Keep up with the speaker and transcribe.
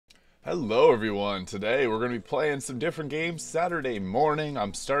Hello everyone, today we're going to be playing some different games Saturday morning.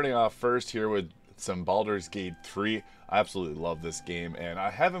 I'm starting off first here with some Baldur's Gate 3. I absolutely love this game and I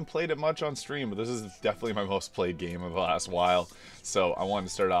haven't played it much on stream, but this is definitely my most played game of the last while. So I wanted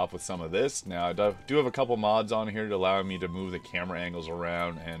to start off with some of this. Now I do have a couple mods on here to allow me to move the camera angles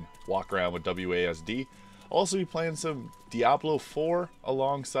around and walk around with WASD. I'll also be playing some Diablo 4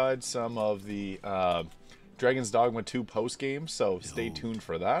 alongside some of the Dragons Dogma 2 post games, so stay tuned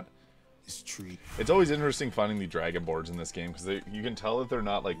for that. It's always interesting finding the dragon boards in this game because you can tell that they're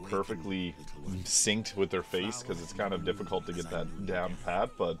not like perfectly synced with their face because it's kind of difficult to get that down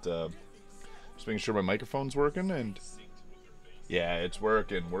pat. But just making sure my microphone's working, and yeah, it's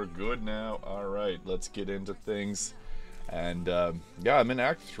working. We're good now. All right, let's get into things. And yeah, I'm in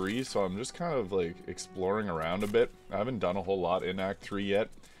Act 3, so I'm just kind of like exploring around a bit. I haven't done a whole lot in Act 3 yet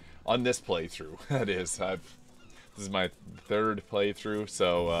on this playthrough. That is, this is my third playthrough,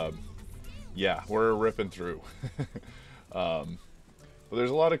 so. Yeah, we're ripping through. But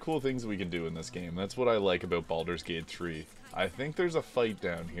there's a lot of cool things we can do in this game. That's what I like about Baldur's Gate 3. I think there's a fight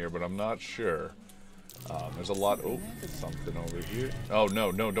down here, but I'm not sure. There's a lot... Oh, something over here. Oh,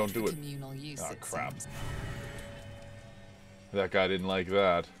 no, don't do it. Oh, crap. That guy didn't like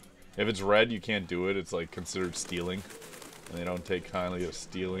that. If it's red, you can't do it. It's, like, considered stealing. And they don't take kindly to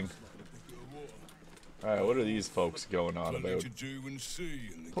stealing. Alright, what are these folks going on about?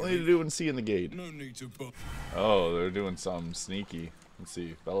 Plenty to do and see in the gate. Oh, they're doing something sneaky. Let's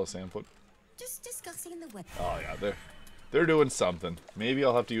see, Bella Sandfoot. Just discussing the weather. Oh yeah, they're doing something. Maybe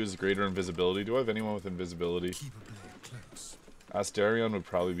I'll have to use greater invisibility. Do I have anyone with invisibility? Asterion would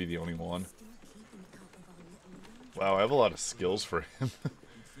probably be the only one. Wow, I have a lot of skills for him.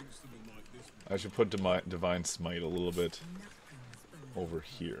 I should put Divine Smite a little bit over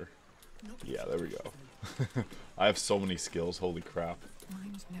here. Yeah, there we go. I have so many skills, holy crap.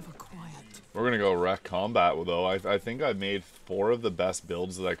 We're gonna go wreck combat though. I think I made 4 of the best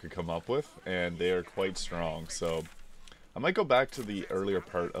builds that I could come up with, and they are quite strong, so I might go back to the earlier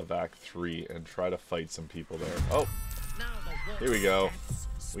part of Act 3 and try to fight some people there. Oh, here we go.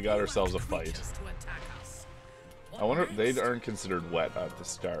 We got ourselves a fight. I wonder if they aren't considered wet at the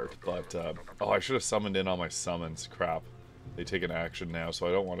start, but oh, I should have summoned in all my summons. Crap. They take an action now, so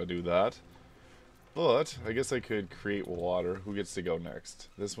I don't want to do that. But I guess I could create water. Who gets to go next?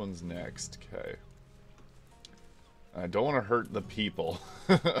 This one's next. Okay. I don't want to hurt the people.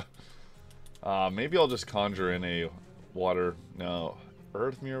 Maybe I'll just conjure in a water. No.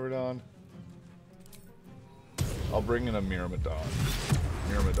 Earth Myrmidon. I'll bring in a Myrmidon.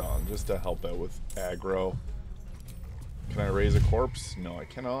 Just to help out with aggro. Can I raise a corpse? No, I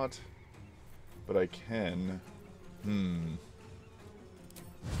cannot. But I can...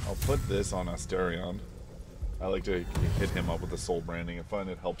 I'll put this on Asterion. I like to hit him up with the soul branding. I find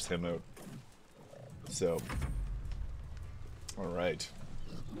it helps him out. So, alright.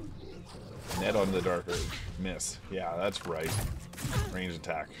 Net on the Dark Urge. Miss. Yeah, that's right. Ranged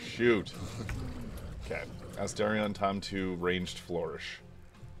attack. Shoot. Okay. Asterion, time to ranged flourish.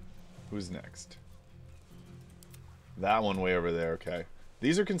 Who's next? That one way over there, okay.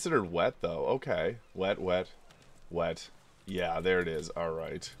 These are considered wet, though. Okay. Wet. Yeah, there it is.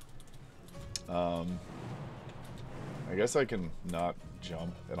 Alright. I guess I can not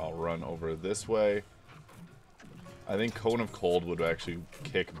jump, and I'll run over this way. I think Cone of Cold would actually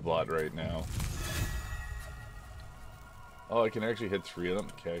kick butt right now. Oh, I can actually hit 3 of them.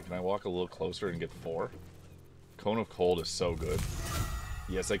 Okay, can I walk a little closer and get 4? Cone of Cold is so good.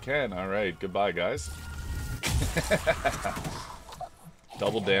 Yes, I can. Alright, goodbye, guys.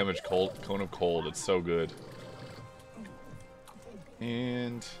 Double damage Cone of Cold. It's so good.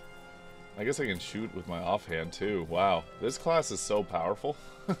 And I guess I can shoot with my offhand too. Wow, this class is so powerful.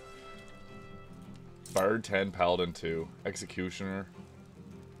 Bard 10, Paladin 2, Executioner.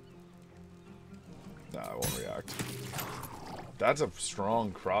 Nah, I won't react. That's a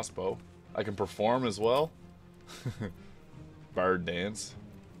strong crossbow. I can perform as well. Bard Dance.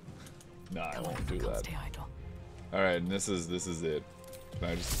 Nah, I won't do that. Alright, and this is it. Can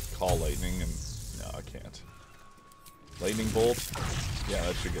I just call lightning and... No, I can't. Lightning Bolt? Yeah,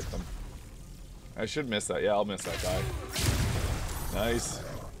 that should get them. I should miss that. Yeah, I'll miss that guy. Nice.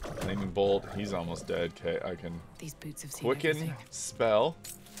 Lightning Bolt. He's almost dead. Okay, I can quicken spell,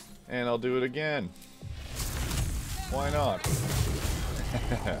 and I'll do it again. Why not?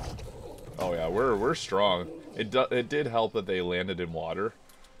 Oh yeah, we're strong. It did help that they landed in water,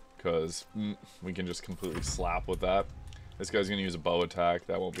 because we can just completely slap with that. This guy's gonna use a bow attack.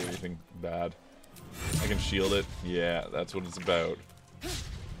 That won't be anything bad. I can shield it. Yeah, that's what it's about.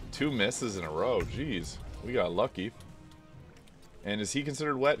 2 misses in a row. Jeez, we got lucky. And is he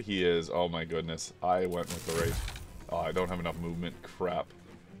considered wet? He is. Oh my goodness. I went with the right... Oh, I don't have enough movement. Crap.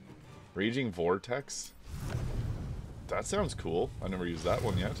 Raging Vortex? That sounds cool. I've never used that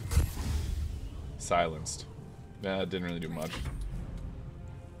one yet. Silenced. Nah, it didn't really do much.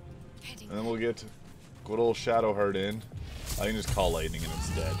 And then we'll get good old Shadowheart in. I can just call lightning and it's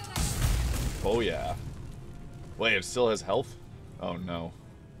dead. Oh yeah. Wait, it still has health? Oh no.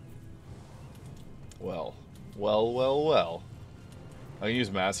 Well. I can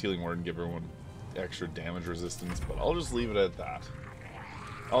use Mass Healing Word and give everyone extra damage resistance, but I'll just leave it at that.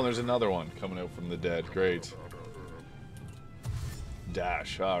 Oh, and there's another one coming out from the dead. Great.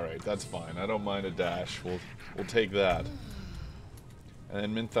 Dash. Alright, that's fine. I don't mind a dash. We'll take that.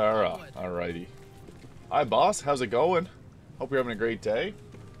 And then Minthara. Alrighty. Hi, boss. How's it going? Hope you're having a great day.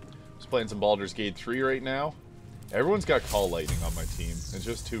 Just playing some Baldur's Gate 3 right now. Everyone's got Call Lightning on my team. It's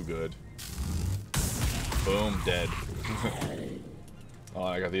just too good. Boom. Dead. Oh,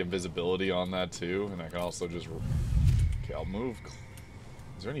 I got the invisibility on that too. And I can also just... Okay, I'll move.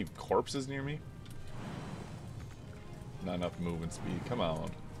 Is there any corpses near me? Not enough movement speed. Come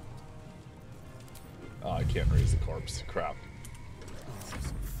on. Oh, I can't raise the corpse. Crap.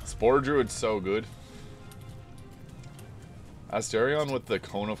 Spore Druid's so good. Asterion with the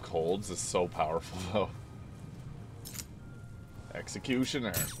Cone of Colds is so powerful, though.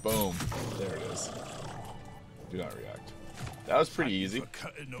 Executioner. Boom. There it is. Do not react. That was pretty easy.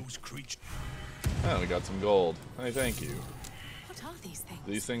 Oh, we got some gold. Hey, thank you. What are these things?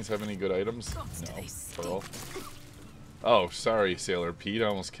 Do these things have any good items? No. Pearl. Oh, sorry, Sailor Pete. I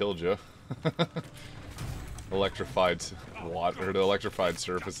almost killed you. Electrified water, the electrified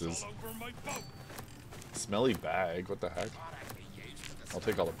surfaces. Smelly bag. What the heck? I'll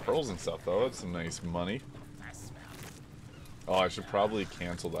take all the pearls and stuff, though. That's some nice money. Oh, I should probably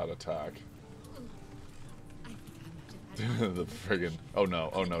cancel that attack. The friggin'... Oh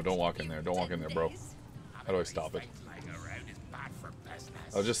no, don't walk in there. Don't walk in there, bro. How do I stop it?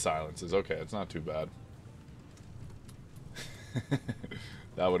 Oh, just silences. Okay, it's not too bad.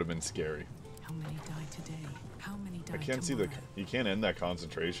 That would have been scary. How many died today? How many died I can't see tomorrow? the... You can't end that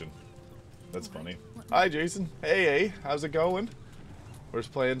concentration. That's funny. Hi, Jason. Hey, how's it going? We're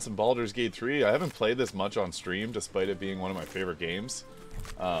just playing some Baldur's Gate 3. I haven't played this much on stream, despite it being one of my favorite games.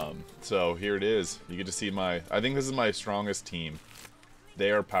 So here it is. You get to see my... I think this is my strongest team.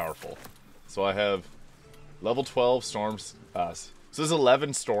 They are powerful. So I have level 12 Storms... so this is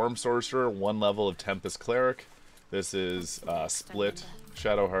 11 Storm Sorcerer, 1 level of Tempest Cleric. This is split.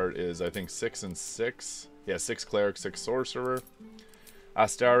 Shadowheart is, I think, 6 and 6. Yeah, 6 Cleric, 6 Sorcerer.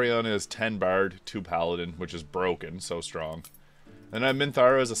 Astarion is 10 Bard, 2 Paladin, which is broken, so strong. And then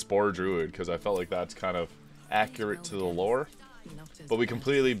Minthara is a Spore Druid, because I felt like that's kind of accurate to the lore. But we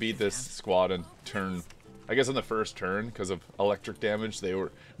completely beat this squad in turn, I guess on the first turn, because of electric damage.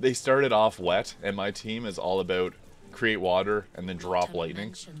 They started off wet, and my team is all about create water and then drop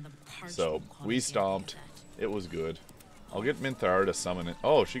lightning. So we stomped. It was good. I'll get Minthara to summon it.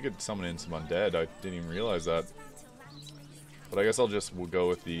 Oh, she could summon in some undead. I didn't even realize that. But I guess we'll go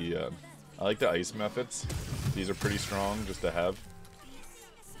with the... I like the ice methods. These are pretty strong just to have.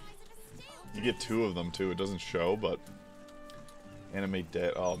 You get 2 of them too. It doesn't show, but... Animate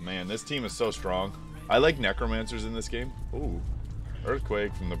dead. Oh man, this team is so strong. I like necromancers in this game. Ooh.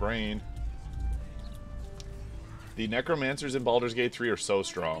 Earthquake from the brain. The necromancers in Baldur's Gate 3 are so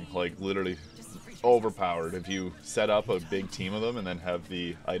strong. Like, literally overpowered. If you set up a big team of them and then have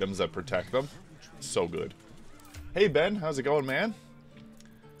the items that protect them. So good. Hey Ben, how's it going, man?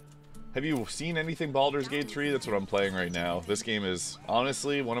 Have you seen anything Baldur's Gate 3? That's what I'm playing right now. This game is,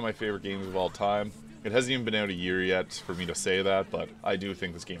 honestly, one of my favorite games of all time. It hasn't even been out a year yet for me to say that, but I do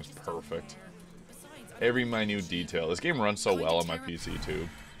think this game is perfect. Every minute detail. This game runs so well on my PC, too.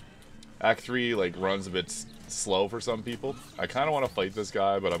 Act 3, like, runs a bit slow for some people. I kind of want to fight this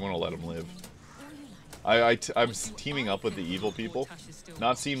guy, but I'm going to let him live. I'm teaming up with the evil people.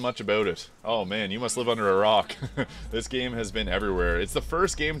 Not seen much about it. Oh man, you must live under a rock. This game has been everywhere. It's the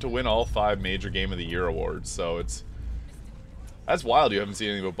first game to win all 5 major Game of the Year awards, so it's... That's wild you haven't seen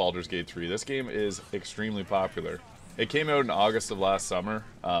anything about Baldur's Gate 3. This game is extremely popular. It came out in August of last summer.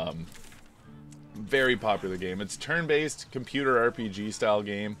 Very popular game. It's turn-based, computer RPG style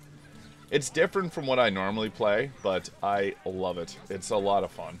game. It's different from what I normally play, but I love it. It's a lot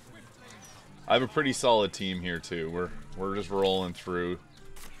of fun. I have a pretty solid team here too. We're just rolling through.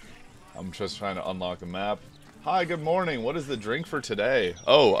 I'm just trying to unlock the map. Hi, good morning. What is the drink for today?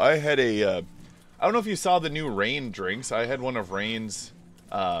 Oh, I had a... I don't know if you saw the new Rain drinks. I had one of Rain's...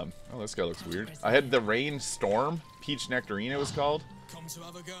 oh, this guy looks weird. I had the Rain Storm. Peach Nectarine it was called.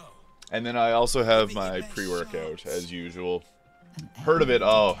 And then I also have my pre-workout, as usual. Heard of it?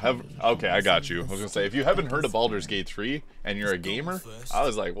 Oh, okay, I got you. I was gonna say, if you haven't heard of Baldur's Gate 3 and you're a gamer, I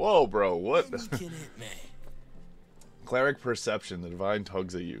was like, whoa, bro, what? Cleric Perception, the divine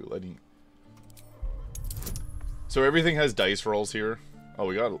tugs at you. So everything has dice rolls here. Oh,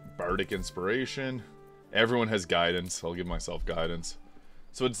 we got Bardic Inspiration. Everyone has guidance. I'll give myself guidance.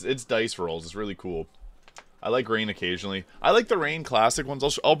 So it's dice rolls. It's really cool. I like rain occasionally. I like the rain classic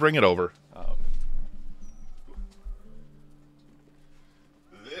ones. I'll bring it over.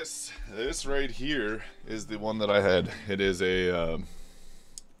 This right here is the one that I had. It is a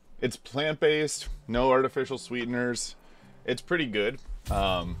it's plant-based, no artificial sweeteners. It's pretty good,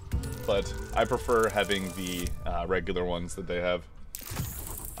 but I prefer having the regular ones that they have.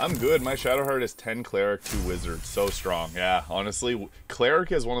 I'm good. My Shadowheart is 10 Cleric, 2 Wizard. So strong. Yeah, honestly,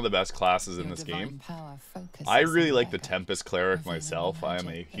 Cleric is one of the best classes in this game. I really like the Tempest Cleric myself. I am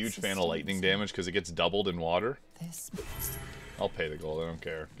a huge fan of lightning damage because it gets doubled in water. I'll pay the gold. I don't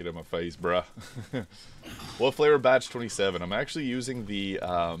care. Get in my face, bruh. What flavor batch 27? I'm actually using the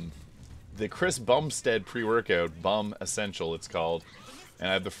Chris Bumstead pre-workout, Bum Essential it's called. And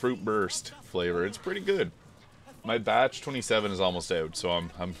I have the Fruit Burst flavor. It's pretty good. My batch 27 is almost out, so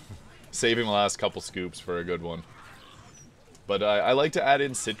I'm saving the last couple scoops for a good one. But I like to add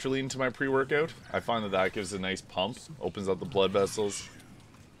in citrulline to my pre-workout. I find that gives a nice pump, opens up the blood vessels,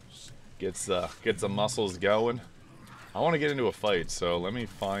 gets the muscles going. I want to get into a fight, so let me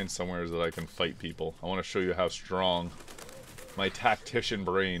find somewhere that I can fight people. I want to show you how strong my tactician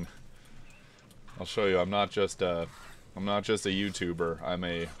brain. I'll show you. I'm not just a YouTuber. I'm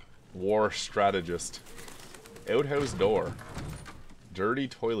a war strategist. Outhouse door. Dirty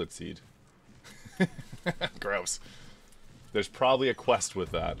toilet seat. Gross. There's probably a quest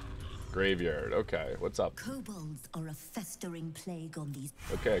with that. Graveyard. Okay, what's up? Kobolds are a festering plague on these.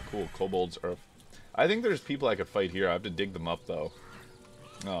 Okay, cool. Kobolds are. I think there's people I could fight here. I have to dig them up though.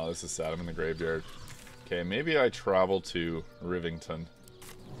 Oh, this is sad. I'm in the graveyard. Okay, maybe I travel to Rivington.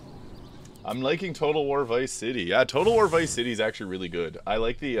 I'm liking Total War Vice City. Yeah, Total War Vice City is actually really good. I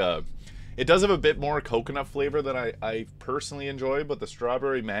like the. It does have a bit more coconut flavor than I personally enjoy, but the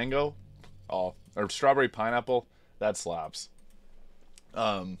strawberry mango, or strawberry pineapple, that slaps.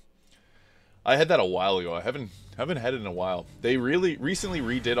 I had that a while ago. I haven't had it in a while. They recently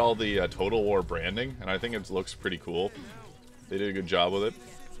redid all the Total War branding, and I think it looks pretty cool. They did a good job with it.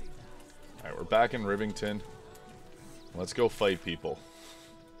 Alright, we're back in Rivington. Let's go fight people.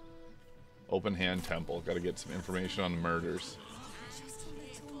 Open Hand Temple. Gotta get some information on the murders.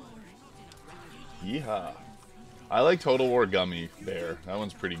 Yeehaw. I like Total War Gummy Bear. That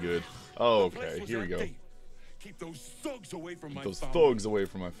one's pretty good. Oh, okay. Here we go. Keep those thugs away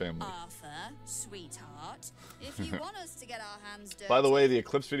from my family. Arthur, sweetheart, if you want us to get our hands dirty. By the way, the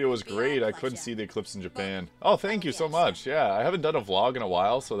Eclipse video was great. I couldn't see the Eclipse in Japan. Oh, thank you so much. Yeah, I haven't done a vlog in a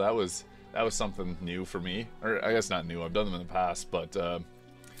while, so that was something new for me. Or I guess not new. I've done them in the past, but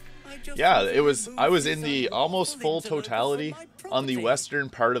yeah, I was in the almost full totality. On the western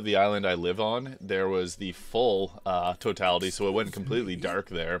part of the island I live on, there was the full totality, so it went completely dark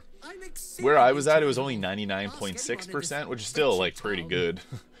there. Where I was at, it was only 99.6%, which is still, like, pretty good.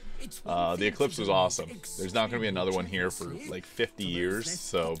 The Eclipse was awesome. There's not going to be another one here for, like, 50 years,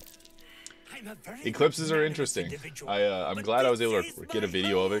 so... Eclipses are interesting. I'm glad I was able to get a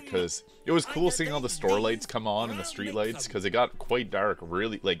video of it, because it was cool seeing all the store lights come on and the street lights, because it got quite dark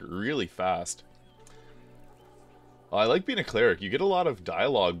really fast. I like being a cleric. You get a lot of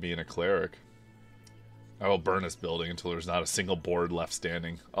dialogue being a cleric. I will burn this building until there's not a single board left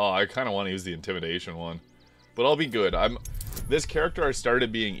standing. Oh, I kind of want to use the intimidation one. But I'll be good. This character, I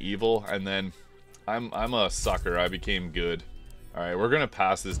started being evil, and then I'm a sucker. I became good. Alright, we're gonna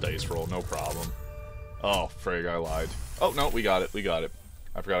pass this dice roll, no problem. Oh, frig, I lied. Oh, no, we got it.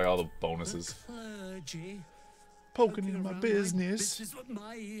 I forgot all the bonuses. Poking in my business. This is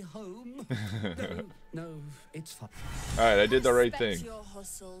my home. No, it's fine. Alright, I did the right thing. Your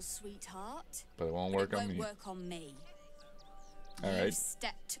hustle, sweetheart, but it won't work on me. Work on me. Alright. You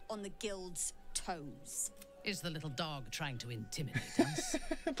stepped on the guild's toes. Is the little dog trying to intimidate us?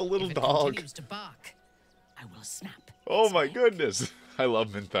 The little If it dog. continues to bark, I will snap. Oh my goodness. I love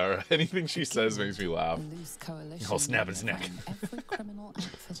Minthara. Anything she says makes me laugh. I'll snap his neck. Every criminal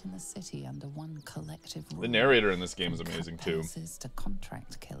outfit in the city under one collective rule. The narrator in this game is amazing too. To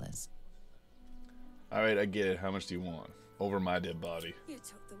contract killers. Alright, I get it. How much do you want? Over my dead body. You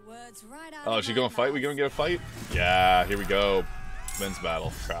took the words right out Oh, is she gonna fight? We gonna get a fight? Yeah, here we go. Men's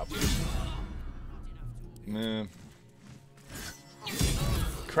battle. Crap. Nah.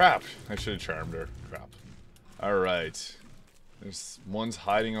 Crap. I should have charmed her. Crap. Alright. There's one's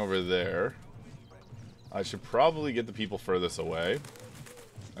hiding over there. I should probably get the people furthest away.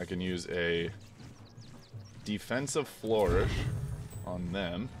 I can use a defensive flourish on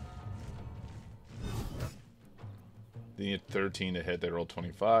them. They need 13 to hit. They rolled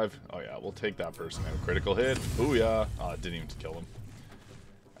 25. Oh yeah, we'll take that person out. Critical hit. Booyah. Oh, it didn't even kill him.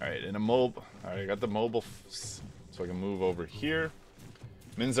 Alright, and a mobile. Alright, I got the mobile so I can move over here.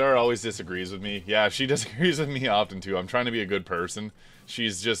 Minzar always disagrees with me. Yeah, she disagrees with me often too. I'm trying to be a good person.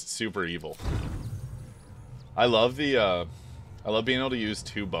 She's just super evil. I love being able to use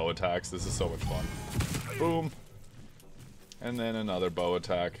 2 bow attacks. This is so much fun. Boom. And then another bow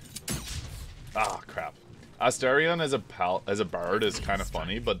attack. Ah, crap. Astarion as a bard is kind of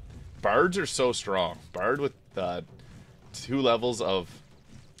funny, but bards are so strong. Bard with 2 levels of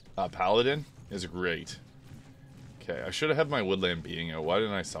paladin is great. Okay, I should have had my woodland being out. Why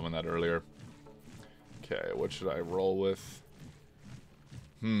didn't I summon that earlier? Okay, what should I roll with?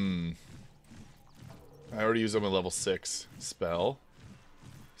 I already used on my level 6 spell.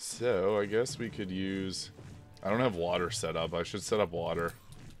 So, I guess we could use... I don't have water set up. I should set up water.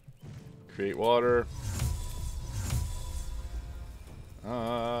 Create water.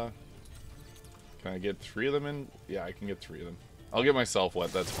 Can I get 3 of them in? Yeah, I can get 3 of them. I'll get myself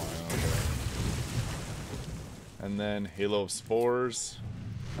wet, that's fine. Okay. And then Halo of Spores.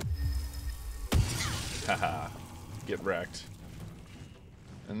 Haha. Get wrecked.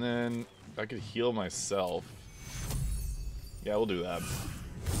 And then I could heal myself. Yeah, we'll do that.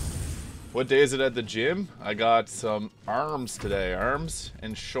 What day is it at the gym? I got some arms today. Arms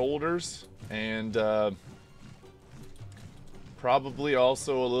and shoulders. And probably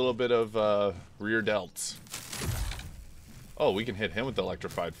also a little bit of rear delts. Oh, we can hit him with the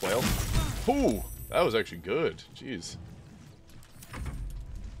electrified flail. Ooh, that was actually good. Jeez.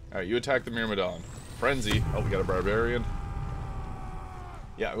 Alright, you attack the Myrmidon. Frenzy. Oh, we got a barbarian.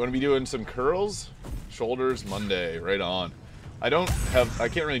 Yeah, I'm going to be doing some curls. Shoulders Monday. Right on. I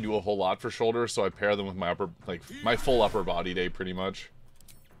can't really do a whole lot for shoulders, so I pair them with my my full upper body day pretty much.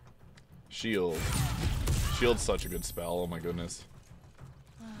 Shield. Shield's such a good spell, oh my goodness.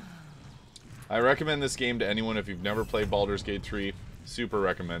 I recommend this game to anyone if you've never played Baldur's Gate 3. Super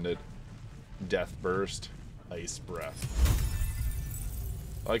recommend it. Death Burst. Ice Breath.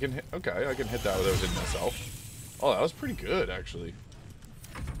 I can hit, okay, I can hit that without hitting myself. Oh, that was pretty good, actually.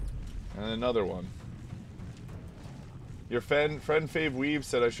 And another one. Your friend Fave Weave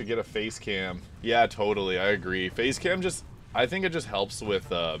said I should get a face cam. Yeah, totally, I agree. Face cam I think it just helps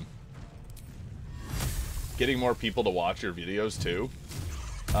with getting more people to watch your videos too.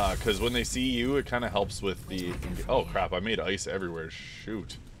 Because when they see you, it kind of helps with the... Oh crap, I made ice everywhere,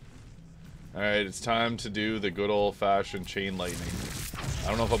 shoot. Alright, it's time to do the good old-fashioned chain lightning. I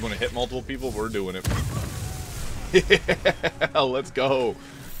don't know if I'm going to hit multiple people, we're doing it. Yeah, let's go.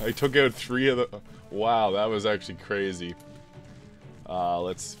 I took out 3 of the... Wow, that was actually crazy.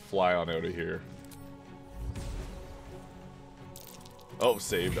 Let's fly on out of here. Oh,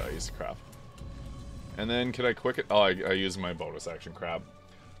 saved ice, crap. And then, can I quick it? Oh, I used my bonus action, crap.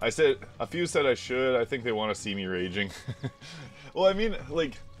 I said, a few said I should. I think they want to see me raging. Well, I mean,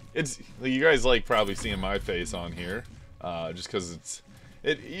 like, you guys like probably seeing my face on here. Just because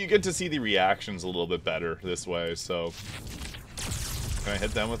you get to see the reactions a little bit better this way, so. Can I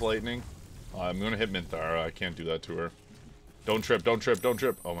hit them with lightning? I'm going to hit Minthara. I can't do that to her. Don't trip, don't trip, don't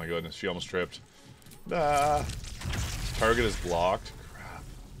trip. Oh my goodness, she almost tripped. Ah. Target is blocked. Crap.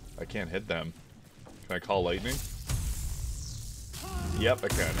 I can't hit them. Can I call lightning? Yep, I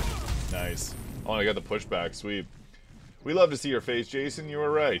can. Nice. Oh, I got the pushback. Sweet. We love to see your face, Jason. You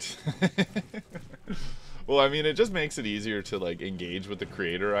were right. Well, I mean, it just makes it easier to, like, engage with the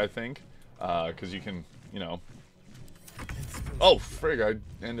creator, I think. Because you can, you know... Oh, frig,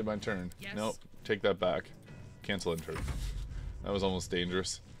 I ended my turn. Yes. Nope, take that back. Cancel intro. That was almost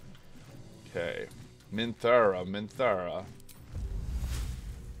dangerous. Okay. Minthara. I'll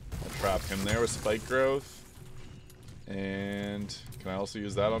trap him there with spike growth. And can I also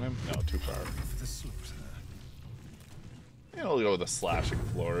use that on him? No, too far. Yeah, I'll go with a slashing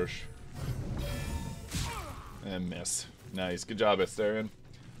flourish. And miss. Nice. Good job, Astarion.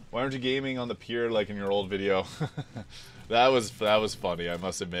 Why aren't you gaming on the pier like in your old video? That was funny, I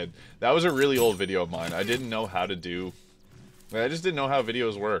must admit. That was a really old video of mine. I didn't know how to do... I just didn't know how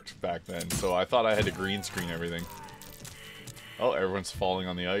videos worked back then, so I thought I had to green screen everything. Oh, everyone's falling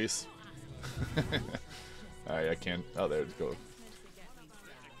on the ice. Alright, I can't... Oh, there it goes.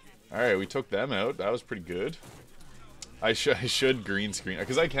 Alright, we took them out. That was pretty good. I should green screen,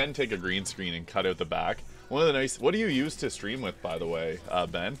 because I can take a green screen and cut out the back. One of the nice... What do you use to stream with, by the way,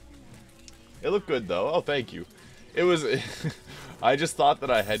 Ben? It looked good, though. Oh, thank you. It was... I just thought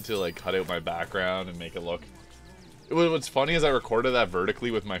that I had to, like, cut out my background and make it look... What's funny is I recorded that vertically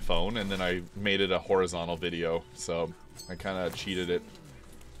with my phone, and then I made it a horizontal video, so I kind of cheated it.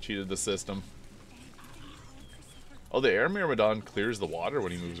 Cheated the system. Oh, the air myrmidon clears the water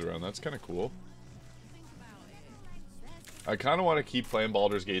when he moves around. That's kind of cool. I kind of want to keep playing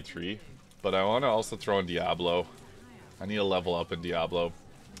Baldur's Gate 3, but I want to also throw in Diablo. I need to level up in Diablo.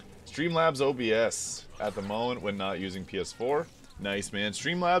 Streamlabs OBS at the moment when not using PS4. Nice, man.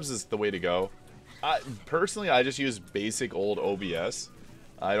 Streamlabs is the way to go. Personally, I just use basic old OBS.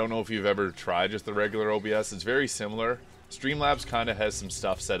 I don't know if you've ever tried just the regular OBS. It's very similar. Streamlabs kind of has some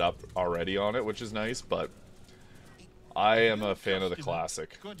stuff set up already on it, which is nice, but I am a fan of the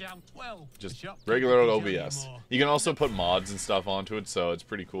classic. Just regular old OBS. You can also put mods and stuff onto it, so it's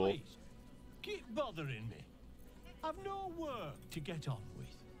pretty cool. Keep bothering me. I've no work to get on with.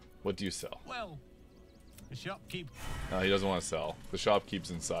 What do you sell? Well, the shopkeep. No, he doesn't want to sell. The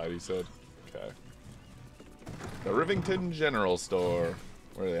shopkeep's inside, he said. Okay. The Rivington General Store.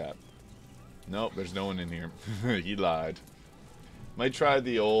 Where are they at? Nope, there's no one in here. He lied. Might try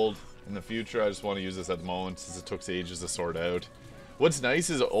the old in the future. I just want to use this at the moment since it took ages to sort out. What's nice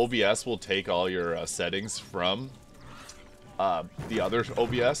is OBS will take all your settings from the other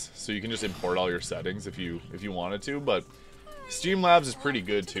OBS, so you can just import all your settings if you wanted to. But Streamlabs is pretty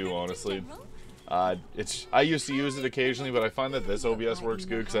good too, honestly. I used to use it occasionally, but I find that this OBS works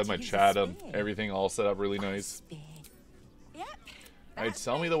good because I have my chat and everything all set up really nice. Alright,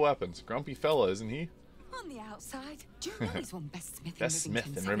 sell me the weapons. Grumpy fella, isn't he? On the outside, do you know he's won Best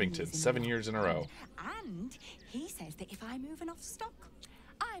Smith in Rivington, 7 years in a row. And he says that if I move enough stock,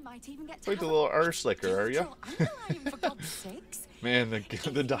 I might even get to Quite the little arse slicker, are you? for God's sakes. Man,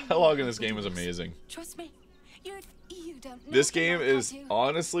 the dialogue in this game is amazing. Trust me, you don't know This what game I is do.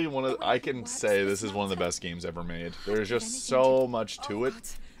 honestly one of I can say this is one of the best games ever made. There's just so much to it. God.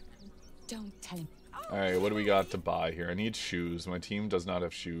 Don't tell him. Alright, what do we got to buy here? I need shoes. My team does not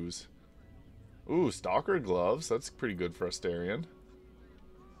have shoes. Ooh, Stalker gloves. That's pretty good for Astarion.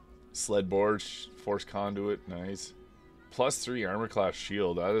 Sled board, force conduit. Nice. +3 armor class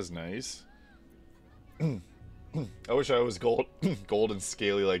shield. That is nice. I wish I was gold and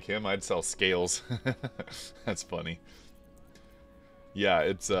scaly like him. I'd sell scales. That's funny. Yeah,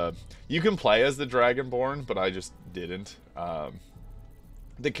 it's you can play as the Dragonborn, but I just didn't.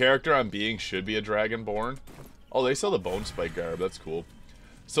 The character I'm being should be a Dragonborn. Oh, they sell the Bone Spike garb. That's cool.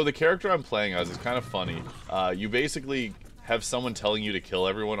 So the character I'm playing as is kind of funny. You basically have someone telling you to kill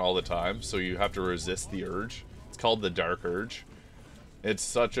everyone all the time, so you have to resist the urge. It's called the Dark Urge. It's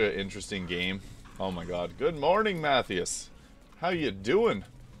such an interesting game. Oh my god. Good morning, Matthias. How you doing?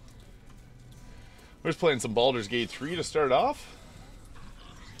 We're just playing some Baldur's Gate 3 to start off.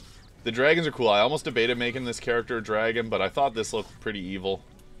 The dragons are cool. I almost debated making this character a dragon, but I thought this looked pretty evil.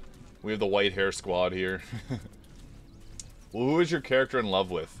 We have the white hair squad here. Well, who is your character in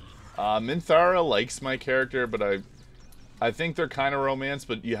love with? Minthara likes my character, but I think they're kind of romance,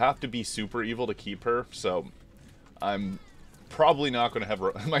 but you have to be super evil to keep her, so I'm probably not going to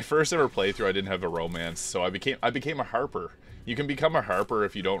have my first ever playthrough. I didn't have a romance, so I became a harper. You can become a harper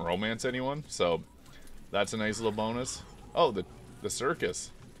if you don't romance anyone, so that's a nice little bonus. Oh, the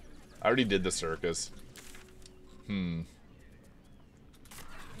circus. I already did the circus. I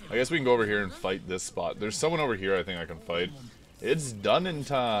guess we can go over here and fight this spot. There's someone over here I think I can fight. It's done in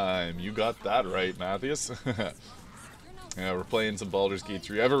time. You got that right, Matthias. Yeah, we're playing some Baldur's Gate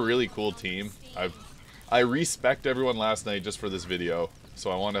 3. I have a really cool team. I respect everyone last night just for this video, so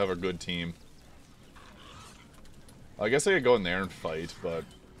I want to have a good team. I guess I could go in there and fight, but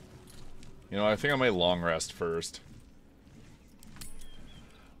you know, I think I might long rest first.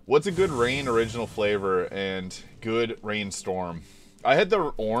 What's a good rain original flavor and good rainstorm? I had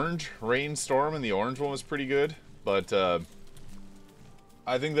the orange rainstorm, and the orange one was pretty good, but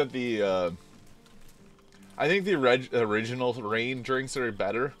I think that the original rain drinks are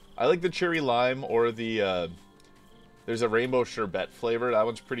better. I like the cherry lime or the there's a rainbow sherbet flavor. That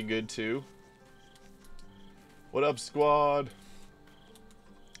one's pretty good too. What up, squad?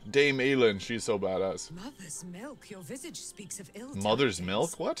 Dame Aelin, she's so badass. Mother's milk, your visage speaks of ill. Mother's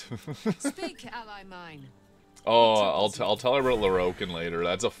milk? What? Speak, ally mine. Oh, I'll tell her about Larokin later.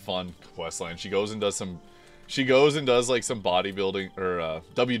 That's a fun questline. She goes and does like some bodybuilding or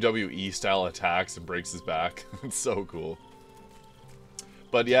WWE style attacks and breaks his back. It's so cool.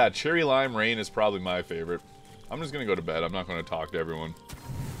 But yeah, cherry lime rain is probably my favorite. I'm just gonna go to bed. I'm not gonna talk to everyone.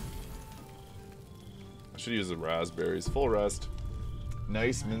 I should use the raspberries. Full rest.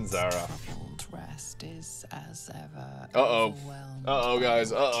 Nice Minthara. Troubled rest is as ever. Uh-oh. Overwhelmed Uh-oh,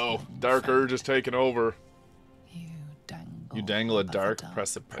 guys. Uh-oh. Dark Urge is taking over. You You or dangle a above dark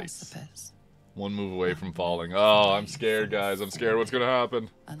precipice. precipice. One move away from falling. Oh, I'm scared, guys. I'm scared. What's gonna happen?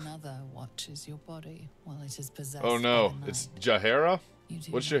 Another watches your body while it is possessed. Oh no, by the it's night. Jahara? You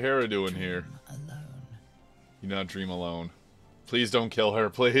do What's not Jahara doing here? dream alone. You not dream alone. Please don't kill her,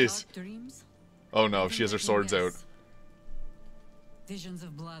 please. Dark dreams? Oh no, she has her swords out. Visions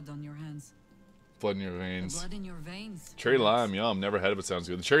of blood on your hands. Blood in your veins. Blood in your veins. Cherry lime, yum. Never had it, but sounds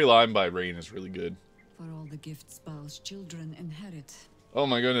good. The cherry lime by Rain is really good. For all the gift spells children inherit. Oh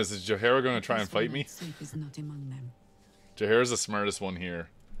my goodness, is Jahara gonna try and Peaceful fight me? night's sleep is not among them. Jahara's the smartest one here.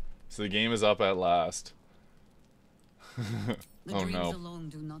 So the game is up at last. The Oh dreams no. alone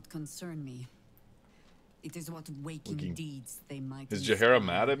do not concern me. It is what waking deeds they might Is inspire. Jahara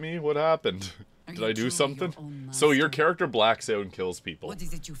mad at me? What happened? Are Did you I do truly something? your own So your master? character blacks out and kills people. What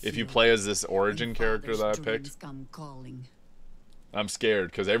is it you If you feel play as this when origin character that I father's picked, dreams come calling? I'm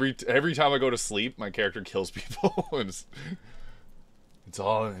scared because every time I go to sleep, my character kills people. It's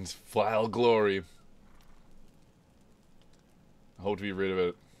all in its vile glory. I hope to be rid of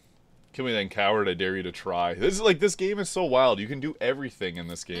it. Kill me then, coward! I dare you to try. This game is so wild. You can do everything in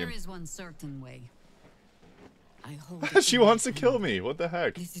this There game. is one certain way. I hold it She in my wants to hand. kill me. What the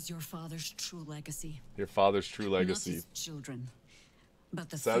heck? This is your father's true legacy. Your father's true Not legacy. his children, but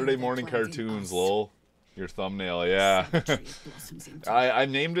the Saturday fear they morning plant in cartoons, us. lol. Your thumbnail, yeah. Savagery it blossoms into. I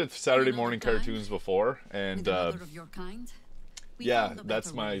named it Saturday Another morning time, cartoons before, With and another of your kind, we yeah, found a that's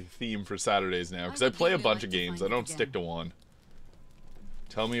better my way. theme for Saturdays now. Because I I would play a dearly bunch like of to games. find I it don't stick to again. one.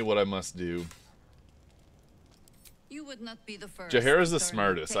 Tell me what I must do. You would not be the first. Jahara's to the turn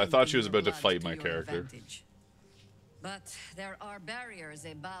smartest. I pain thought in she was your about to blood fight my your character. advantage. But there are barriers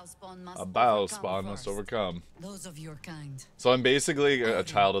a bow spawn must A bow overcome spawn must first. overcome. Those of your kind. So I'm basically a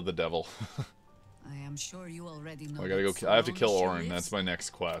child of the devil. I am sure you already know. I gotta go. that I have to so kill long as she Orin. lives, That's my next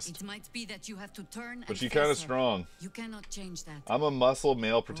quest. It might be that you have to turn. But and she's face kind her. of strong. You cannot change that. I'm a muscle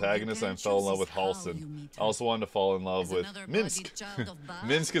male protagonist. can I fell in choose love is with how Halston. you meet I her. also wanted to fall in love As with another Minsk. bloodied child of Baal,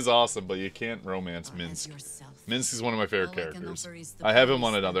 Minsk is awesome, but you can't romance or as Minsk. yourself. Minsk is one of my favorite All I can characters. offer is the I have him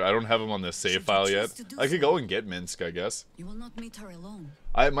on promise another. I don't have him on this should save you file choose yet. to do I could so. go and get Minsk, I guess. You will not meet her alone.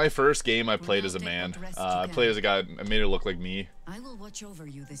 My first game I played now as a take man. what rest you I can. played as a guy. I made it look like me. I will watch over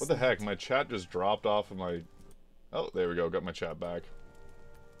you this What the night. heck? My chat just dropped off of my... Oh, there we go. Got my chat back.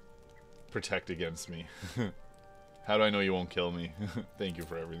 Protect against me. How do I know you won't kill me? Thank you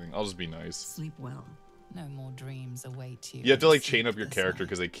for everything. I'll just be nice. Sleep well. No more dreams await you. You have to in like sleep chain up your this character night.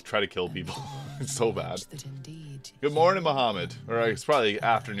 because they try to kill And people. the It's so bad. knowledge that indeed Good you morning, are Mohammed. All right, it's probably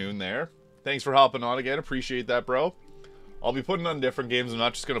afternoon there. Thanks for hopping on again. Appreciate that, bro. I'll be putting on different games. I'm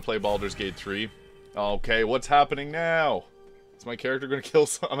not just gonna play Baldur's Gate 3. Okay, what's happening now? Is my character gonna kill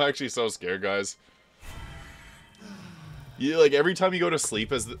some? I'm actually so scared, guys. You like every time you go to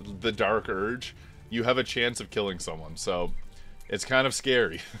sleep as the dark urge, you have a chance of killing someone. So it's kind of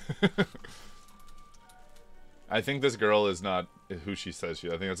scary. I think this girl is not who she says she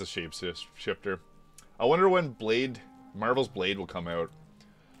is. I think that's a shapeshifter. I wonder when Marvel's Blade will come out.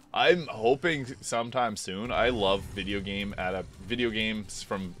 I'm hoping sometime soon. I love video games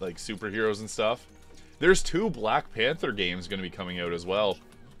from like superheroes and stuff. There's 2 Black Panther games going to be coming out as well.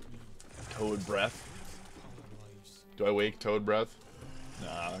 Toad Breath. Do I wake Toad Breath?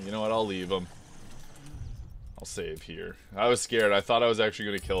 Nah, you know what? I'll leave him. I'll save here. I was scared. I thought I was actually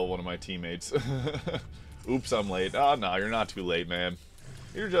going to kill one of my teammates. Oops, I'm late. Oh, no, you're not too late, man.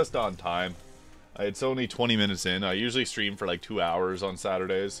 You're just on time. It's only 20 minutes in. I usually stream for like 2 hours on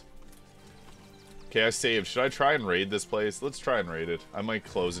Saturdays. Okay, I saved. Should I try and raid this place? Let's try and raid it. I might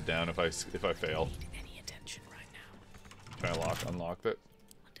close it down if I fail. Any attention right now? Try and unlock it.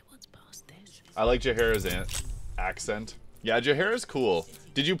 Wonder what's past this. I like Jahara's accent. Yeah, Jahara's cool.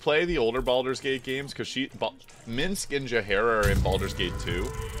 Did you play the older Baldur's Gate games? Because Minsk and Jahara are in Baldur's Gate 2.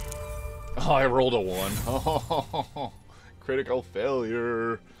 Oh, I rolled a 1. Oh, critical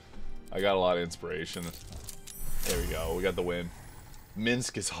failure. I got a lot of inspiration. There we go. We got the win.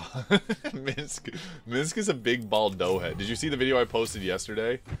 Minsk is Minsk is a big Baldur head. Did you see the video I posted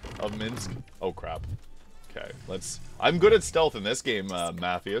yesterday of Minsk? Oh crap. Okay, I'm good at stealth in this game,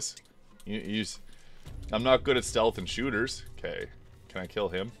 Matthias. I'm not good at stealth and shooters. Okay, can I kill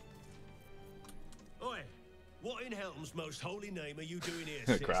him? Oi, what in Helm's most holy name are you doing here,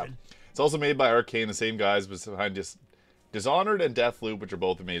 Crap. citizen? It's also made by Arcane, the same guys behind Dishonored and Deathloop, which are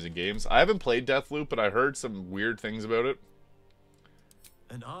both amazing games. I haven't played Deathloop, but I heard some weird things about it.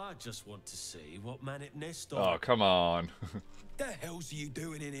 And I just want to see what man it nest Oh, on. come on. The hell's you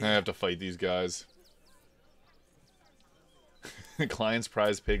doing in I here? have to fight these guys. Client's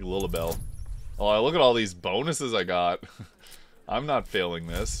prize pig Lilibel. Oh, look at all these bonuses I got. I'm not failing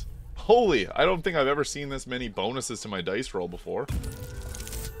this. Holy, I don't think I've ever seen this many bonuses to my dice roll before.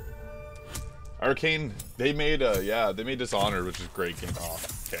 Arcane, they made Dishonored, which is a great game. Oh,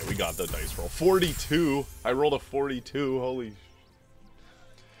 okay, we got the dice roll. 42. I rolled a 42. Holy.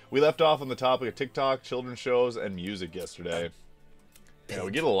 We left off on the topic of TikTok, children's shows, and music yesterday. Yeah,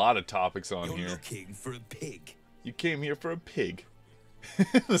 we get a lot of topics on You're here. looking for a pig. You came here for a pig.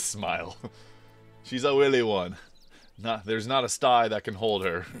 The smile. She's a willy one. There's not a sty that can hold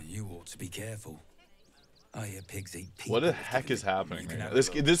her. You ought to be careful. I hear pigs eat people. What the heck is happening right now?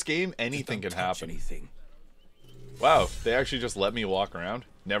 This game, anything can happen. Anything. Wow, they actually just let me walk around.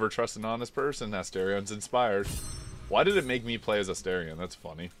 Never trust an honest person. Astarion's inspired. Why did it make me play as Astarion? That's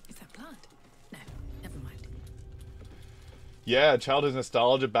funny. Is that blood? No, never mind. Yeah, childhood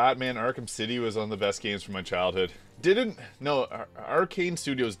nostalgia. Batman Arkham City was one of the best games from my childhood. Arcane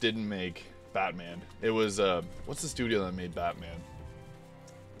Studios didn't make Batman. It was, what's the studio that made Batman?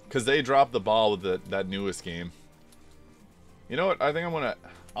 Because they dropped the ball with that newest game. You know what? I think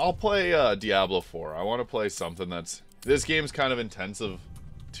I'll play Diablo 4. I want to play something that's... This game's kind of intensive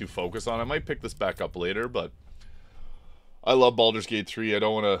to focus on. I might pick this back up later, but... I love Baldur's Gate 3. I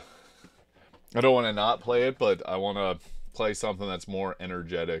don't want to not play it, but I want to play something that's more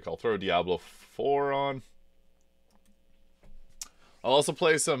energetic. I'll throw Diablo 4 on. I'll also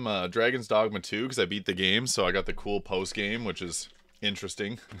play some Dragons Dogma 2 because I beat the game, so I got the cool post-game, which is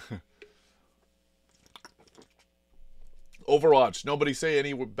interesting. Overwatch. Nobody say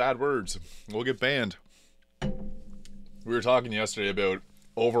any bad words. We'll get banned. We were talking yesterday about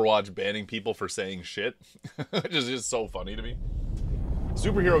Overwatch banning people for saying shit. Which is just so funny to me.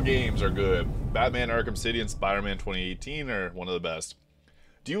 Superhero games are good. Batman Arkham City and Spider-Man 2018 are one of the best.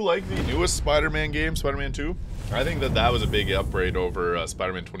 Do you like the newest Spider-Man game, Spider-Man 2? I think that was a big upgrade over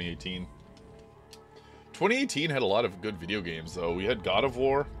Spider-Man 2018. 2018 had a lot of good video games, though. We had God of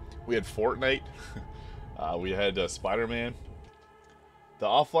War, we had Fortnite, we had Spider-Man. The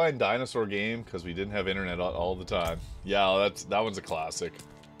offline dinosaur game, because we didn't have internet all the time. Yeah, that one's a classic.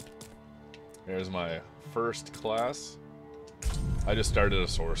 There's my first class. I just started a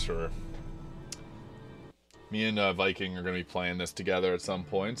sorcerer. Me and Viking are going to be playing this together at some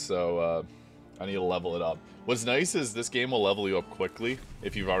point, so I need to level it up. What's nice is this game will level you up quickly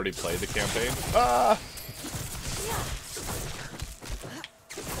if you've already played the campaign. Ah!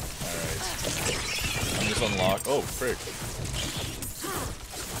 Alright. I'm just unlocked. Oh, frick.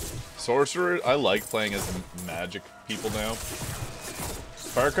 Sorcerer, I like playing as magic people now.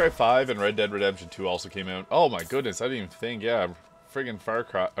 Far Cry 5 and Red Dead Redemption 2 also came out. Oh my goodness, I didn't even think. Yeah, friggin'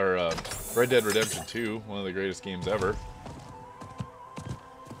 Red Dead Redemption 2, one of the greatest games ever.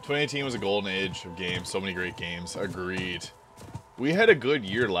 2018 was a golden age of games. So many great games. Agreed. We had a good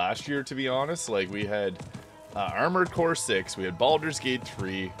year last year, to be honest. Like, we had Armored Core 6. We had Baldur's Gate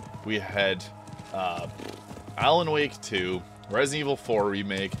 3. We had Alan Wake 2. Resident Evil 4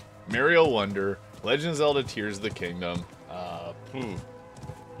 Remake. Mario Wonder. Legend of Zelda Tears of the Kingdom.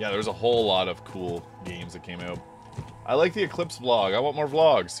 Yeah, there's a whole lot of cool games that came out. I like the Eclipse vlog. I want more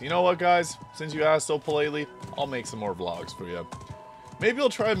vlogs. You know what, guys? Since you asked so politely, I'll make some more vlogs for you. Maybe I'll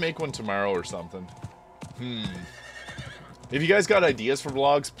try and make one tomorrow or something. If you guys got ideas for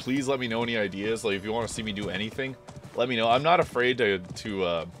vlogs, please let me know any ideas. Like, if you want to see me do anything, let me know. I'm not afraid to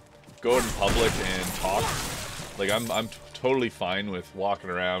go in public and talk. Like, I'm totally fine with walking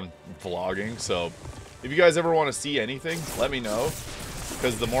around vlogging. So, if you guys ever want to see anything, let me know.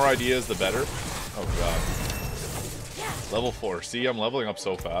 Because the more ideas, the better. Oh, God. Level 4. See, I'm leveling up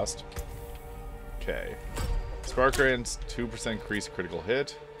so fast. Okay. Spark grants 2% increased critical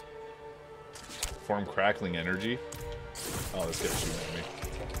hit. Form crackling energy. Oh, this guy's shooting at me.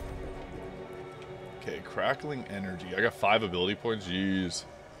 Okay, crackling energy. I got 5 ability points. Jeez.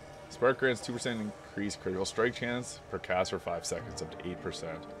 Spark grants 2% increased critical strike chance per cast for 5 seconds, up to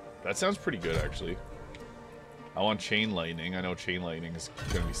 8%. That sounds pretty good, actually. I want Chain Lightning. I know Chain Lightning is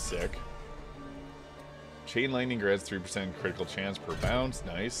going to be sick. Chain Lightning grants 3% critical chance per bounce.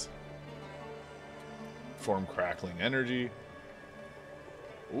 Nice. Form crackling energy.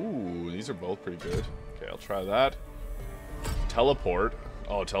 Ooh, these are both pretty good. Okay, I'll try that. Teleport.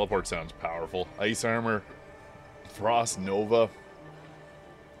 Oh, teleport sounds powerful. Ice armor. Frost Nova.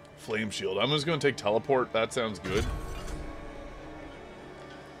 Flame shield. I'm just going to take teleport. That sounds good.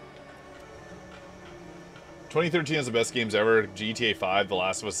 2013 is the best games ever. GTA 5, The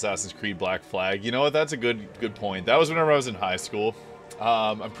Last of Us, Assassin's Creed, Black Flag. You know what? That's a good point. That was whenever I was in high school.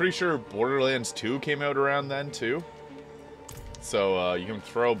 I'm pretty sure Borderlands 2 came out around then, too. So, you can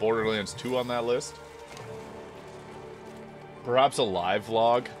throw Borderlands 2 on that list. Perhaps a live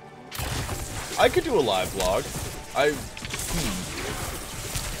vlog. I could do a live vlog.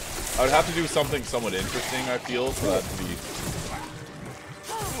 I would have to do something somewhat interesting, I feel, for that to be...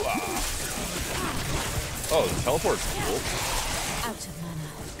 Oh, the teleport's cool. Out of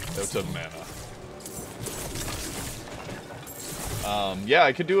mana. Out of mana. Yeah,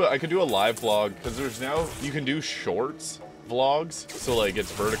 I could do a live vlog, because there's now, you can do shorts vlogs, so like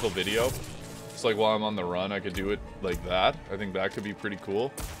it's vertical video. So like while I'm on the run, I could do it like that. I think that could be pretty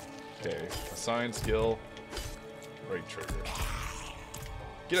cool. Okay, assign skill, right trigger.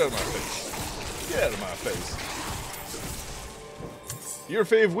 Get out of my face. Get out of my face. Your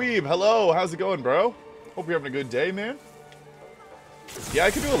fave weeb, hello, how's it going, bro? Hope you're having a good day, man. Yeah,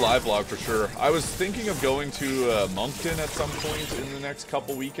 I could do a live vlog for sure. I was thinking of going to Moncton at some point in the next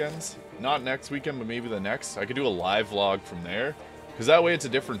couple weekends. Not next weekend, but maybe the next. I could do a live vlog from there. Because that way it's a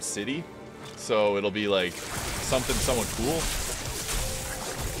different city. So it'll be like something somewhat cool.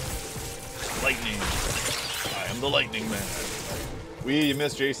 Lightning. I am the lightning man. We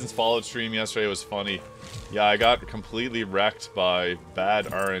missed Jason's Fallout stream yesterday. It was funny. Yeah, I got completely wrecked by bad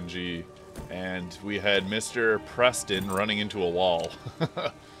RNG. And we had Mr. Preston running into a wall.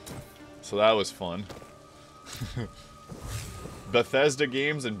 So that was fun. Bethesda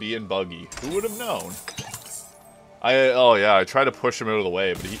games and being buggy. Who would have known? Oh yeah, I tried to push him out of the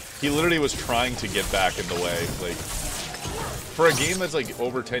way, but he literally was trying to get back in the way. Like, for a game that's like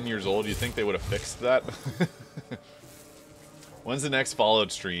over 10 years old, you think they would have fixed that? When's the next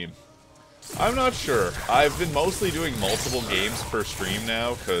Fallout stream? I'm not sure. I've been mostly doing multiple games per stream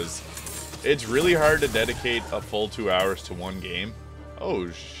now, because it's really hard to dedicate a full 2 hours to one game.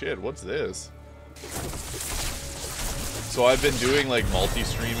 Oh shit, what's this? So I've been doing like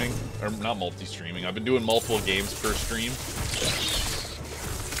multi-streaming, or not multi-streaming, I've been doing multiple games per stream.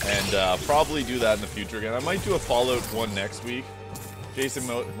 And probably do that in the future again. I might do a Fallout one next week. Jason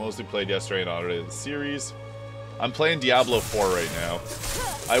mostly played yesterday and audited the series. I'm playing Diablo 4 right now.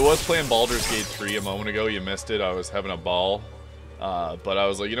 I was playing Baldur's Gate 3 a moment ago, you missed it, I was having a ball. But I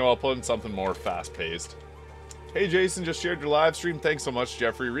was like, you know, I'll put in something more fast-paced. Hey Jason, just shared your live stream. Thanks so much,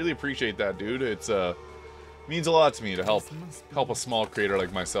 Jeffrey. Really appreciate that, dude. It's means a lot to me to help a small creator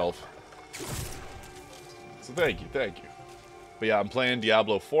like myself. So thank you, thank you. But yeah, I'm playing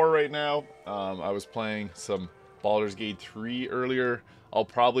Diablo 4 right now. I was playing some Baldur's Gate 3 earlier. I'll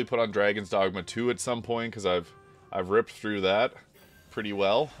probably put on Dragons Dogma 2 at some point because I've ripped through that pretty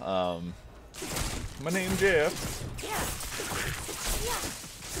well. My name's Jeff.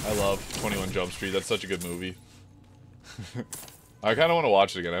 I love 21 Jump Street. That's such a good movie. I kind of want to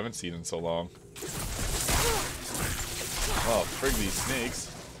watch it again. I haven't seen it in so long. Oh, frig these snakes.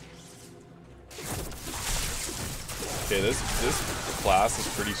 Okay, this class is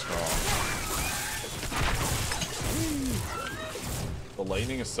pretty strong. The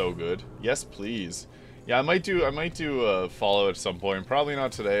lightning is so good. Yes, please. Yeah, I might do Fallout at some point. Probably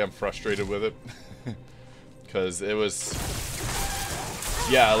not today. I'm frustrated with it. Because it was...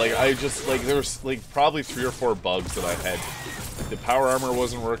 Yeah, like, there was, like, probably 3 or 4 bugs that I had. The power armor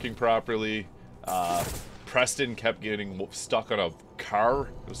wasn't working properly. Preston kept getting stuck on a car.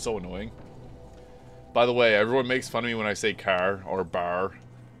 It was so annoying. By the way, everyone makes fun of me when I say car or bar,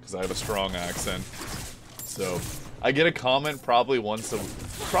 because I have a strong accent. So, I get a comment probably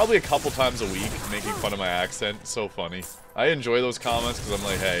a couple times a week making fun of my accent. It's so funny. I enjoy those comments because I'm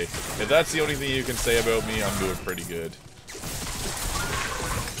like, hey, if that's the only thing you can say about me, I'm doing pretty good.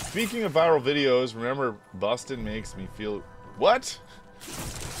 Speaking of viral videos, remember Bustin' makes me feel... What?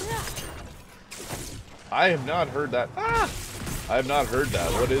 I have not heard that. Ah! I have not heard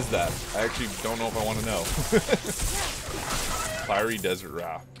that. What is that? I actually don't know if I want to know. Fiery Desert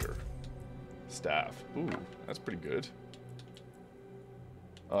Raptor. Staff. Ooh, that's pretty good.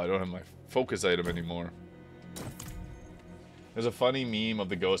 Oh, I don't have my focus item anymore. There's a funny meme of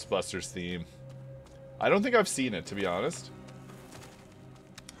the Ghostbusters theme. I don't think I've seen it, to be honest.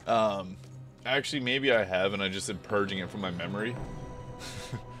 Actually, maybe I have, and I just am purging it from my memory.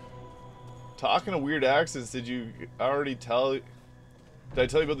 Talking of weird accents, did you already tell... Did I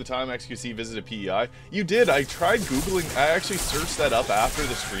tell you about the time XQC visited PEI? You did. I tried Googling. I actually searched that up after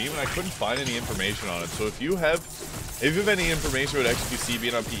the stream, and I couldn't find any information on it. So if you have any information about XQC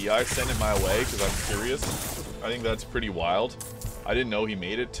being on PEI, send it my way, because I'm curious. I think that's pretty wild. I didn't know he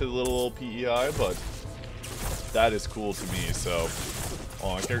made it to the little old PEI, but that is cool to me, so...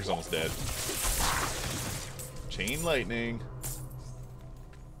 Oh, my character's almost dead. Chain lightning.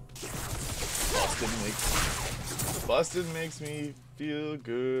 Bustin' makes me feel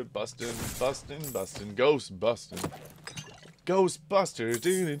good. Bustin', ghost bustin'. Ghostbusters.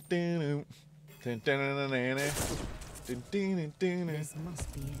 This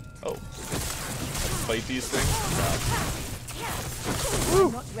must be it. Oh. Let's fight these things.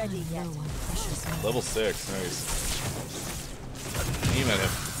 I'm not ready yet. Level 6, nice. Aim at him.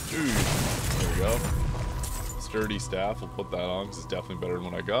 Ooh. There we go. Sturdy staff, we'll put that on because it's definitely better than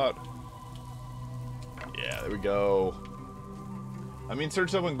what I got. Yeah, there we go. I mean,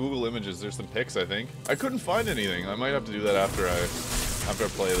 search up on Google Images, there's some pics, I think. I couldn't find anything. I might have to do that after I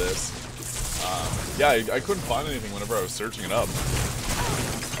play this. Yeah, I couldn't find anything whenever I was searching it up.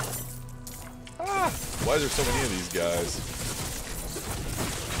 Ah, why is there so many of these guys?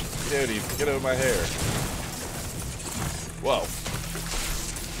 Dude, get out of my hair. Whoa.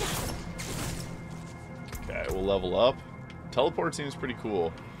 Okay, we'll level up. Teleport seems pretty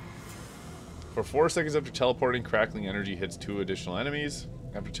cool. For 4 seconds after teleporting, crackling energy hits 2 additional enemies.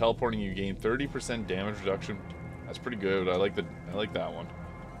 After teleporting, you gain 30% damage reduction. That's pretty good. I like that one.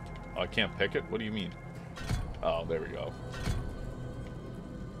 Oh, I can't pick it? What do you mean? Oh, there we go.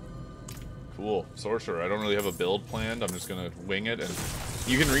 Cool. Sorcerer. I don't really have a build planned. I'm just gonna wing it, and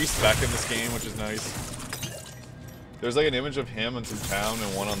you can respec in this game, which is nice. There's like an image of him in some town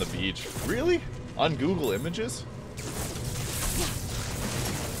and one on the beach. Really? On Google Images?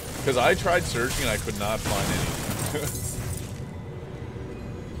 Because I tried searching and I could not find anything.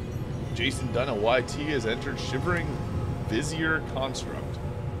 Jason Dunn, a YT, has entered Shivering Vizier Construct.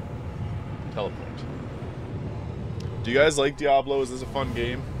 Teleport. Do you guys like Diablo? Is this a fun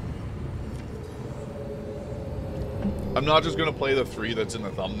game? I'm not just going to play the 3 that's in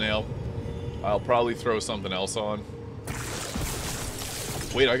the thumbnail. I'll probably throw something else on.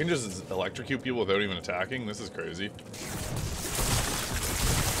 Wait, I can just electrocute people without even attacking? This is crazy.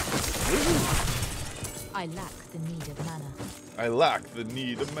 I lack the need of mana. I lack the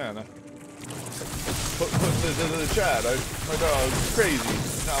need of mana. Put the chat. My dog's crazy.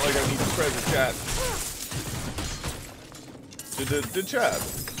 It's not like I need to treasure chat. The chat.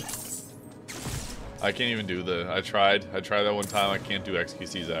 I can't even do the. I tried that one time. I can't do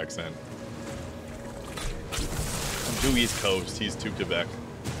XQC's accent. I'm too East Coast. He's too Quebec.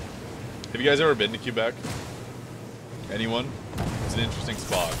 Have you guys ever been to Quebec? Anyone? It's an interesting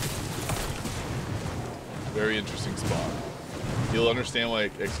spot. Very interesting spot. You'll understand why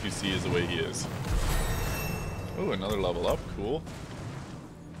XQC is the way he is. Oh, another level up. Cool.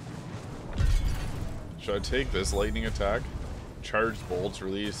 Should I take this lightning attack? Charged bolts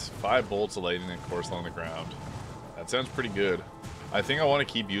release 5 bolts of lightning that course along the ground. That sounds pretty good. I think I want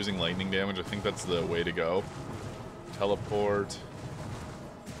to keep using lightning damage. I think that's the way to go. Teleport.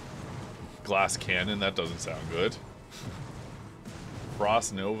 Glass cannon. That doesn't sound good.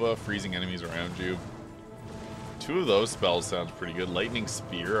 Frost Nova, freezing enemies around you. 2 of those spells sounds pretty good. Lightning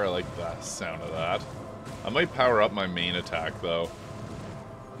Spear, I like the sound of that. I might power up my main attack, though.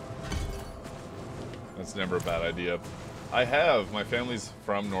 That's never a bad idea. My family's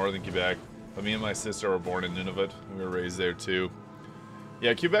from northern Quebec, but me and my sister were born in Nunavut. We were raised there, too.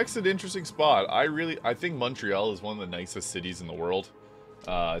 Yeah, Quebec's an interesting spot. I think Montreal is one of the nicest cities in the world.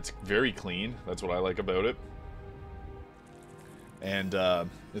 It's very clean. That's what I like about it. And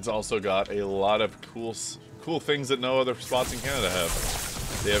it's also got a lot of cool things that no other spots in Canada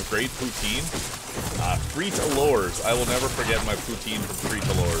have. They have great poutine. Frite-à-lors. I will never forget my poutine from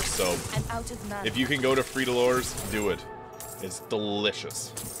Frite-à-lors. So if you can go to Frite-à-lors, do it. It's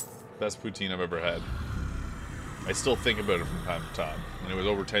delicious. Best poutine I've ever had. I still think about it from time to time. And it was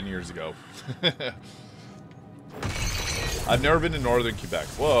over 10 years ago. I've never been to northern Quebec.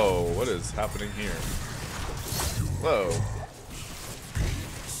 Whoa, what is happening here? Whoa.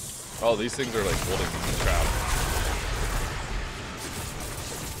 Oh, these things are like holding me in the trap.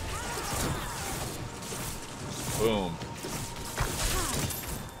 Boom.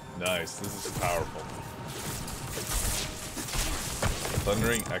 Nice, this is powerful.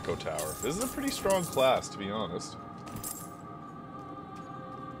 Thundering Echo Tower. This is a pretty strong class, to be honest.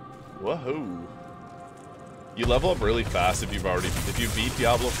 Woohoo. You level up really fast if you beat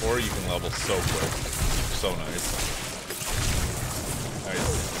Diablo 4, you can level so quick. So nice.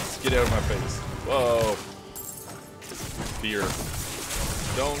 Nice. Get out of my face. Whoa. Fear.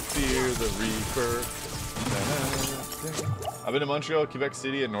 Don't fear the Reaper. I've been to Montreal, Quebec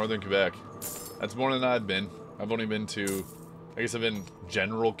City, and northern Quebec. That's more than I've been. I've only been to, I guess I've been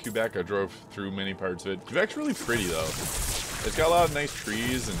general Quebec. I drove through many parts of it. Quebec's really pretty though. It's got a lot of nice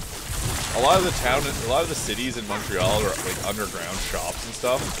trees, and a lot of the cities in Montreal are like underground shops and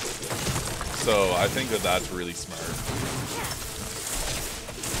stuff. So I think that that's really smart.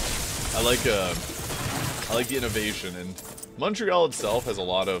 I like the innovation, and Montreal itself has a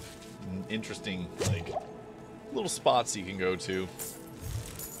lot of interesting like little spots you can go to.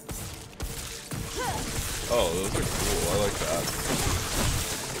 Oh, those are cool. I like that.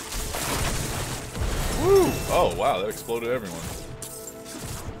 Woo! Woo! Oh, wow, that exploded everyone.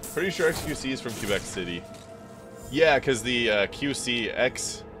 Pretty sure XQC is from Quebec City. Yeah, because the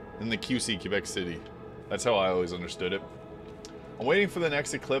QCX in the QC Quebec City. That's how I always understood it. I'm waiting for the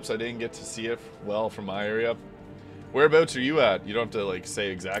next eclipse. I didn't get to see it well from my area. Whereabouts are you at? You don't have to like say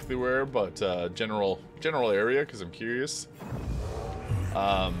exactly where, but general area, because I'm curious.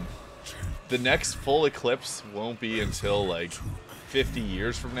 The next full eclipse won't be until like 50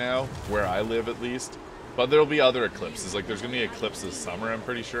 years from now, where I live at least. But there'll be other eclipses. Like there's gonna be an eclipse this summer, I'm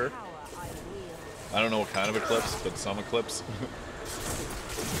pretty sure. I don't know what kind of eclipse, but some eclipse.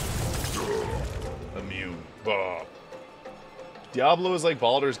 Immune. Bah. Diablo is like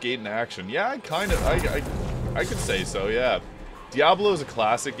Baldur's Gate in action. Yeah, I could say so, yeah. Diablo is a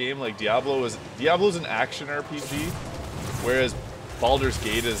classic game. Like Diablo's an action RPG, whereas Baldur's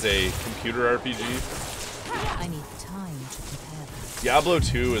Gate is a computer RPG. I need time to prepare them. Diablo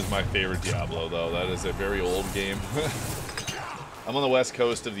 2 is my favorite Diablo, though. That is a very old game. I'm on the west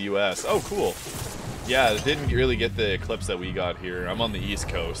coast of the US. Oh, cool. Yeah, it didn't really get the eclipse that we got here. I'm on the east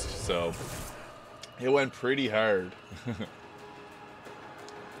coast, so it went pretty hard.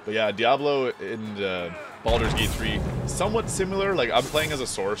 But yeah, Diablo and Baldur's Gate 3, somewhat similar. Like, I'm playing as a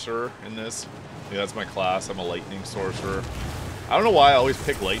sorcerer in this. Yeah, that's my class. I'm a lightning sorcerer. I don't know why I always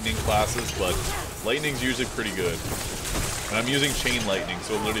pick lightning classes, but lightning's usually pretty good. And I'm using chain lightning,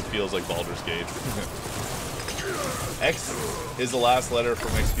 so it literally feels like Baldur's Gate. X is the last letter from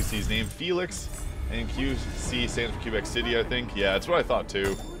XQC's name, Felix. And QC stands for Quebec City, I think. Yeah, that's what I thought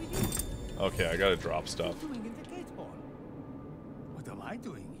too. Okay, I gotta drop stuff. What am I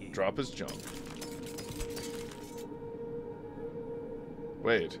doing here? Drop his junk.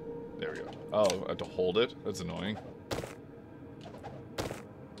 Wait. There we go. Oh, I have to hold it? That's annoying.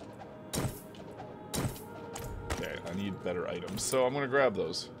 Okay, I need better items, so I'm gonna grab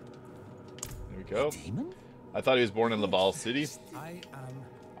those. There we go. Demon? I thought he was born in Laval City. I am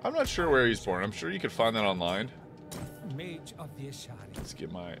I'm not sure where he's born. I'm sure you could find that online. Mage of the Ashari. Let's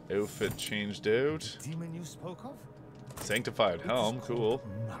get my outfit changed out. Demon you spoke of? Sanctified helm, cool.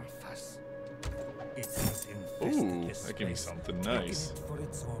 Malphas. It has Ooh, infested this that gave me space, something taking nice. it for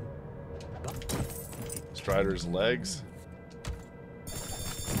its own. But it Strider's legs.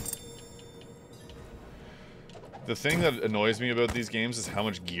 The thing that annoys me about these games is how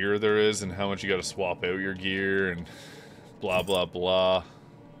much gear there is and how much you gotta swap out your gear and blah blah blah.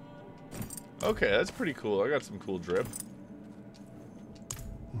 Okay, that's pretty cool. I got some cool drip.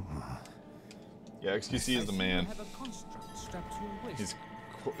 Yeah, XQC is the man. have a construct strapped to your waist.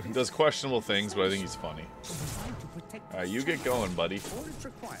 He does questionable things, but I think he's funny. Designed to protect Alright, you get going, buddy. all it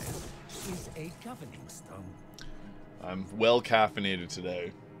requires is a governing stone. I'm well caffeinated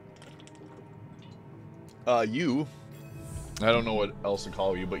today. You, I don't know what else to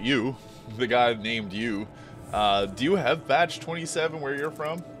call you, but you, the guy named you, do you have Batch 27 where you're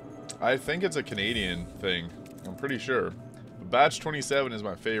from? I think it's a Canadian thing. I'm pretty sure. But Batch 27 is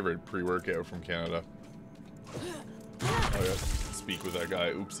my favorite pre-workout from Canada. Oh yeah, speak with that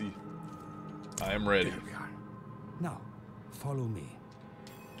guy. Oopsie. I am ready. There we are. Now, follow me.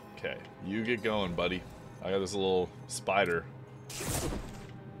 Okay, you get going, buddy. I got this little spider.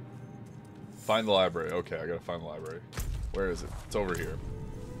 Find the library. Okay, I gotta find the library. Where is it? It's over here.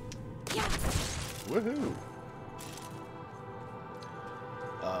 Woohoo!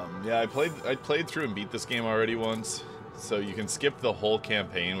 Yeah, I played through and beat this game already once, so you can skip the whole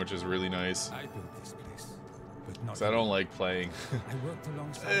campaign, which is really nice. I built this place, but not Cause I don't like playing. I worked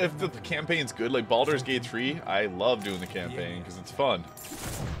alongside If the another. campaign's good, like Baldur's Gate 3, I love doing the campaign because it's fun.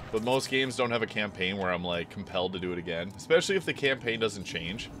 But most games don't have a campaign where I'm like compelled to do it again, especially if the campaign doesn't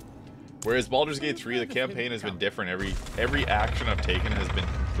change. Whereas Baldur's Gate 3, the campaign has been different. Every action I've taken has been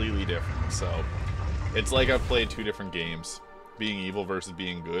completely different. So it's like I've played two different games. Being evil versus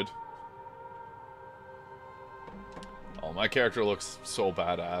being good. Oh, my character looks so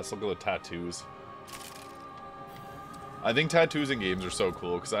badass. Look at the tattoos. I think tattoos in games are so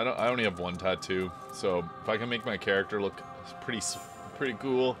cool because I only have one tattoo. So if I can make my character look pretty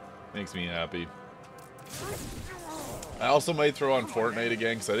cool, makes me happy. I also might throw on Fortnite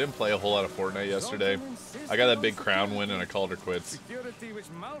again because I didn't play a whole lot of Fortnite yesterday. I got that big crown win and I called her quits. Security which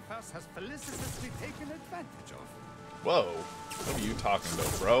Malphas has felicitously taken advantage of. Whoa, what are you talking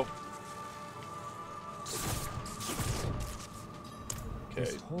about, bro?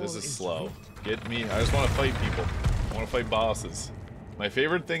 Okay, this is slow. Get me, I just want to fight people. I want to fight bosses. My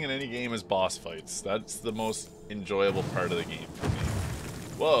favorite thing in any game is boss fights. That's the most enjoyable part of the game for me.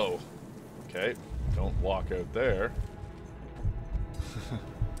 Whoa. Okay, don't walk out there.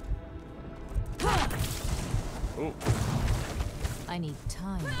 Ooh. I need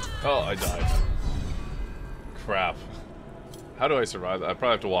time. Oh, I died. Crap. How do I survive that? I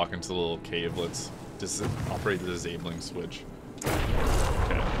probably have to walk into the little cave. Let's operate the disabling switch. Okay.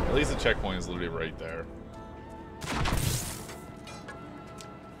 At least the checkpoint is literally right there.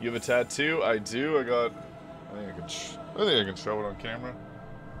 You have a tattoo? I do. I think I can show it on camera.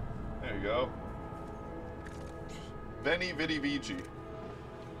 There you go. Veni Vidi Vici.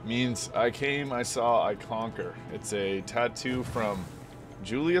 Means I came, I saw, I conquer. It's a tattoo from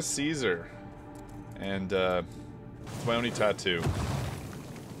Julius Caesar. And it's my only tattoo.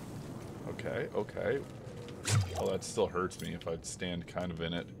 Okay, okay. Oh, that still hurts me if I stand kind of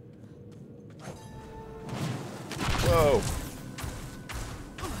in it. Whoa!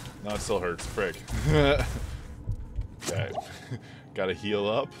 No, it still hurts. Frick. Okay. Gotta heal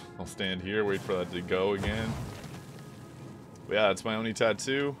up. I'll stand here, wait for that to go again. But yeah, it's my only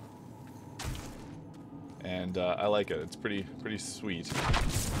tattoo. And I like it. It's pretty sweet.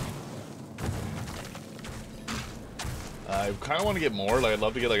 I kind of want to get more. Like, I'd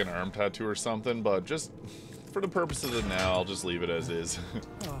love to get like an arm tattoo or something, but just for the purposes of now, I'll just leave it as is.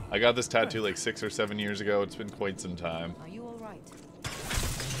 I got this tattoo like 6 or 7 years ago. It's been quite some time. Are you all right?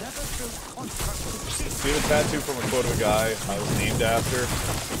 See the tattoo from a quote of a guy I was named after?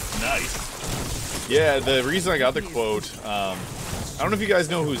 Nice. Yeah, the reason I got the quote, I don't know if you guys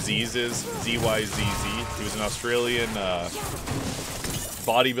know who Z's is. Z-Y-Z-Z. He was an Australian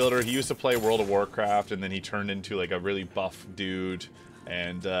bodybuilder. He used to play World of Warcraft, and then he turned into like a really buff dude,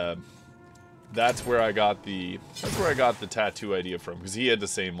 and that's where I got the tattoo idea from, because he had the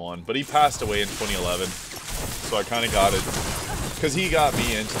same one, but he passed away in 2011, so I kind of got it because he got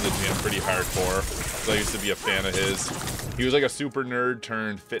me into the gym pretty hardcore. So I used to be a fan of his. He was like a super nerd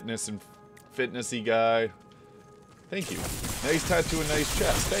turned fitnessy guy. Thank you. Nice tattoo and nice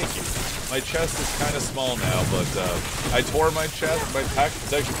chest. Thank you. My chest is kind of small now, but I tore my chest, my pec.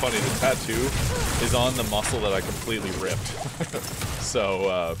 It's actually funny. The tattoo is on the muscle that I completely ripped.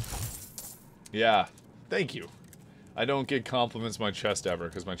 So, yeah. Thank you. I don't get compliments on my chest ever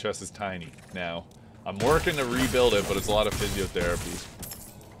because my chest is tiny now. I'm working to rebuild it, but it's a lot of physiotherapy.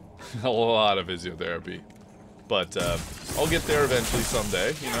 A lot of physiotherapy. But I'll get there eventually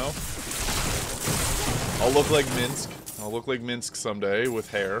someday, you know. I'll look like Minsk. I'll look like Minsk someday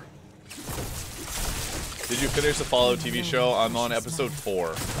with hair. Did you finish the Fallout TV show? I'm on episode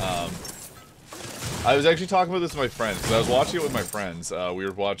 4. I was actually talking about this with my friends, because I was watching it with my friends. We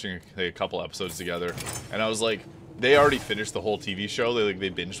were watching a couple episodes together, and I was like, they already finished the whole TV show. They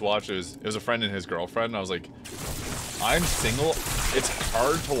binge watched it. It was a friend and his girlfriend, and I was like, I'm single. It's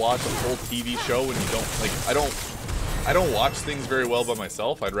hard to watch a whole TV show when you don't, like, I don't watch things very well by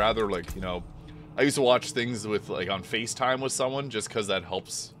myself. I'd rather, like, you know, I used to watch things with, like, on FaceTime with someone, just because that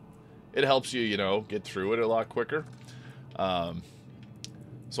helps. It helps you, you know, get through it a lot quicker.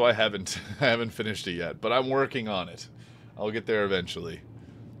 So I haven't finished it yet, but I'm working on it. I'll get there eventually.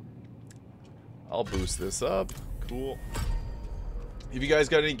 I'll boost this up. Cool. If you guys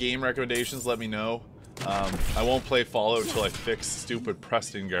got any game recommendations, let me know. I won't play Fallout until I fix stupid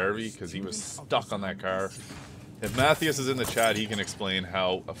Preston Garvey, because he was stuck on that car. If Matthias is in the chat, he can explain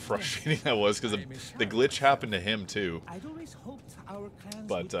how frustrating that was, because the glitch happened to him too.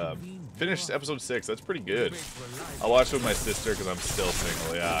 But finished episode 6. That's pretty good. I watched it with my sister because I'm still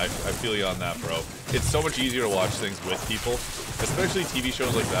single. Yeah, I feel you on that, bro. It's so much easier to watch things with people, especially TV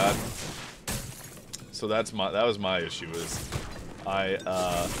shows like that. So that was my issue. Is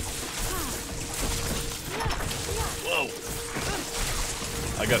whoa!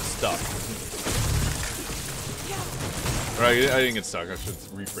 I got stuck. Right, I didn't get stuck. I should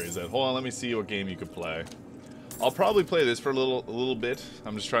rephrase that. Hold on, let me see what game you could play. I'll probably play this for a little bit.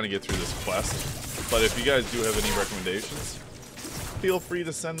 I'm just trying to get through this quest. But if you guys do have any recommendations, feel free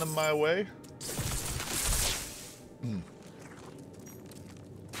to send them my way.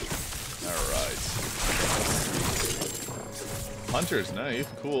 Alright. Hunter's knife.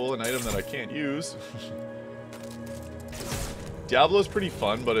 Cool, an item that I can't use. Diablo's pretty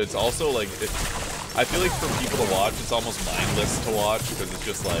fun, but it's also like, I feel like for people to watch, it's almost mindless to watch, because it's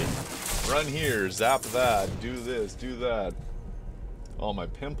just like, run here, zap that, do this, do that. Oh, my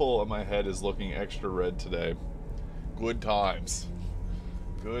pimple on my head is looking extra red today. Good times.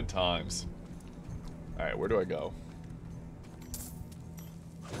 Good times. Alright, where do I go?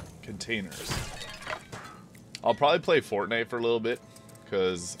 Containers. I'll probably play Fortnite for a little bit,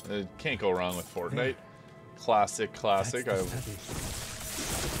 because it can't go wrong with Fortnite. Classic.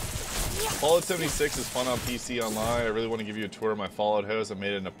 Fallout 76 is fun on PC online. I really want to give you a tour of my Fallout house. I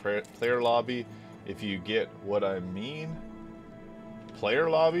made it in a player lobby, if you get what I mean. Player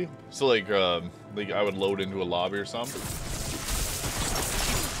lobby? So like I would load into a lobby or something.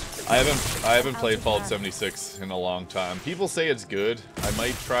 I haven't played Fallout 76 in a long time. People say it's good. I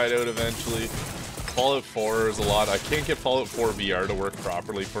might try it out eventually. Fallout 4 is a lot. I can't get Fallout 4 VR to work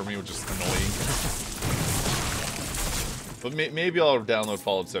properly for me, which is annoying. But maybe I'll download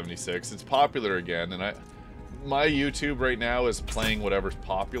Fallout 76. It's popular again, and my YouTube right now is playing whatever's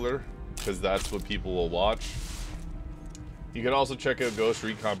popular, because that's what people will watch. You can also check out Ghost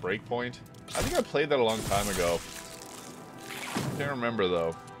Recon Breakpoint. I think I played that a long time ago. Can't remember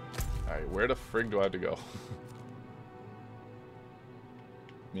though. Alright, where the frig do I have to go?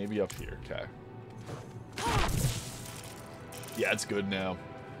 Maybe up here, okay. Yeah, it's good now.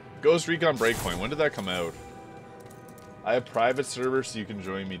 Ghost Recon Breakpoint, when did that come out? I have private servers so you can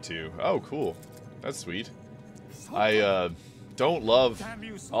join me too. Oh, cool. That's sweet. I don't love,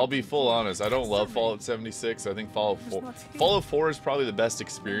 I'll be full honest, I don't love Fallout 76. I think Fallout 4 is probably the best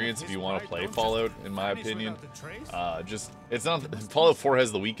experience if you want to play Fallout, in my opinion. It's not, Fallout 4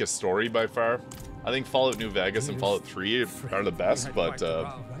 has the weakest story by far. I think Fallout New Vegas and Fallout 3 are the best, but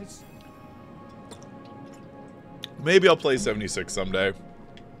maybe I'll play 76 someday.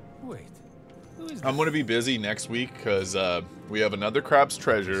 I'm going to be busy next week because we have another Crap's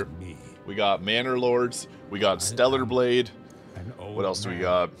Treasure. We got Manor Lords. We got Stellar Blade. What else do we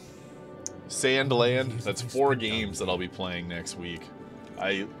got? Sandland. That's 4 games that I'll be playing next week.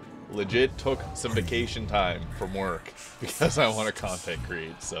 I legit took some vacation time from work because I want to content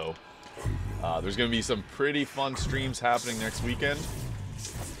create. So there's going to be some pretty fun streams happening next weekend.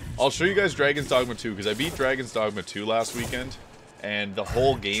 I'll show you guys Dragons Dogma 2 because I beat Dragons Dogma 2 last weekend. And the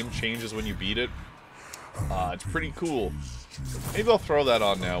whole game changes when you beat it. It's pretty cool. Maybe I'll throw that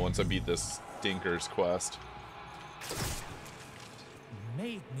on now once I beat this Dinker's quest.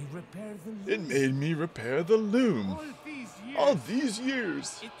 It made me repair the loom. All these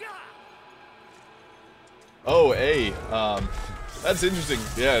years. Oh, A. That's interesting.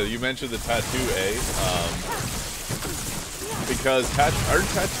 Yeah, you mentioned the tattoo, A. Because aren't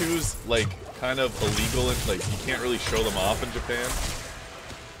tattoos, like, kind of illegal and, like, you can't really show them off in Japan?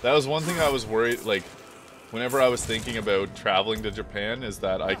 That was one thing I was worried, like, whenever I was thinking about traveling to Japan, is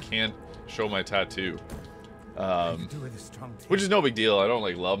that I can't show my tattoo. Which is no big deal. I don't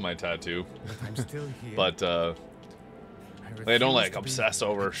like love my tattoo. But I don't like obsess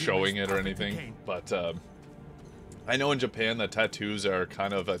over showing it or anything. But I know in Japan that tattoos are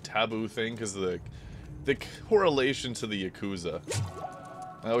kind of a taboo thing because of the correlation to the Yakuza.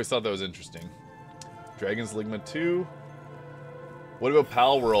 I always thought that was interesting. Dragons Dogma 2. What about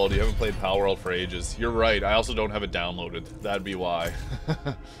Pal World? You haven't played Pal World for ages. You're right. I also don't have it downloaded. That'd be why.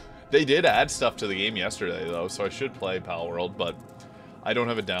 They did add stuff to the game yesterday, though, so I should play Pal World, but I don't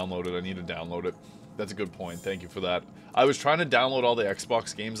have it downloaded. I need to download it. That's a good point. Thank you for that. I was trying to download all the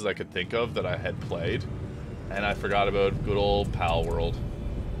Xbox games that I could think of that I had played, and I forgot about good old Pal World.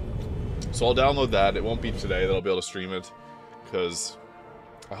 So I'll download that. It won't be today that I'll be able to stream it, because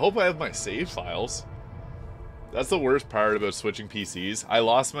I hope I have my save files. That's the worst part about switching PCs. I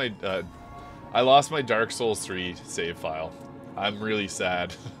lost my Dark Souls 3 save file. I'm really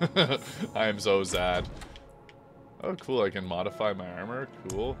sad. I am so sad. Oh, cool. I can modify my armor.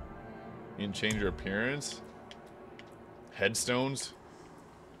 Cool. You can change your appearance. Headstones.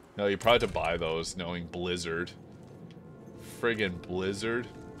 No, you probably have to buy those, knowing Blizzard. Friggin' Blizzard.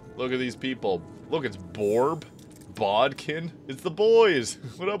 Look at these people. Look, it's Borb. Bodkin. It's the boys.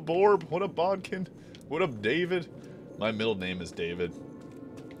 What up, Borb? What up, Bodkin? What up, David? My middle name is David.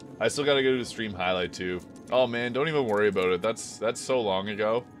 I still gotta go to the stream highlight too. Oh man, don't even worry about it. That's so long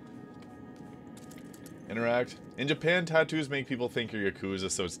ago. Interact. In Japan, tattoos make people think you're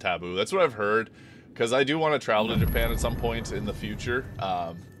Yakuza, so it's taboo. That's what I've heard. Because I do want to travel to Japan at some point in the future.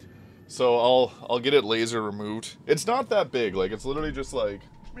 So I'll get it laser removed. It's not that big. Like, it's literally just like...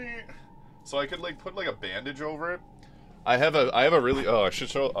 meh. So I could like put like a bandage over it. I have a really... Oh, I should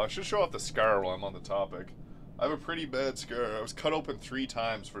show off the scar while I'm on the topic. I have a pretty bad scar. I was cut open 3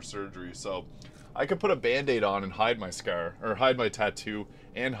 times for surgery, so... I could put a band-aid on and hide my scar, or hide my tattoo,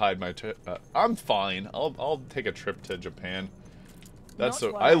 and hide my... I'm fine. I'll take a trip to Japan. That's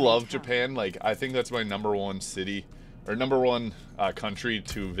so... I love Japan. Like, I think that's my #1 city, or #1 country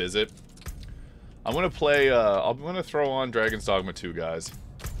to visit. I'm gonna play... I'm gonna throw on Dragons Dogma 2, guys.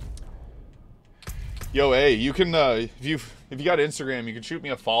 Yo, hey, you can... if you got Instagram, you can shoot me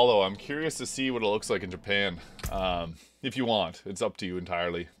a follow. I'm curious to see what it looks like in Japan. If you want. It's up to you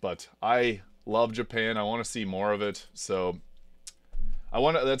entirely. But I... love Japan. I want to see more of it. So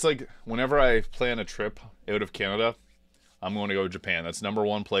that's like whenever I plan a trip out of Canada, I'm going to go to Japan. That's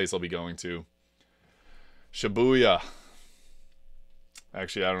 #1 place I'll be going to. Shibuya.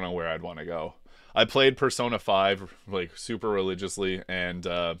 Actually, I don't know where I'd want to go. I played Persona 5 like super religiously, and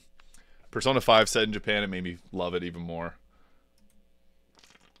Persona 5 set in Japan, it made me love it even more.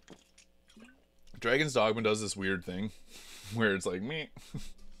 Dragons Dogma does this weird thing where it's like, meh.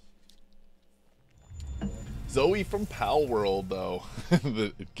 Zoe from Pal World, though.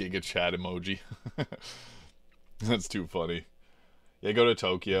 The Giga Chat emoji. That's too funny. Yeah, go to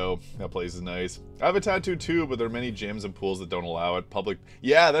Tokyo. That place is nice. I have a tattoo too, but there are many gyms and pools that don't allow it. Public.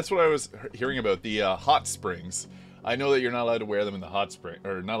 Yeah, that's what I was hearing about. The hot springs. I know that you're not allowed to wear them in the hot spring,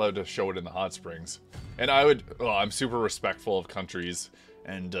 or not allowed to show it in the hot springs. And I would. Oh, I'm super respectful of countries,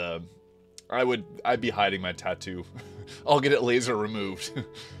 and I'd be hiding my tattoo. I'll get it laser removed.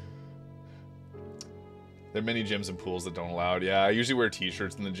 There are many gyms and pools that don't allow it. Yeah, I usually wear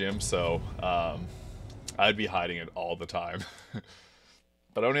t-shirts in the gym, so I'd be hiding it all the time.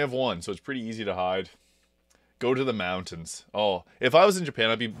 But I only have one, so it's pretty easy to hide. Go to the mountains. Oh, if I was in Japan,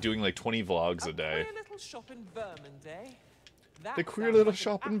 I'd be doing like 20 vlogs a day. Queer little shop in Vermond, eh? The queer little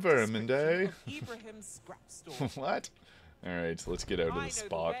shop in Vermond, eh? What? What? Alright, so let's get out of the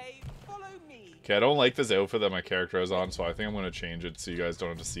spot. Follow me. Okay, I don't like this outfit that my character has on, so I think I'm going to change it so you guys don't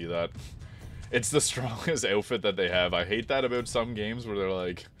have to see that. It's the strongest outfit that they have. I hate that about some games where they're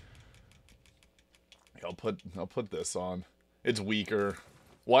like, I'll put this on. It's weaker.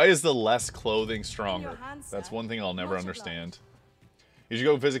 Why is the less clothing stronger? That's one thing I'll never understand. You should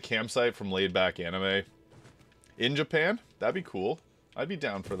go visit campsite from laid back anime. In Japan? That'd be cool. I'd be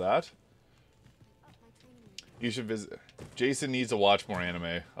down for that. You should visit. Jason needs to watch more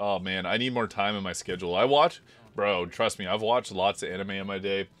anime. Oh man, I need more time in my schedule. Bro, trust me, I've watched lots of anime in my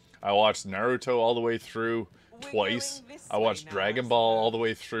day. I watched Naruto all the way through twice. I watched Dragon Ball all the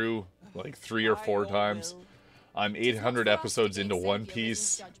way through like 3 or 4 times. I'm 800 episodes into One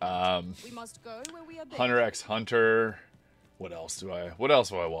Piece. Hunter x Hunter. What else have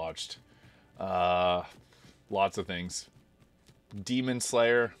I watched? Lots of things. Demon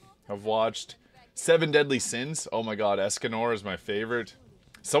Slayer I've watched. 7 Deadly Sins. Oh my god, Escanor is my favorite.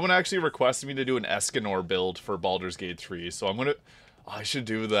 Someone actually requested me to do an Escanor build for Baldur's Gate 3, so I should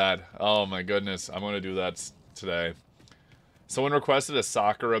do that. Oh my goodness, I'm gonna do that today. Someone requested a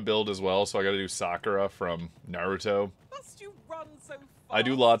Sakura build as well, so I gotta do Sakura from Naruto. Must you run so fast? I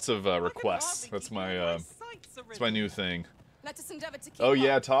do lots of requests. That's my new thing. Let us endeavor to keep Oh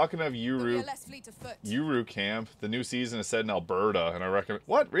yeah, up. talking of But we are Yuru less fleet of foot. Camp, the new season is set in Alberta, and I recommend.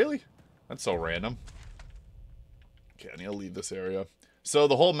 What? Really? That's so random. Okay, I need to leave this area. So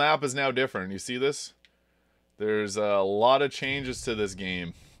the whole map is now different. You see this? There's a lot of changes to this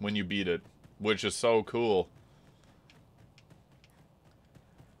game when you beat it, which is so cool.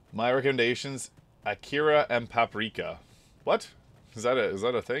 My recommendations: Akira and Paprika. What? Is that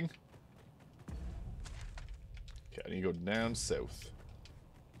a thing? Okay, I need to go down south.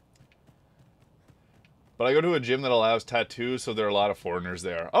 But I go to a gym that allows tattoos, so there are a lot of foreigners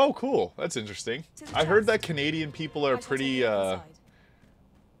there. Oh, cool. That's interesting. I heard that Canadian people are pretty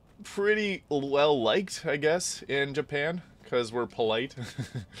well liked, I guess, in Japan, because we're polite.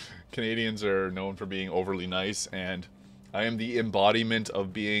 Canadians are known for being overly nice, and I am the embodiment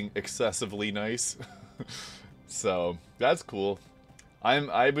of being excessively nice. So that's cool.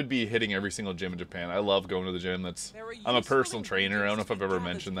 I would be hitting every single gym in Japan. I love going to the gym. I'm a personal trainer. I don't know if I've ever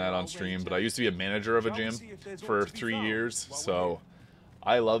mentioned that on stream, but I used to be a manager of a gym for 3 years, so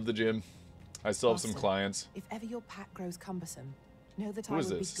I love the gym. I still have some clients. If ever your pack grows cumbersome, know that What is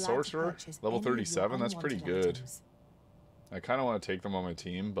this? Sorcerer? Level 37? That's pretty good. I kind of want to take them on my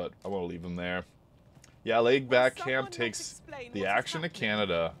team, but I want to leave them there. Yeah, Laid Back Camp takes the action to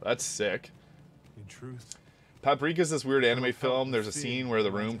Canada. That's sick. In truth, Paprika's this weird anime film. There's a scene where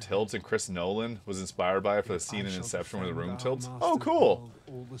the room tilts, and Chris Nolan was inspired by it for the scene in Inception where the room tilts. Oh, cool.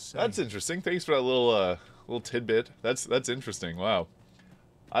 That's interesting. Thanks for that little tidbit. That's interesting. Wow.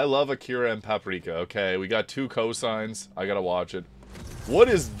 I love Akira and Paprika. Okay, we got 2 cosigns. I gotta watch it. What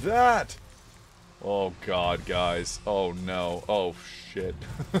is that? Oh god, guys. Oh no. Oh shit.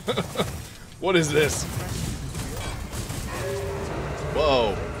 What is this?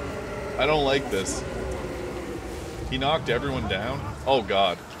 Whoa. I don't like this. He knocked everyone down? Oh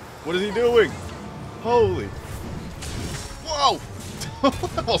god. What is he doing? Holy. Whoa!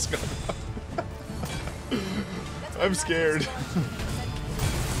 I almost got I'm scared.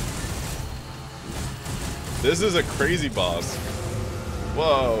 This is a crazy boss.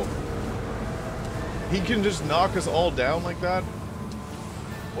 Whoa. He can just knock us all down like that?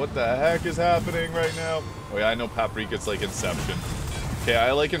 What the heck is happening right now? Oh yeah, I know Paprika's like Inception. Okay,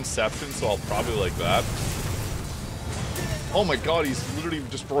 I like Inception, so I'll probably like that. Oh my god, he's literally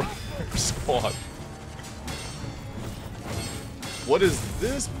destroying our squad. What is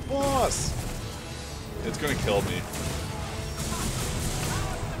this boss? It's gonna kill me.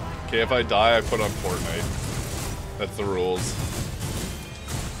 Okay, if I die, I put on Fortnite. That's the rules.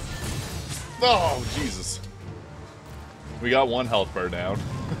 Oh, Jesus. We got 1 health bar down.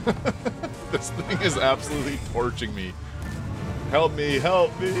 This thing is absolutely torching me. Help me,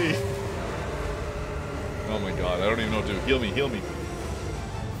 help me! Oh my god, I don't even know what to do. Heal me, heal me.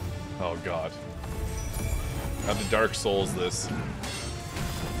 Oh god. I have to Dark Souls this.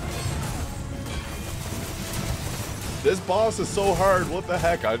 This boss is so hard, what the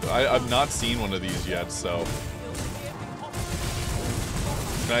heck? I've not seen one of these yet, so...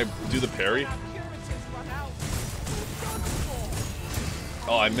 Can I do the parry?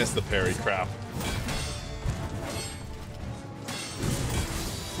 Oh, I missed the parry, crap.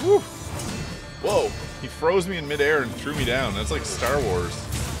 Woo! Whoa! He froze me in midair and threw me down. That's like Star Wars.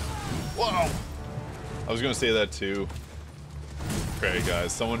 Whoa! I was gonna say that too. Okay,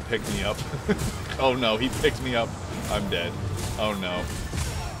 guys, someone picked me up. Oh no, he picked me up. I'm dead. Oh no.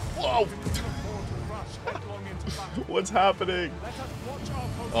 Whoa! What's happening?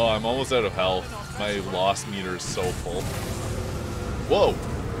 Oh, I'm almost out of health. My loss meter is so full. Whoa!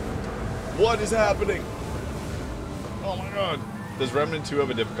 What is happening? Oh my god. Does Remnant 2 have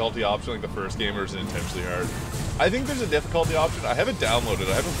a difficulty option like the first game, or is it intentionally hard? I think there's a difficulty option. I haven't downloaded it.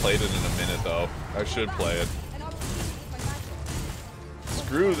 I haven't played it in a minute, though. I should play it.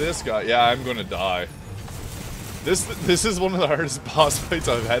 Screw this guy. Yeah, I'm gonna die. This is one of the hardest boss fights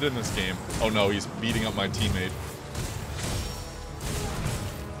I've had in this game. Oh no, he's beating up my teammate.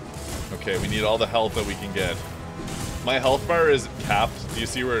 Okay, we need all the health that we can get. My health bar is capped. Do you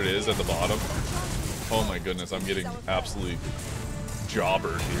see where it is at the bottom? Oh my goodness, I'm getting absolutely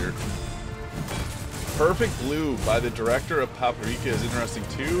jobbered here. Perfect Blue by the director of Paprika is interesting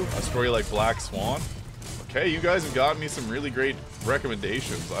too. A story like Black Swan. Okay, you guys have gotten me some really great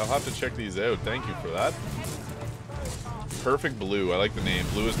recommendations. I'll have to check these out. Thank you for that. Perfect Blue. I like the name.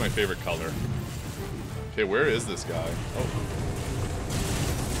 Blue is my favorite color. Okay, where is this guy? Oh.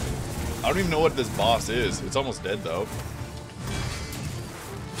 I don't even know what this boss is. It's almost dead, though.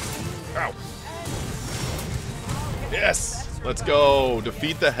 Ow. Yes! Let's go!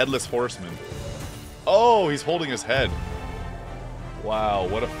 Defeat the Headless Horseman. Oh, he's holding his head. Wow,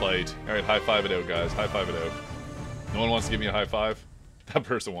 what a fight. Alright, high five it out, guys. High five it out. No one wants to give me a high five? That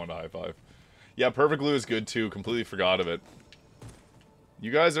person wanted a high five. Yeah, Perfect Blue is good, too. Completely forgot of it.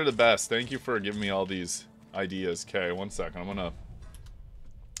 You guys are the best. Thank you for giving me all these ideas. Okay, one second. I'm gonna...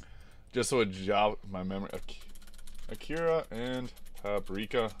 Just so it jog my memory. Akira and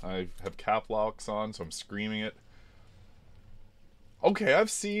Paprika. I have cap locks on, so I'm screaming it. Okay, I've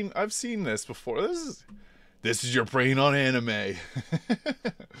seen this before. This is your brain on anime.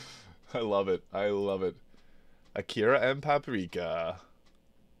 I love it. I love it. Akira and Paprika.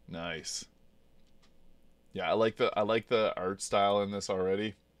 Nice. Yeah, I like the art style in this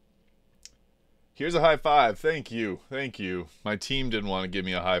already. Here's a high five. Thank you. Thank you. My team didn't want to give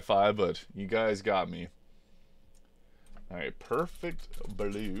me a high five, but you guys got me. Alright, Perfect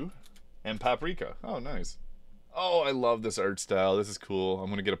Blue and Paprika. Oh, nice. Oh, I love this art style. This is cool. I'm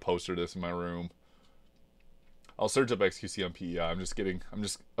going to get a poster of this in my room. I'll search up XQC on PEI. I'm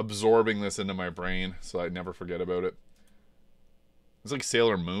just absorbing this into my brain so I never forget about it. It's like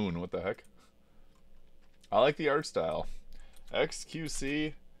Sailor Moon. What the heck? I like the art style.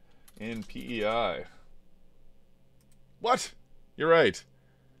 XQC in PEI. What? You're right.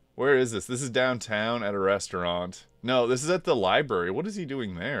 Where is this? This is downtown at a restaurant. No, this is at the library. What is he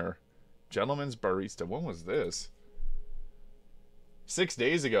doing there? Gentleman's Barista. When was this? 6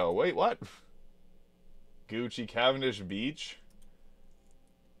 days ago. Wait, what? Gucci Cavendish Beach.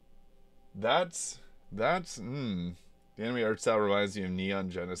 The anime art style reminds me of Neon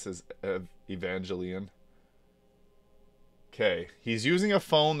Genesis Evangelion. Okay, he's using a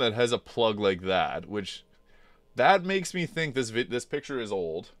phone that has a plug like that, which that makes me think this picture is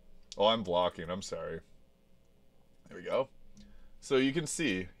old. Oh, I'm blocking. I'm sorry. There we go. So you can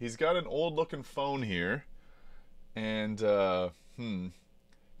see he's got an old-looking phone here, and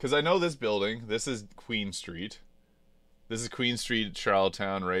because I know this building. This is Queen Street. This is Queen Street,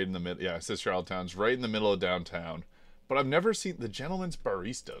 Charlottetown, right in the middle. Yeah, it says Charlottetown's right in the middle of downtown. But I've never seen the Gentleman's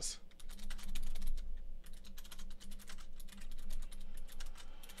Baristas.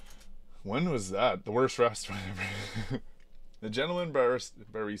 When was that? The worst restaurant ever. The Gentleman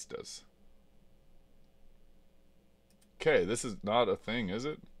Baristas. Okay, this is not a thing, is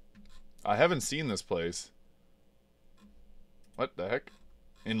it? I haven't seen this place. What the heck?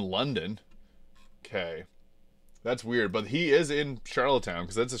 In London? Okay. That's weird, but he is in Charlottetown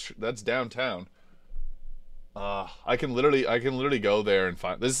because that's downtown. I can literally go there and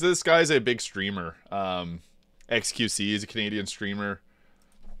find this guy's a big streamer. XQC is a Canadian streamer.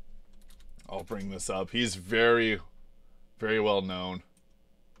 I'll bring this up. He's very, very well known.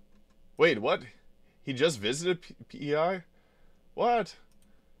 Wait, what? He just visited PEI? What?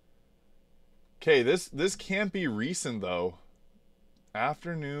 Okay, this can't be recent though.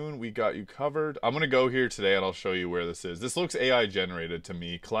 Afternoon, we got you covered. I'm gonna go here today and I'll show you where this is. This looks AI generated to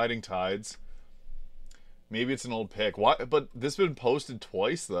me. Colliding Tides. Maybe it's an old pic. Why? But this has been posted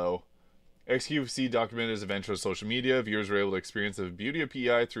twice though. XQC documented his adventure on social media. Viewers were able to experience the beauty of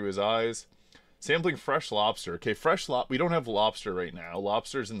PEI through his eyes. Sampling fresh lobster. Okay, we don't have lobster right now.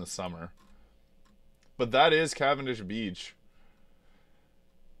 Lobster's in the summer. But that is Cavendish Beach.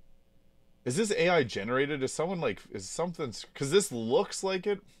 Is this AI generated? Is someone like, is something, because this looks like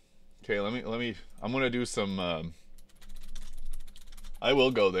it. Okay, let me, I'm going to do some, I will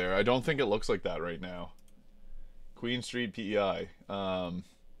go there. I don't think it looks like that right now. Queen Street PEI. I'm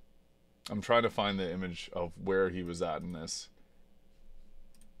trying to find the image of where he was at in this.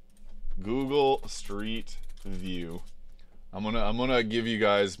 Google Street View. I'm gonna give you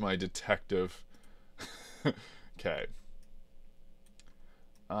guys my detective. Okay.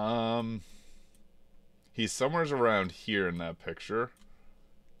 He's somewhere around here in that picture.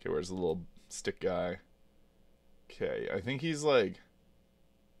 Okay, where's the little stick guy? Okay, I think he's like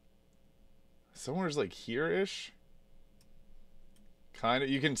somewhere's like here-ish. Kind of.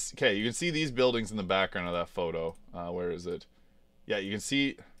 You can see these buildings in the background of that photo. Where is it? Yeah, you can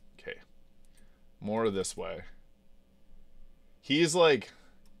see. Okay, more this way. He's like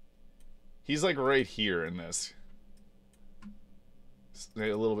right here in this. A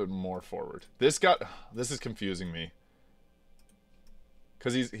little bit more forward. This is confusing me.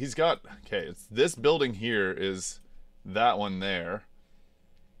 Cause he's got, okay, it's this building here is that one there.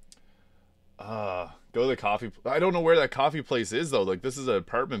 Go to the coffee. I don't know where that coffee place is though. Like this is an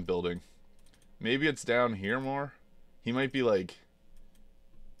apartment building. Maybe it's down here more. He might be like.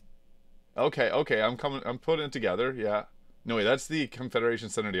 Okay, I'm putting it together. Yeah. No wait, that's the Confederation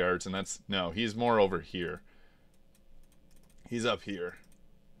Center of the Arts, and no, he's more over here. He's up here.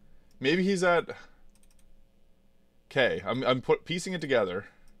 Maybe he's at. Okay, I'm piecing it together.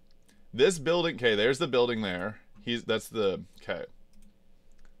 This building. Okay, there's the building there. That's the. Okay.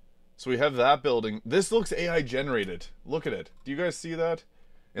 So we have that building. This looks AI generated. Look at it. Do you guys see that?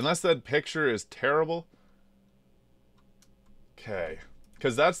 Unless that picture is terrible. Okay.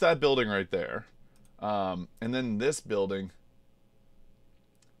 Because that's that building right there. And then this building.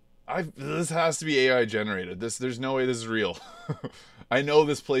 This has to be AI generated. There's no way this is real. I know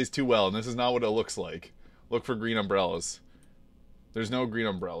this place too well, and this is not what it looks like. Look for green umbrellas. There's no green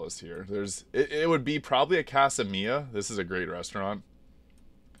umbrellas here. It would be probably a Casa Mia. This is a great restaurant.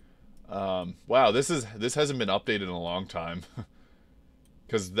 Wow, this hasn't been updated in a long time.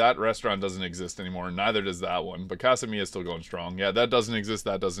 Because that restaurant doesn't exist anymore. Neither does that one. But Casa Mia is still going strong. Yeah, that doesn't exist.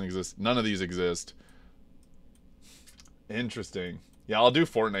 That doesn't exist. None of these exist. Interesting. Yeah, I'll do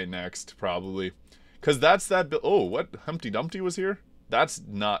Fortnite next, probably. Because that's that... Oh, what? Humpty Dumpty was here? That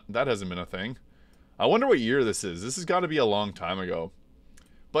hasn't been a thing. I wonder what year this is. This has got to be a long time ago.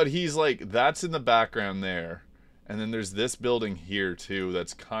 But he's like... That's in the background there. And then there's this building here, too.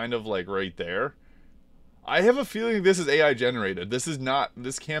 That's kind of like right there. I have a feeling this is AI generated.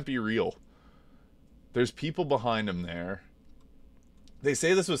 This can't be real. There's people behind him there. They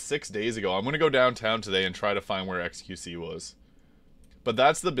say this was 6 days ago. I'm going to go downtown today and try to find where XQC was. But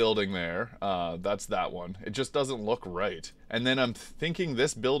that's the building there. That's that one. It just doesn't look right. And then I'm thinking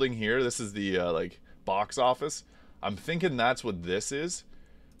this building here, this is the like box office. I'm thinking that's what this is.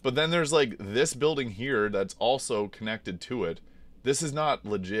 But then there's like this building here that's also connected to it. This is not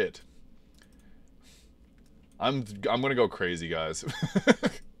legit. I'm gonna go crazy, guys.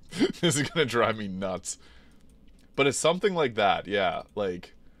 This is gonna drive me nuts. But it's something like that, yeah.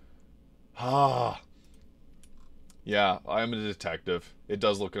 Like, yeah, I'm a detective. It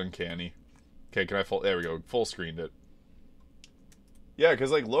does look uncanny. Okay, can I there we go. Full screened it. Yeah,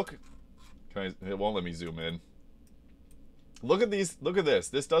 because like, look. It won't let me zoom in. Look at these. Look at this.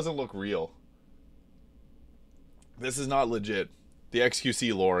 This doesn't look real. This is not legit. The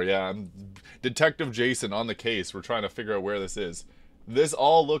XQC lore, yeah. I'm Detective Jason on the case. We're trying to figure out where this is. This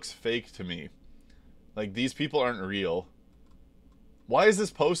all looks fake to me. Like, these people aren't real. Why is this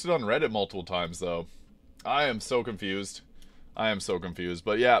posted on Reddit multiple times, though? I am so confused. I am so confused.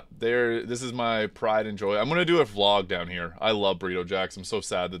 But yeah, this is my pride and joy. I'm going to do a vlog down here. I love Burrito Jacks. I'm so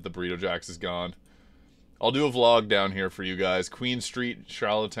sad that the Burrito Jacks is gone. I'll do a vlog down here for you guys. Queen Street,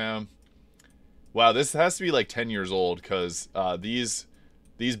 Charlottetown. Wow, this has to be like 10 years old because these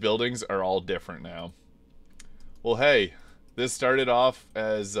buildings are all different now. Well, hey, this started off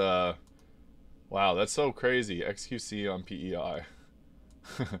as... wow, that's so crazy. XQC on PEI.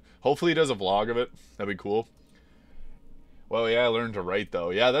 Hopefully he does a vlog of it. That'd be cool. Well, yeah, I learned to write, though.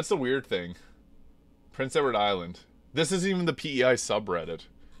 Yeah, that's the weird thing. Prince Edward Island. This isn't even the PEI subreddit.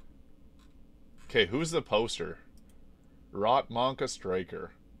 Okay, who's the poster? Rotmonka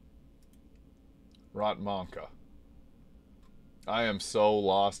Striker. Rotmonka. I am so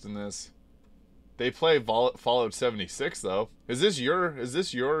lost in this. They play Fallout 76, though. Is this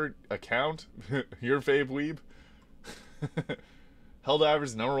your account? Your fave weeb?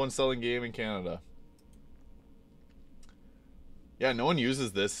 Helldivers, #1 selling game in Canada. Yeah, no one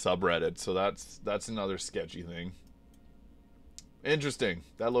uses this subreddit, so that's another sketchy thing. Interesting.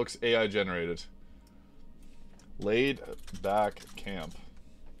 That looks AI generated. Laid back camp.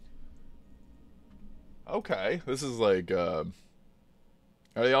 Okay, this is like, are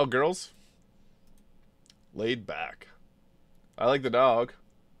they all girls? Laid back. I like the dog.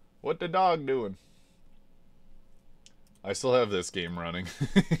 What the dog doing? I still have this game running.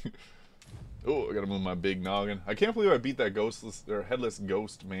 Oh, I gotta move my big noggin. I can't believe I beat that ghostless or headless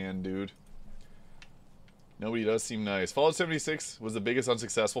ghost man, dude. Nobody does seem nice. Fallout 76 was the biggest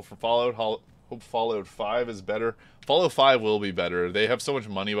unsuccessful for Fallout. Hope Fallout 5 is better. Fallout 5 will be better. They have so much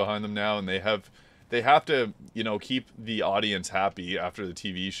money behind them now, and they have to, you know, keep the audience happy after the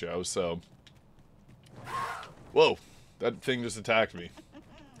TV show, so. Whoa, that thing just attacked me.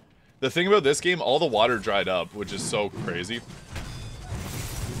 The thing about this game, all the water dried up, which is so crazy.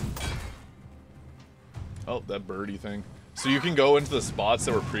 Oh, that birdie thing. So you can go into the spots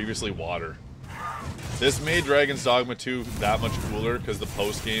that were previously water. This made Dragons Dogma 2 that much cooler because the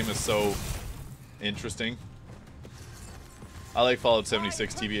post-game is so interesting. I like Fallout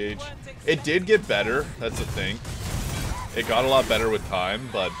 76 TBH. It did get better, that's the thing. It got a lot better with time,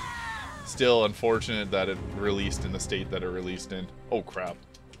 but still unfortunate that it released in the state that it released in. Oh crap.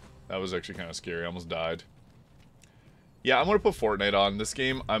 That was actually kind of scary. I almost died. Yeah, I'm going to put Fortnite on. This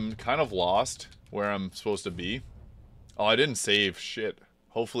game, I'm kind of lost where I'm supposed to be. Oh, I didn't save. Shit.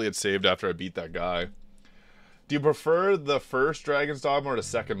 Hopefully it's saved after I beat that guy. Do you prefer the first Dragons Dogma or the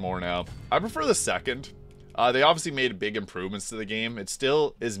second more now? I prefer the second. They obviously made big improvements to the game. It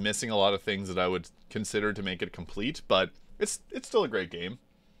still is missing a lot of things that I would consider to make it complete, but it's still a great game.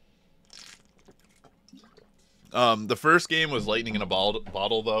 The first game was lightning in a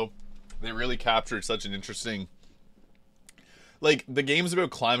bottle, though. They really captured such an interesting... Like, the game's about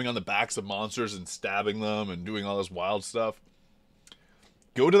climbing on the backs of monsters and stabbing them and doing all this wild stuff.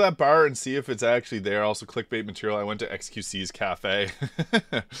 Go to that bar and see if it's actually there. Also, clickbait material. I went to XQC's cafe.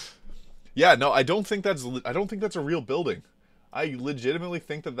 Yeah, no, I don't think that's a real building. I legitimately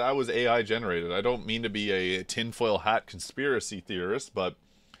think that that was AI generated. I don't mean to be a tinfoil hat conspiracy theorist, but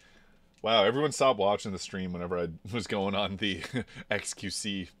wow, everyone stopped watching the stream whenever I was going on the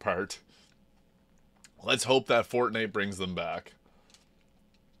XQC part. Let's hope that Fortnite brings them back.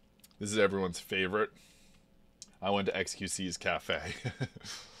 This is everyone's favorite. I went to XQC's cafe.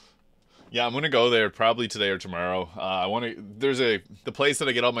 Yeah, I'm gonna go there probably today or tomorrow. The place that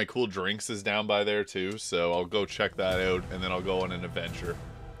I get all my cool drinks is down by there too, so I'll go check that out and then I'll go on an adventure.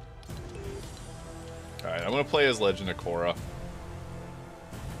 Alright, I'm gonna play as Legend of Korra.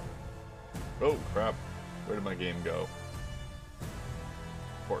 Oh crap. Where did my game go?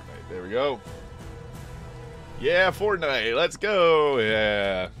 Fortnite, there we go. Yeah, Fortnite, let's go!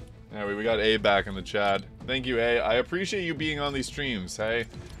 Yeah. Anyway, we got A back in the chat. Thank you, A. I appreciate you being on these streams, hey?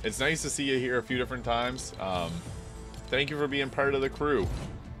 It's nice to see you here a few different times. Thank you for being part of the crew.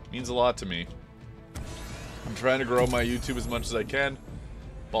 Means a lot to me. I'm trying to grow my YouTube as much as I can.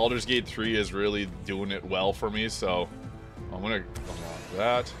 Baldur's Gate 3 is really doing it well for me, so I'm gonna unlock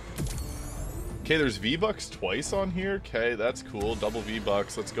that. Okay, there's V-Bucks twice on here. Okay, that's cool. Double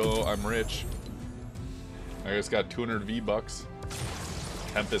V-Bucks. Let's go. I'm rich. I just got 200 V-Bucks.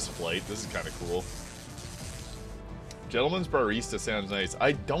 Tempest Flight. This is kind of cool. Gentleman's Barista sounds nice.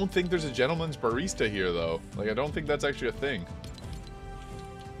 I don't think there's a Gentleman's Barista here, though. Like, I don't think that's actually a thing.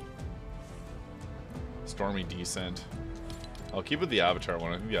 Stormy Descent. I'll keep with the Avatar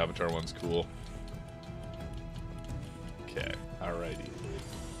one. I think the Avatar one's cool. Okay. Alrighty.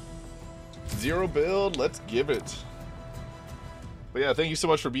 Zero build. Let's give it. But yeah, thank you so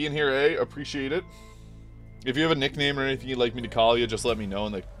much for being here, A. Appreciate it. If you have a nickname or anything you'd like me to call you, just let me know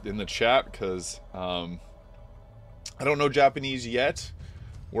in the chat, because I don't know Japanese yet.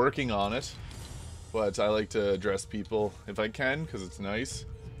 Working on it. But I like to address people if I can, because it's nice.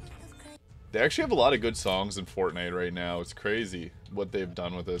 They actually have a lot of good songs in Fortnite right now. It's crazy what they've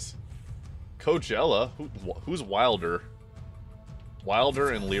done with this. Coachella? Who's Wilder? Wilder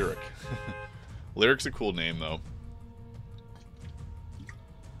and Lyric. Lyric's a cool name, though.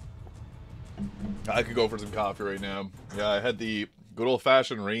 I could go for some coffee right now. Yeah, I had the Good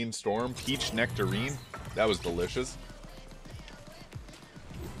old-fashioned rainstorm. Peach nectarine. That was delicious.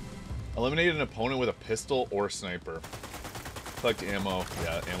 Eliminate an opponent with a pistol or sniper. Collect ammo.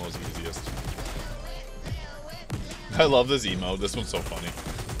 Yeah, ammo's easiest. I love this emote. This one's so funny.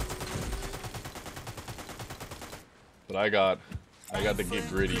 But I got to get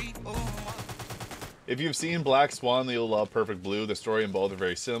gritty. If you've seen Black Swan, you'll love Perfect Blue. The story in both are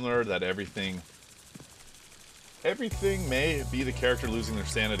very similar. That everything may be the character losing their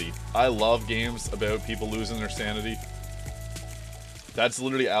sanity. I love games about people losing their sanity. That's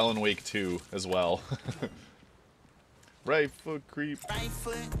literally Alan Wake 2 as well. Right foot creep. Right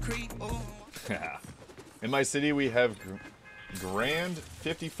foot creep. In my city, we have Grand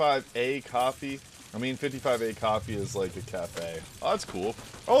 55A coffee. I mean, 55A coffee is like a cafe. Oh, that's cool.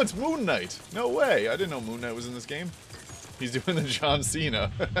 Oh, it's Moon Knight. No way. I didn't know Moon Knight was in this game. He's doing the John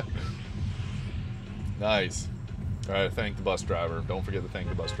Cena. Nice. All right, thank the bus driver. Don't forget to thank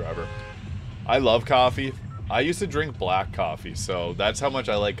the bus driver. I love coffee. I used to drink black coffee, so that's how much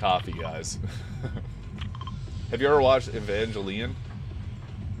I like coffee, guys. Have you ever watched Evangelion?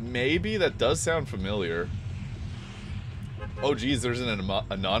 Maybe. That does sound familiar. Oh geez, there's an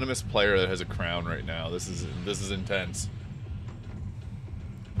anonymous player that has a crown right now. This is intense.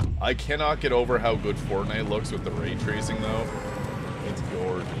 I cannot get over how good Fortnite looks with the ray tracing though. It's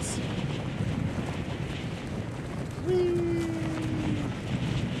gorgeous. Whee!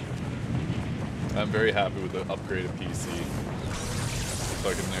 I'm very happy with the upgraded PC. So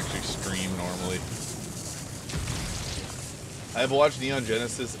I can actually stream normally. I have watched Neon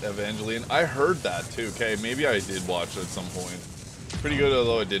Genesis Evangelion. I heard that too. Okay, maybe I did watch it at some point. Pretty good,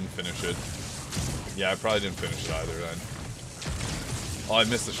 although I didn't finish it. Yeah, I probably didn't finish it either then. Oh, I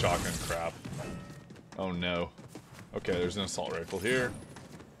missed the shotgun crap. Oh no. Okay, there's an assault rifle here.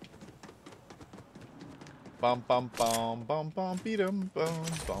 Bum bum bum bum bum beat 'em bum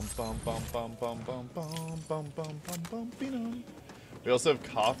bum bum bum bum bum bum bum bum bum bum bum beat 'em. We also have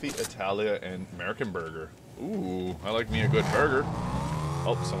Coffee Italia and American Burger. Ooh, I like me a good burger.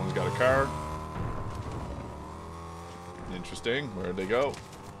 Oh, someone's got a car. Interesting. Where'd they go?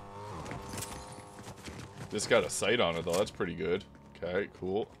 This got a sight on it though. That's pretty good. Okay,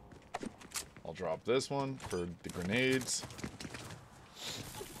 cool. I'll drop this one for the grenades.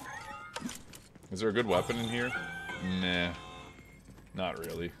 Is there a good weapon in here? Nah. Not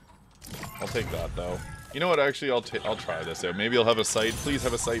really. I'll take that though. You know what, actually, I'll try this out. Maybe I'll have a sight. Please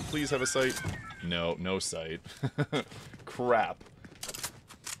have a sight. Please have a sight. No, no sight. Crap.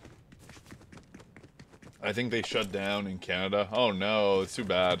 I think they shut down in Canada. Oh no, it's too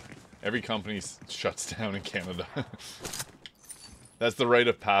bad. Every company shuts down in Canada. That's the rite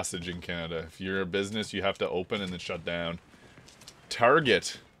of passage in Canada. If you're a business, you have to open and then shut down.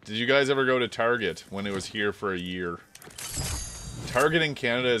 Target. Did you guys ever go to Target when it was here for a year? Target in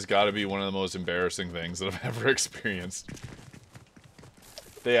Canada has got to be one of the most embarrassing things that I've ever experienced.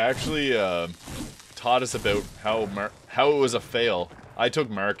 They actually taught us about how it was a fail. I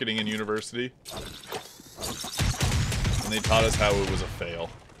took marketing in university, and they taught us how it was a fail.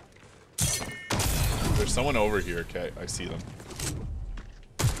 There's someone over here. Okay, I see them.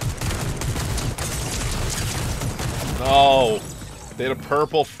 No! They had a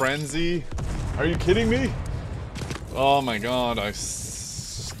purple frenzy? Are you kidding me? Oh my god, I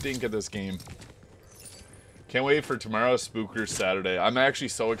stink at this game. Can't wait for tomorrow's Spookers Saturday. I'm actually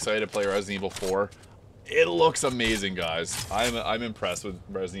so excited to play Resident Evil 4. It looks amazing, guys. I'm impressed with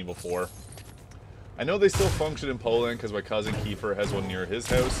Resident Evil 4. I know they still function in Poland because my cousin Kiefer has one near his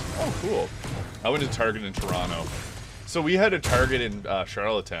house. Oh, cool. I went to Target in Toronto. So we had a Target in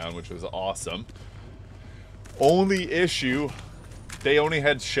Charlottetown, which was awesome. Only issue, they only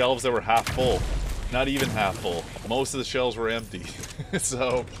had shelves that were half full. Not even half full. Most of the shelves were empty.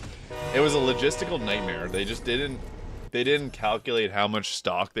 So it was a logistical nightmare. They just didn't calculate how much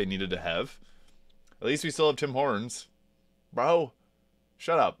stock they needed to have. At least we still have Tim Hortons. Bro,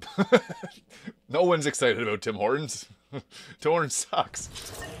 shut up. No one's excited about Tim Hortons. Tim Hortons sucks.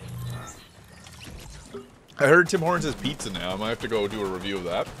 I heard Tim Hortons has pizza now. I might have to go do a review of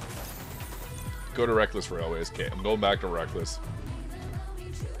that. Go to Reckless Railways. Okay, I'm going back to Reckless.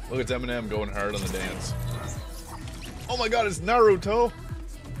 Look, it's Eminem going hard on the dance. Oh my god, it's Naruto!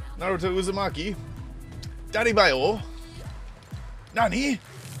 Naruto Uzumaki. Daddy Bayo. Nani?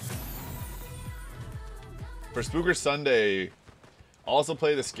 For Spooker Sunday, also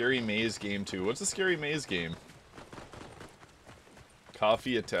play the Scary Maze game too. What's the Scary Maze game?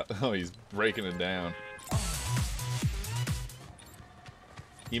 Coffee Ital- Oh, he's breaking it down.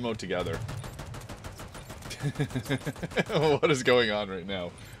 Emote together. What is going on right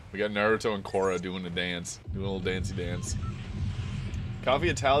now? We got Naruto and Korra doing a dance. Doing a little dancey dance. Coffee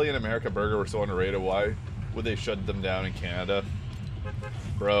Italia and America Burger were so underrated. Why would they shut them down in Canada?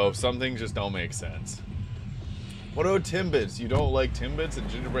 Bro, some things just don't make sense. What about Timbits? You don't like Timbits and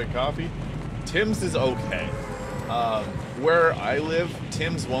gingerbread coffee? Tim's is okay. Where I live,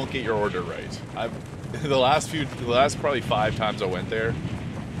 Tim's won't get your order right. The last probably 5 times I went there,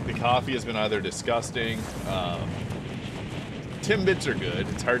 the coffee has been either disgusting. Timbits are good.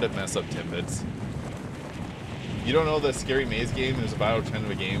 It's hard to mess up Timbits. You don't know the Scary Maze game? There's a 5 out of 10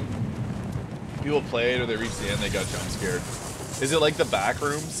 of a game. People play it or they reach the end, they got jump scared. Is it like the back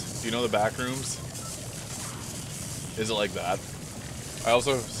rooms? Do you know the back rooms? Is it like that? I was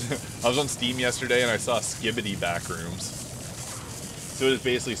on Steam yesterday and I saw Skibbity back rooms. So it's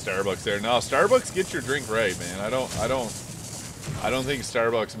basically Starbucks there. No, Starbucks gets your drink right, man. I don't think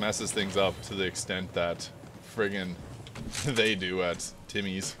Starbucks messes things up to the extent that friggin' they do at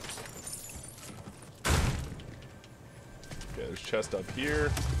Timmy's. Okay, there's chest up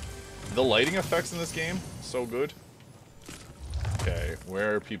here. The lighting effects in this game, so good. Okay,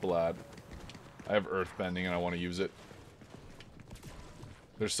 where are people at? I have earthbending and I want to use it.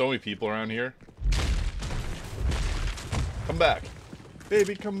 There's so many people around here. Come back.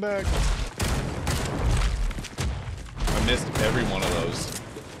 Baby, come back. I missed every one of those.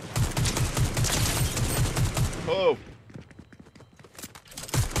 Oh!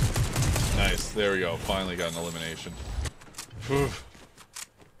 Nice, there we go. Finally got an elimination. Whew.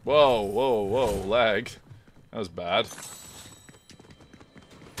 Whoa, whoa, whoa, lag. That was bad.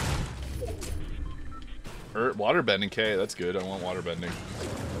 Waterbending, okay, that's good. I want waterbending.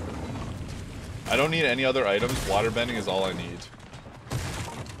 I don't need any other items. Waterbending is all I need.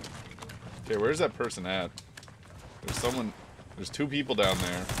 Okay, where's that person at? There's 2 people down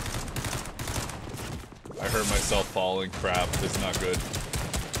there. I heard myself falling. Crap, this is not good.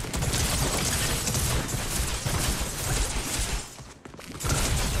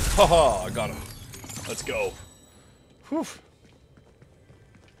 Haha, I got him. Let's go. Whew.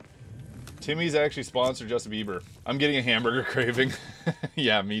 Timmy's actually sponsored Justin Bieber. I'm getting a hamburger craving.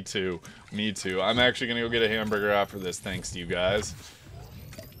 Yeah, me too. Me too. I'm actually gonna go get a hamburger after this, thanks to you guys.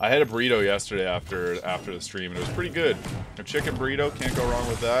 I had a burrito yesterday after the stream, and it was pretty good. A chicken burrito, can't go wrong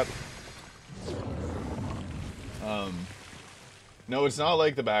with that. No, it's not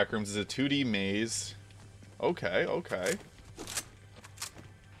like the backrooms. It's a 2D maze. Okay, okay.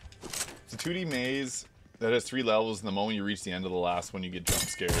 It's a 2D maze that has 3 levels, and the moment you reach the end of the last one, you get jump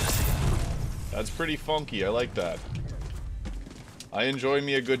scares. That's pretty funky. I like that. I enjoy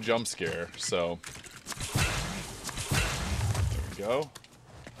me a good jump scare, so. There we go.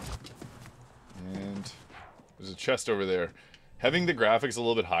 And there's a chest over there. Having the graphics a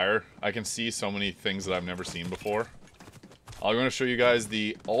little bit higher, I can see so many things that I've never seen before. I'm going to show you guys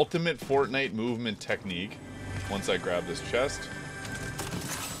the ultimate Fortnite movement technique once I grab this chest.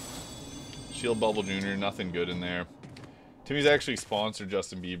 Shield Bubble Jr., nothing good in there. Timmy's actually sponsored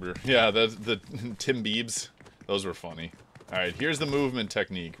Justin Bieber. Yeah, the Tim Biebs. Those were funny. Alright, here's the movement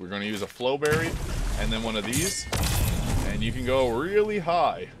technique. We're going to use a Flowberry and then one of these. And you can go really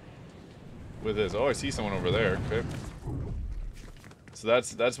high with this. Oh, I see someone over there. Okay. So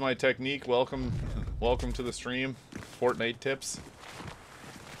that's my technique. Welcome to the stream. Fortnite tips.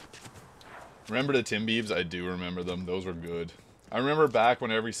 Remember the Tim Biebs? I do remember them. Those were good. I remember back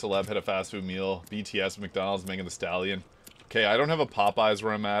when every celeb had a fast food meal. BTS, McDonald's, Megan Thee Stallion. Okay, I don't have a Popeyes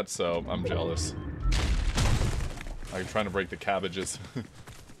where I'm at, so I'm jealous. I'm trying to break the cabbages.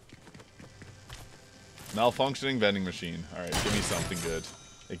 Malfunctioning vending machine. Alright, give me something good.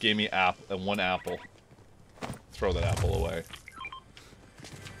 It gave me one apple. Throw that apple away.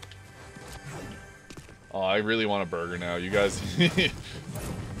 Oh, I really want a burger now. You guys...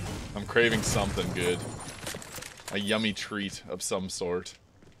 I'm craving something good. A yummy treat of some sort.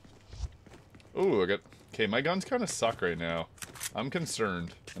 Ooh, I got... Okay, my guns kind of suck right now. I'm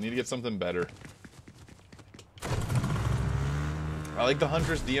concerned. I need to get something better. I like the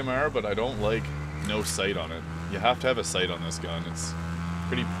Hunter's DMR, but I don't like no sight on it. You have to have a sight on this gun. It's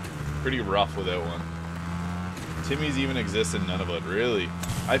pretty rough without one. Timmy's even exists and none of it, really.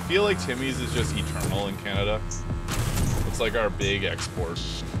 I feel like Timmy's is just eternal in Canada. It's like our big export.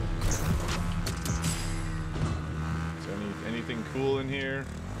 Is there anything cool in here?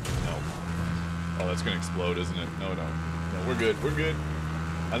 No. Oh, that's gonna explode, isn't it? No, no. No, we're good. We're good.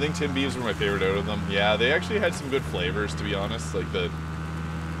 I think Tim Biebs were my favorite out of them. Yeah, they actually had some good flavors, to be honest. Like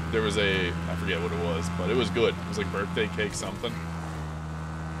there was I forget what it was, but it was good. It was like birthday cake something.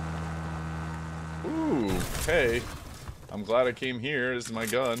 Ooh, okay. I'm glad I came here. This is my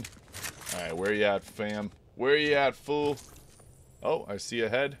gun. Alright, where you at, fam? Where you at, fool? Oh, I see a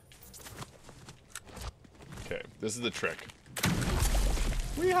head. Okay, this is the trick.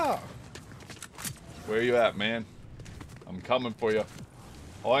 Weehaw! Where you at, man? I'm coming for you.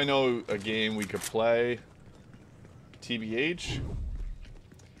 Oh, I know a game we could play. TBH.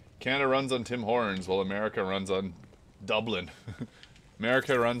 Canada runs on Tim Hortons, while America runs on Dublin.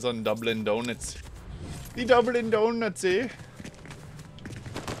 America runs on Dublin Donuts. The Dublin Donuts, eh?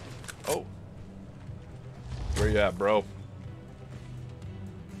 Oh. Where you at, bro?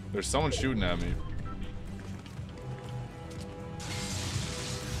 There's someone shooting at me.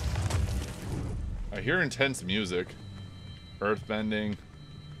 I hear intense music. Earthbending.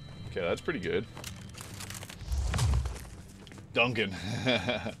 Okay, that's pretty good. Duncan.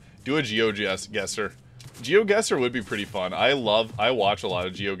 Do a GeoGuessr. GeoGuessr would be pretty fun. I watch a lot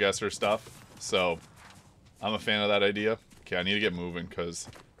of GeoGuessr stuff, so I'm a fan of that idea. Okay, I need to get moving because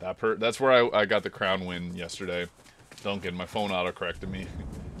that's where I got the crown win yesterday. Duncan, my phone autocorrected me.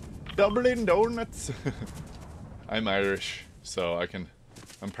 Dublin Donuts. I'm Irish, so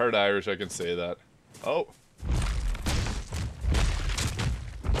I'm part Irish, I can say that. Oh.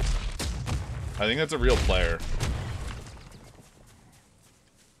 I think that's a real player.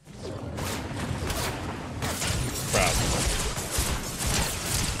 Crap.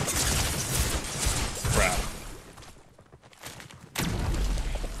 Crap.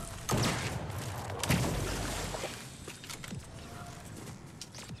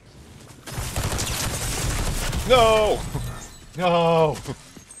 No! No!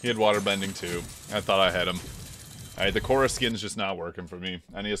 He had water bending too. I thought I had him. Alright, the Korra skin's just not working for me.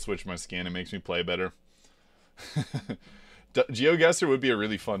 I need to switch my skin. It makes me play better. GeoGuessr would be a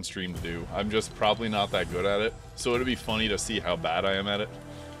really fun stream to do. I'm just probably not that good at it. So it'd be funny to see how bad I am at it.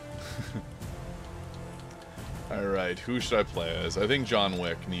 Alright, who should I play as? I think John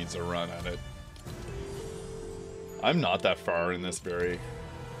Wick needs a run at it. I'm not that far in this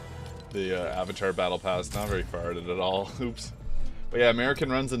the Avatar Battle Pass. Not very far at it at all. Oops. But yeah, American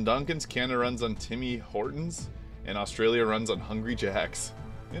runs on Duncan's, Canada runs on Timmy Hortons, and Australia runs on Hungry Jack's.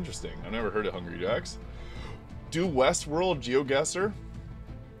 Interesting. I've never heard of Hungry Jack's. Do Westworld GeoGuessr.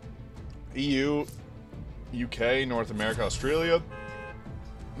 EU, UK, North America, Australia.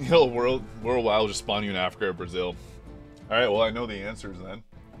 Worldwide will just spawn you in Africa or Brazil. Alright, well I know the answers then.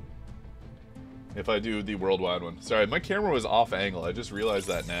 If I do the worldwide one. Sorry, my camera was off angle. I just realized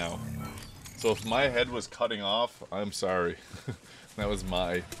that now. So if my head was cutting off, I'm sorry. That was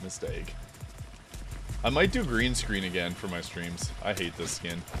my mistake. I might do green screen again for my streams. I hate this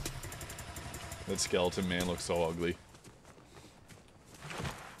skin. That skeleton man looks so ugly.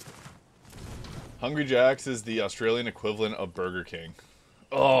 Hungry Jack's is the Australian equivalent of Burger King.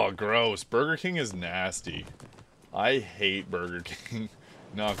 Oh, gross. Burger King is nasty. I hate Burger King.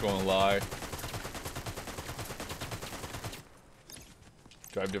 Not gonna lie.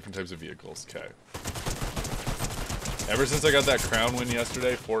 Drive different types of vehicles. Okay. Ever since I got that crown win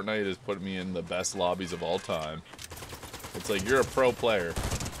yesterday, Fortnite has put me in the best lobbies of all time. It's like, you're a pro player.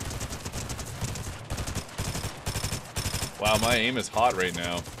 Wow, my aim is hot right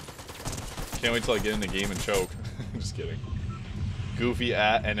now. Can't wait till I get in the game and choke. Just kidding. Goofy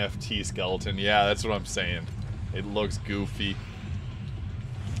at NFT skeleton. Yeah, that's what I'm saying. It looks goofy.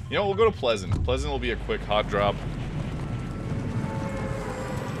 You know, we'll go to Pleasant. Pleasant will be a quick hot drop.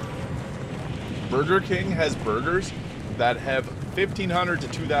 Burger King has burgers that have 1,500 to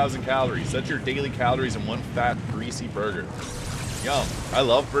 2,000 calories. That's your daily calories in one fat, greasy burger. Yum. I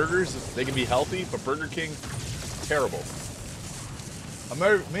love burgers. They can be healthy, but Burger King, terrible. I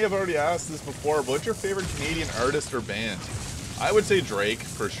may have already asked this before, but what's your favorite Canadian artist or band? I would say Drake,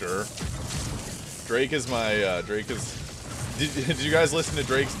 for sure. Drake is my, Did you guys listen to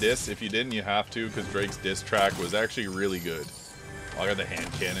Drake's diss? If you didn't, you have to, because Drake's diss track was actually really good. Oh, I got the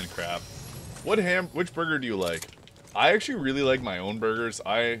hand cannon crap. Which burger do you like? I actually really like my own burgers.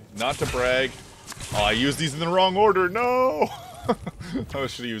 Not to brag. Oh, I used these in the wrong order. No! I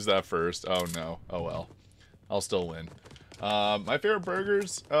should have used that first. Oh, no. Oh, well. I'll still win. My favorite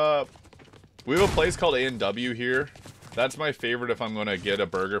burgers, we have a place called A&W here. That's my favorite if I'm going to get a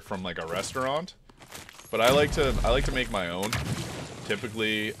burger from like a restaurant. But I like to make my own.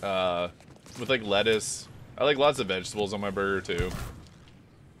 Typically, with like lettuce. I like lots of vegetables on my burger too.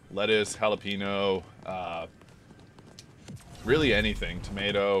 Lettuce, jalapeno, really anything.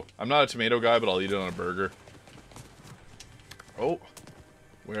 Tomato. I'm not a tomato guy, but I'll eat it on a burger. Oh.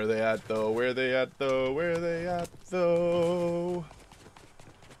 Where are they at, though? Where are they at, though? Where are they at, though?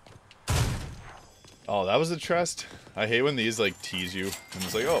 Oh, that was a chest? I hate when these, like, tease you. And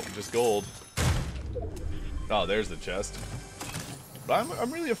it's like, oh, just gold. Oh, there's the chest. But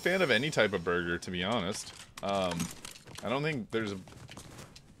I'm really a fan of any type of burger, to be honest. I don't think there's a...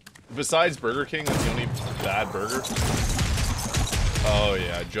 Besides Burger King, that's the only bad burger. Oh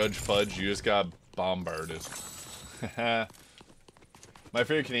yeah, Judge Fudge, you just got bombarded. My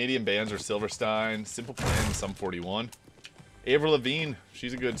favorite Canadian bands are Silverstein, Simple Plan, and Sum 41. Avril Lavigne,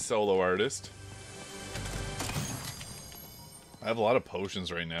 she's a good solo artist. I have a lot of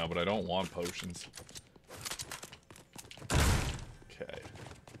potions right now, but I don't want potions. Okay.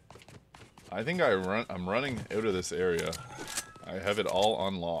 I think I'm running out of this area. I have it all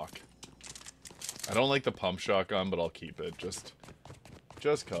on lock. I don't like the pump shotgun, but I'll keep it, just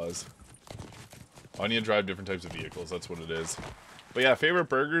cause. I need to drive different types of vehicles, that's what it is. But yeah, favorite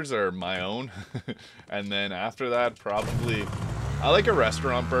burgers are my own. And then after that, probably... I like a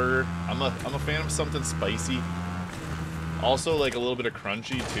restaurant burger. I'm a fan of something spicy. Also, like a little bit of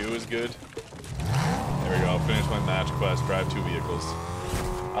crunchy, too, is good. There we go, finish my match quest, drive 2 vehicles.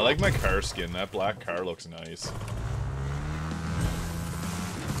 I like my car skin, that black car looks nice.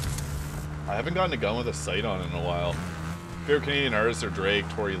 I haven't gotten a gun with a sight on it in a while. Favorite Canadian artists are Drake,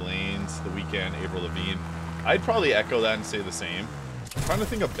 Tory Lanez, The Weeknd, Avril Lavigne. I'd probably echo that and say the same. I'm trying to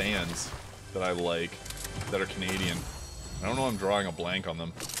think of bands that I like that are Canadian. I don't know, I'm drawing a blank on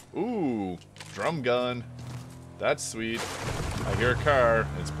them. Ooh, drum gun. That's sweet. I hear a car.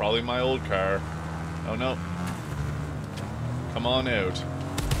 It's probably my old car. Oh no. Come on out.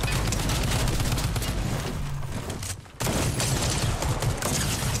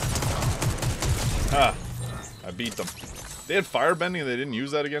 Ha! I beat them. They had firebending and they didn't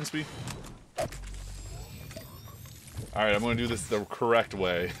use that against me? Alright, I'm gonna do this the correct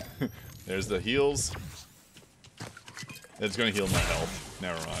way. There's the heals. It's gonna heal my health.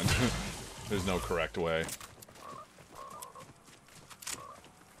 Never mind. There's no correct way.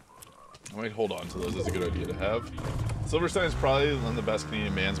 I might hold on to those. That's a good idea to have. Silverstein is probably one of the best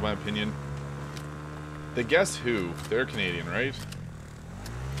Canadian bands, in my opinion. The Guess Who? They're Canadian, right?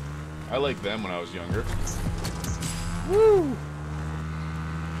 I liked them when I was younger. Woo!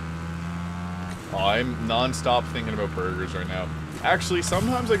 Oh, I'm non-stop thinking about burgers right now. Actually,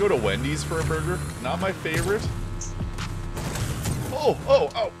 sometimes I go to Wendy's for a burger. Not my favorite.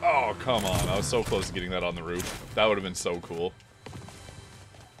 Oh, come on. I was so close to getting that on the roof. That would have been so cool.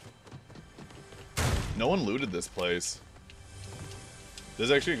 No one looted this place. This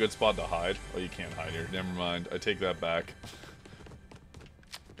is actually a good spot to hide. Oh, you can't hide here. Never mind. I take that back.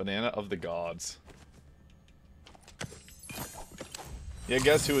 Banana of the Gods. Yeah,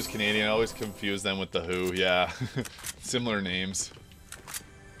 Guess Who is Canadian? I always confuse them with the Who. Yeah. Similar names.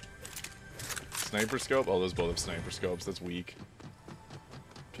 Sniper scope? Oh, those both have sniper scopes. That's weak.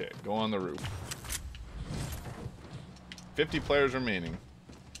 Okay, go on the roof. 50 players remaining.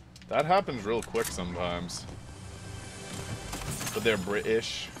 That happens real quick sometimes. But they're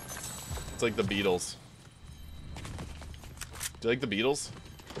British. It's like the Beatles. Do you like the Beatles?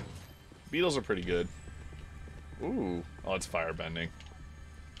 Beatles are pretty good. Ooh. Oh, it's firebending.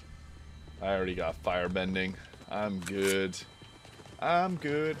 I already got firebending. I'm good. I'm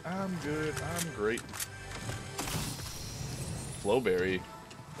good. I'm good. I'm great. Flowberry.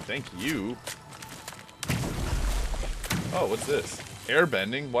 Thank you. Oh, what's this?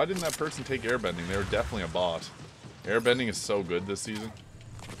 Airbending? Why didn't that person take airbending? They were definitely a bot. Airbending is so good this season.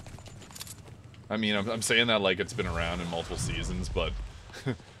 I mean, I'm saying that like it's been around in multiple seasons, but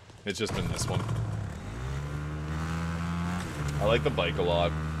it's just been this one. I like the bike a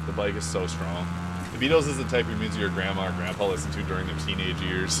lot. The bike is so strong. The Beatles is the type of music your grandma or grandpa listened to during their teenage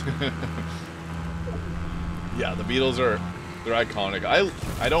years. Yeah, the Beatles they're iconic.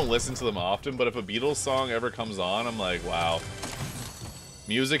 I don't listen to them often, but if a Beatles song ever comes on, I'm like, wow.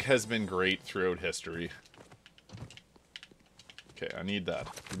 Music has been great throughout history. Okay, I need that.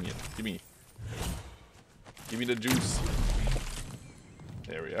 Give me it. Give me. Give me the juice.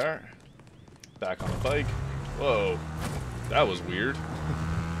 There we are. Back on the bike. Whoa. That was weird.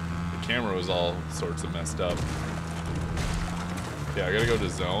 The camera was all sorts of messed up. Okay, I gotta go to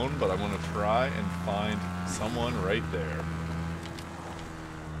zone, but I want to try and find someone right there.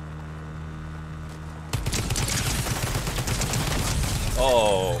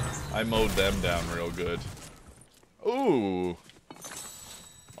 Oh, I mowed them down real good. Ooh.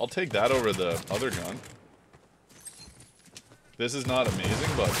 I'll take that over the other gun. This is not amazing,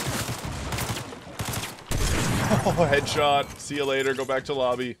 but... Oh, headshot. See you later. Go back to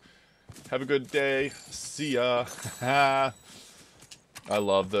lobby. Have a good day. See ya. I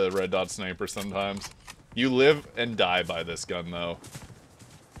love the red dot sniper sometimes. You live and die by this gun, though.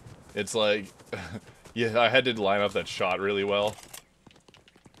 It's like... yeah, I had to line up that shot really well.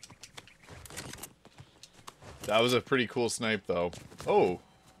 That was a pretty cool snipe, though. Oh.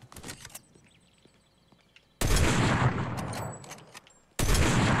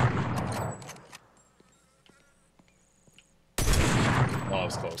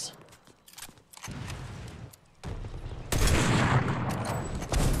 close.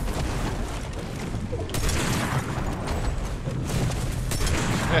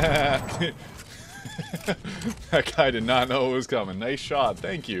 That guy did not know it was coming. Nice shot.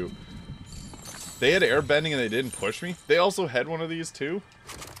 Thank you. They had air bending and they didn't push me. They also had one of these too.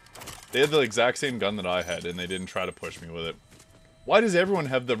 They had the exact same gun that I had and they didn't try to push me with it. Why does everyone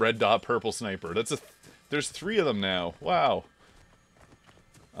have the red dot purple sniper? There's 3 of them now. Wow.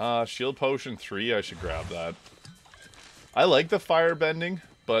 Shield potion 3. I should grab that. I like the fire bending,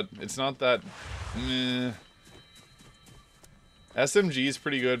 but it's not that... meh. SMG is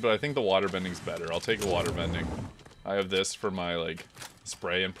pretty good, but I think the water bending's better. I'll take the water bending. I have this for my, like,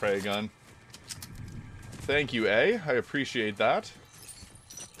 spray and pray gun. Thank you, A. I appreciate that.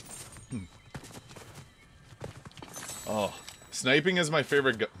 Oh, sniping is my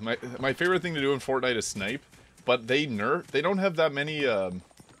favorite. My favorite thing to do in Fortnite is snipe, but they don't have that many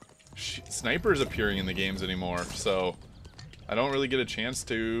snipers appearing in the games anymore, so I don't really get a chance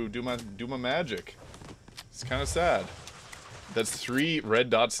to do my magic. It's kind of sad. That's 3 red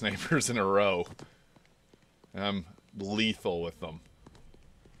dot snipers in a row. And I'm lethal with them.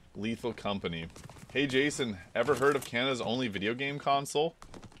 Lethal company. Hey Jason, ever heard of Canada's only video game console?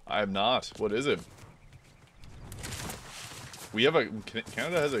 I have not. What is it?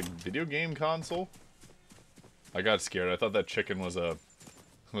 Canada has a video game console? I got scared. I thought that chicken was a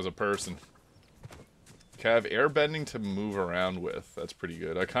person. Okay, I have air bending to move around with. That's pretty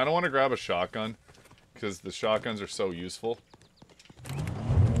good. I kind of want to grab a shotgun because the shotguns are so useful.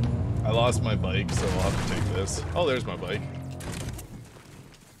 I lost my bike, so I'll have to take this. Oh, there's my bike.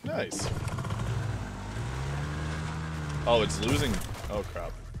 Nice. Oh, it's losing. Oh,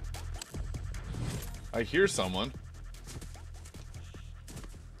 crap. I hear someone.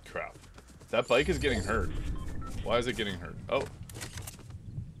 Crap. That bike is getting hurt. Why is it getting hurt? Oh.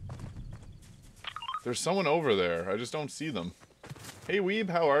 There's someone over there. I just don't see them. Hey, Weeb,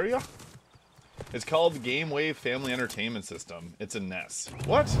 how are ya? It's called the Game Wave Family Entertainment System. It's a NES.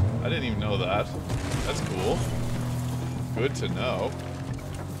 What? I didn't even know that. That's cool. Good to know.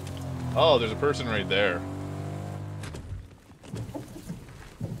 Oh, there's a person right there.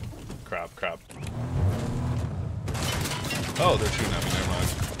 Crap, crap. Oh, they're shooting at me. Never mind.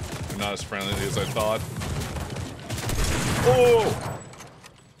 They're not as friendly as I thought. Oh!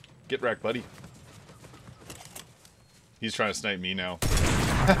 Get wrecked, buddy. He's trying to snipe me now.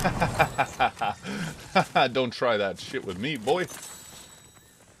 Don't try that shit with me, boy.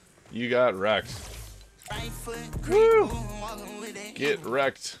 You got wrecked. Woo! Get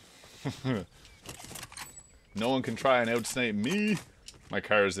wrecked. No one can try and outsnipe me. My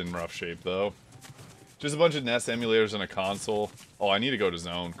car is in rough shape, though. Just a bunch of NES emulators and a console. Oh, I need to go to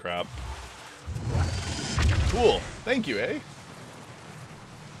zone. Crap. Cool. Thank you, eh?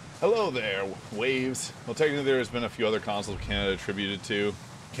 Hello there, Waves. Well, technically there's been a few other consoles Canada attributed to.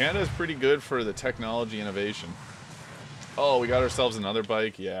 Canada is pretty good for the technology innovation. Oh, we got ourselves another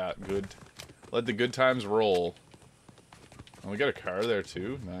bike. Yeah, good. Let the good times roll. Oh, we got a car there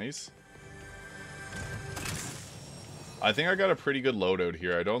too. Nice. I think I got a pretty good loadout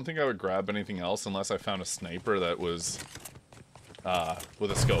here. I don't think I would grab anything else unless I found a sniper that was with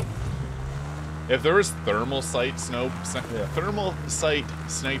a scope. If there was thermal sight snipers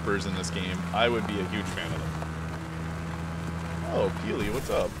in this game, I would be a huge fan of them. Oh, Peely, what's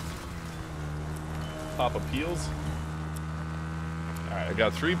up? Papa Peels. Alright, I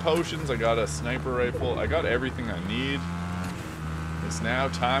got 3 potions, I got a sniper rifle, I got everything I need. It's now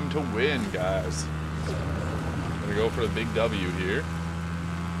time to win, guys. Gonna go for the big W here.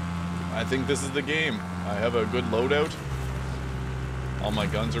 I think this is the game. I have a good loadout. All my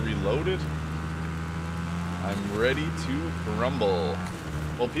guns are reloaded. I'm ready to rumble.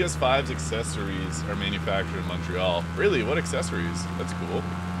 Well, PS5's accessories are manufactured in Montreal. Really? What accessories? That's cool.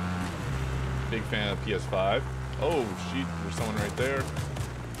 Big fan of PS5. Oh, shit. There's someone right there.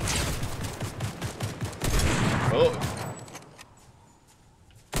 Oh.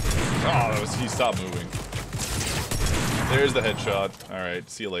 Oh, he stopped moving. There's the headshot. Alright,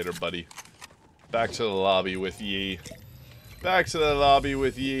 see you later, buddy. Back to the lobby with ye. Back to the lobby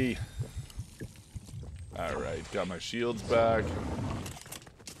with ye. Alright, got my shields back.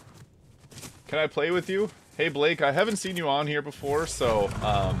 Can I play with you? Hey Blake, I haven't seen you on here before, so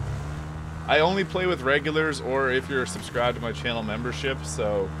I only play with regulars or if you're subscribed to my channel membership,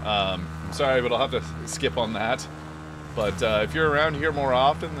 so I'm sorry, but I'll have to skip on that. But if you're around here more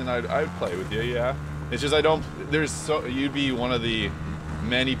often, then I'd play with you, yeah. It's just you'd be one of the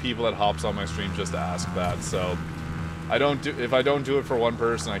many people that hops on my stream just to ask that, so if I don't do it for one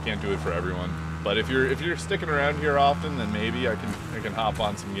person, I can't do it for everyone. But if you're sticking around here often, then maybe I can hop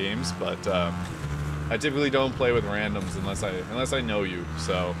on some games. But I typically don't play with randoms unless I know you.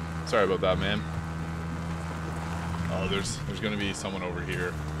 So sorry about that, man. Oh, there's gonna be someone over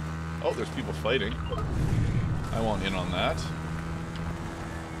here. Oh, there's people fighting. I want in on that.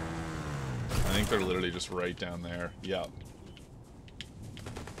 I think they're literally just right down there. Yeah.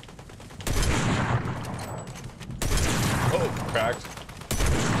 Oh, cracked.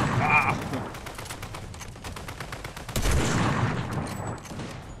 Ah!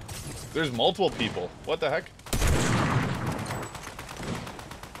 There's multiple people. What the heck?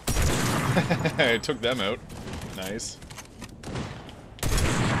 I took them out. Nice.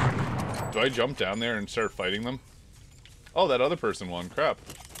 Do I jump down there and start fighting them? Oh, that other person won. Crap.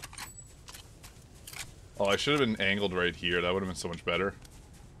 Oh, I should have been angled right here. That would have been so much better.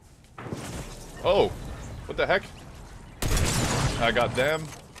 Oh! What the heck? I got them.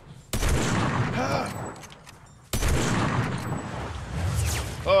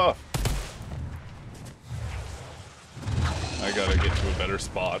 Oh! I gotta get to a better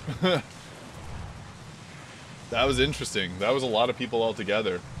spot. That was interesting. That was a lot of people all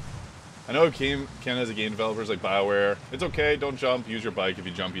together. I know Ken has a game developers like BioWare. It's okay, don't jump. Use your bike. If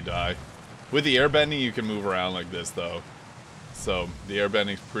you jump, you die. With the airbending, you can move around like this, though. So, the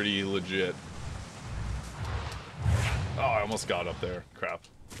airbending's pretty legit. Oh, I almost got up there. Crap.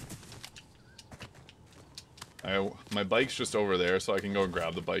 My bike's just over there, so I can go and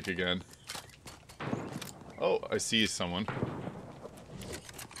grab the bike again. Oh, I see someone.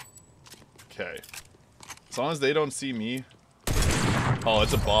 Okay. As long as they don't see me. Oh,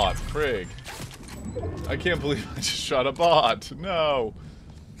 it's a bot. Frig. I can't believe I just shot a bot. No.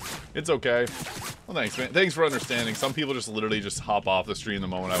 It's okay. Well, thanks, man. Thanks for understanding. Some people just literally just hop off the stream the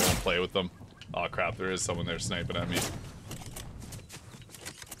moment I won't play with them. Oh, crap. There is someone there sniping at me.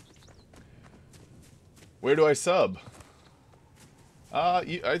 Where do I sub? I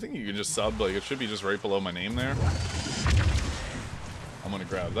think you can just sub. Like, it should be just right below my name there. I'm gonna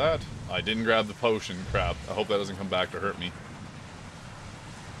grab that. I didn't grab the potion. Crap. I hope that doesn't come back to hurt me.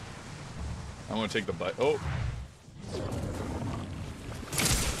 I'm gonna take the bite. Oh.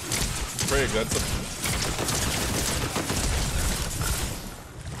 Frig, that's a...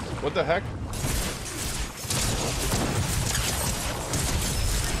 What the heck?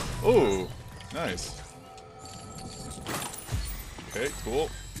 Ooh. Nice. Okay, cool.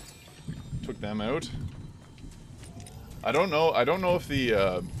 Took them out. I don't know if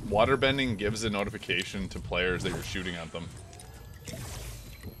the waterbending gives a notification to players that you're shooting at them.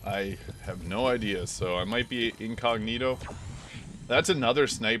 I have no idea, so I might be incognito. That's another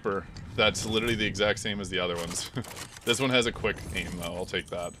sniper that's literally the exact same as the other ones. This one has a quick aim, though. I'll take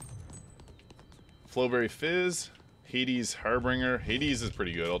that. Flowberry Fizz. Hades Harbinger. Hades is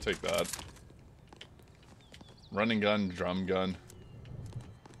pretty good. I'll take that. Running gun, drum gun.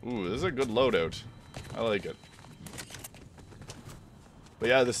 Ooh, this is a good loadout. I like it. But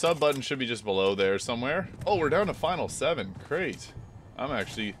yeah, the sub button should be just below there somewhere. Oh, we're down to final 7. Great.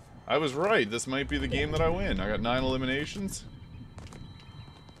 I was right. This might be the game that I win. I got 9 eliminations.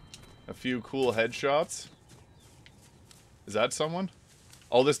 A few cool headshots. Is that someone?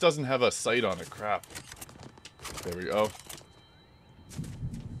 Oh, this doesn't have a sight on it. Crap. There we go.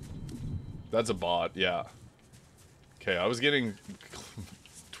 That's a bot, yeah. Okay, I was getting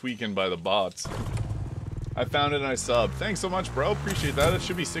tweaking by the bots. I found it and I subbed. Thanks so much, bro. Appreciate that. It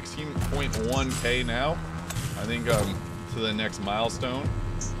should be 16.1k now. I think to the next milestone.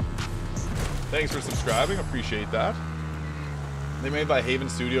 Thanks for subscribing. Appreciate that. They're made by Haven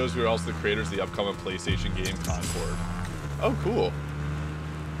Studios, who are also the creators of the upcoming PlayStation game Concord. Oh, cool.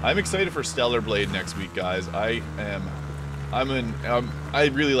 I'm excited for Stellar Blade next week, guys. I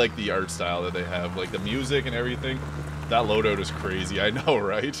really like the art style that they have, like the music and everything. That loadout is crazy. I know,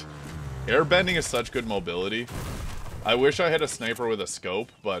 right? Airbending is such good mobility. I wish I had a sniper with a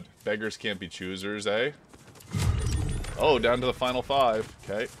scope, but beggars can't be choosers, eh? Oh, down to the final 5.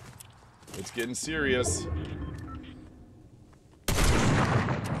 Okay. It's getting serious.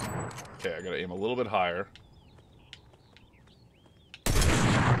 Okay, I gotta aim a little bit higher.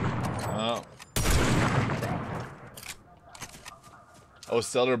 Oh. Oh,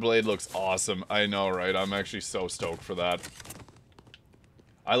 Stellar Blade looks awesome. I know, right? I'm actually so stoked for that.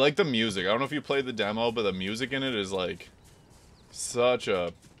 I like the music. I don't know if you played the demo, but the music in it is like such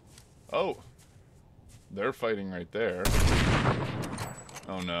a... Oh. They're fighting right there.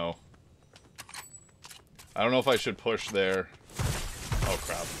 Oh no. I don't know if I should push there. Oh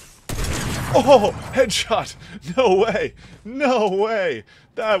crap. Oh! Headshot! No way! No way!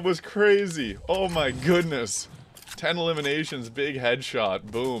 That was crazy! Oh my goodness. 10 eliminations, big headshot,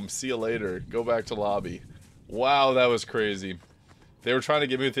 boom, see you later, go back to lobby. Wow, that was crazy. They were trying to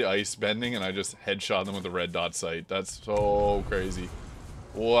get me with the ice bending, and I just headshot them with the red dot sight. That's so crazy.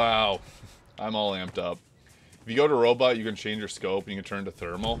 Wow. I'm all amped up. If you go to robot, you can change your scope, and you can turn to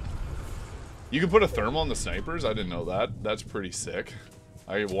thermal. You can put a thermal on the snipers? I didn't know that. That's pretty sick.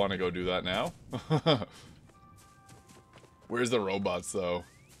 I want to go do that now. Where's the robots, though?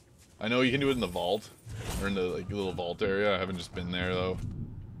 I know you can do it in the vault. Or in the like little vault area. I haven't just been there, though.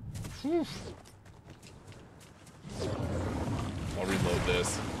 Whew. I'll reload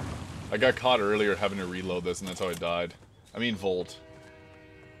this. I got caught earlier having to reload this, and that's how I died. I mean vault.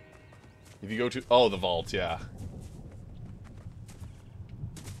 If you go to... Oh, the vault, yeah.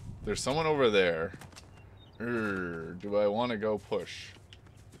 There's someone over there. Do I want to go push?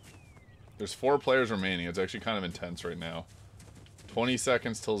 There's 4 players remaining. It's actually kind of intense right now. 20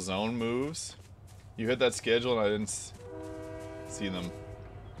 seconds till zone moves. You hit that schedule and I didn't see them.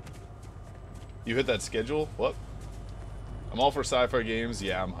 You hit that schedule? What? I'm all for sci-fi games.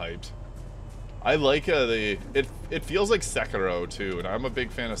 Yeah, I'm hyped. I like it feels like Sekiro too, and I'm a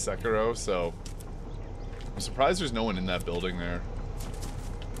big fan of Sekiro, so I'm surprised there's no one in that building there.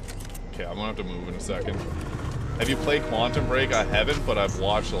 Okay, I'm gonna have to move in a second. Have you played Quantum Break? I haven't, but I've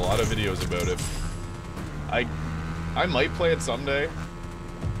watched a lot of videos about it. I might play it someday.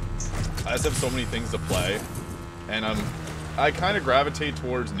 I just have so many things to play, and I kind of gravitate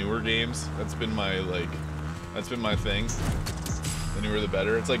towards newer games. That's been my thing. The newer the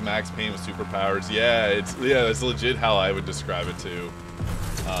better. It's like Max Payne with superpowers. Yeah, that's legit how I would describe it too.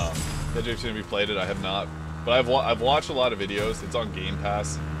 Have you played it? I have not, but I've watched a lot of videos. It's on Game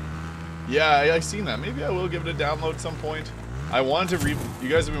Pass. Yeah, I've seen that. Maybe I will give it a download at some point. I wanted to you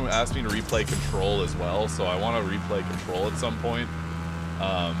guys have been asking me to replay Control as well, so I want to replay Control at some point.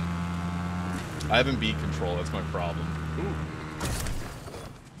 I haven't beat Control. That's my problem. Ooh.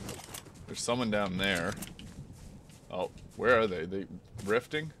 There's someone down there. Oh, where are they? They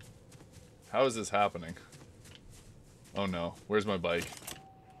rifting? How is this happening? Oh no. Where's my bike?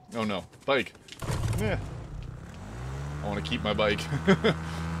 Oh no. Bike. Yeah. I want to keep my bike.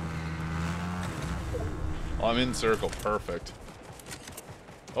 Oh, I'm in circle. Perfect.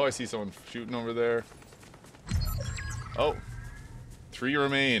 Oh, I see someone shooting over there. Oh. 3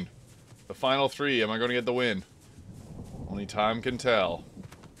 remain. The final 3. Am I going to get the win? Only time can tell.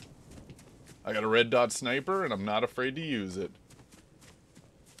 I got a red dot sniper, and I'm not afraid to use it.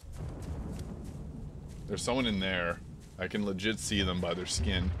 There's someone in there. I can legit see them by their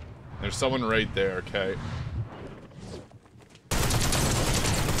skin. There's someone right there, okay?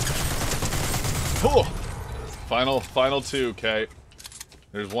 Oh! Final 2, okay?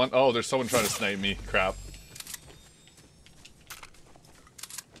 There's one. Oh, there's someone trying to snipe me. Crap.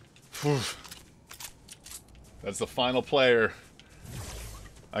 Whew. That's the final player.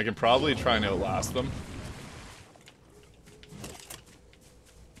 I can probably try and outlast them.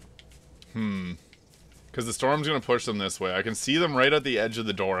 Because the storm's going to push them this way. I can see them right at the edge of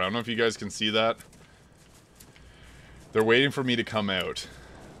the door. I don't know if you guys can see that. They're waiting for me to come out.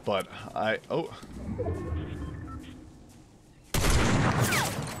 But oh.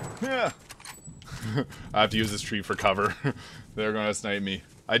 Yeah. I have to use this tree for cover. They're going to snipe me.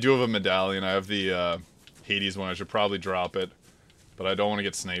 I do have a medallion. I have the Hades one. I should probably drop it. But I don't want to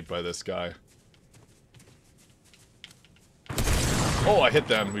get sniped by this guy. Oh, I hit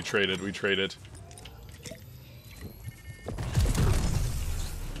them. We traded.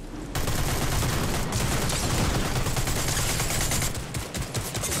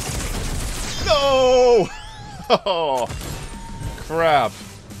 No! Oh, crap.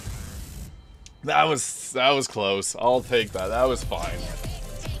 That was close. I'll take that. That was fine.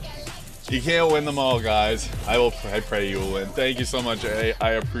 You can't win them all, guys. I pray you will win. Thank you so much, A.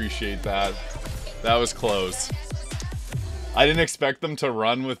 I appreciate that. That was close. I didn't expect them to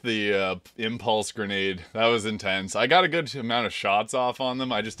run with the impulse grenade. That was intense. I got a good amount of shots off on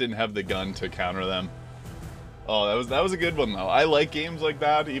them. I just didn't have the gun to counter them. Oh, that was a good one, though. I like games like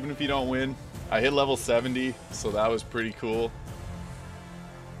that, even if you don't win. I hit level 70, so that was pretty cool.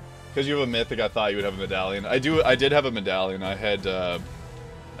 Because you have a mythic, I thought you would have a medallion. I did have a medallion. I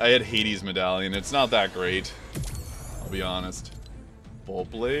had Hades medallion. It's not that great, I'll be honest.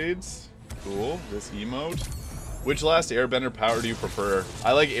 Bolt blades, cool. This emote. Which last airbender power do you prefer?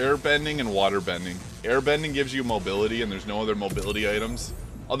 I like airbending and waterbending. Airbending gives you mobility, and there's no other mobility items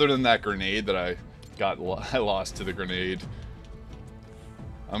other than that grenade that I lost to the grenade.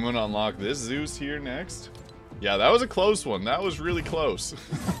 I'm gonna unlock this Zeus here next. Yeah, that was a close one. That was really close.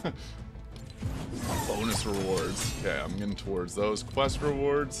 Bonus rewards. Okay, I'm getting towards those quest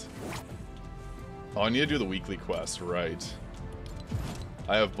rewards. Oh, I need to do the weekly quest, right.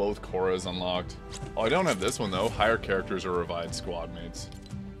 I have both Korras unlocked. Oh, I don't have this one, though. Hire characters or revive squad mates.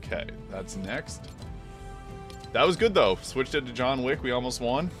 Okay, that's next. That was good, though. Switched it to John Wick. We almost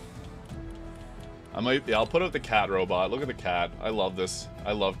won. Yeah, I'll put out the cat robot. Look at the cat. I love this.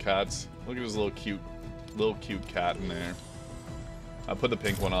 I love cats. Look at this little cute cat in there. I put the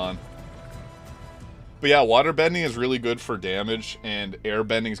pink one on. But yeah, water bending is really good for damage, and air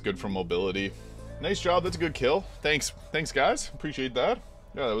bending is good for mobility. Nice job. That's a good kill. Thanks, guys. Appreciate that.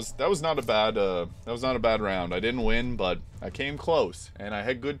 Yeah, that was not a bad round. I didn't win, but I came close, and I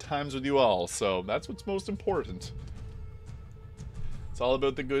had good times with you all. So that's what's most important. It's all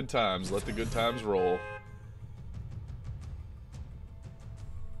about the good times. Let the good times roll.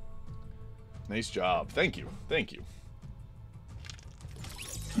 Nice job. Thank you. Thank you.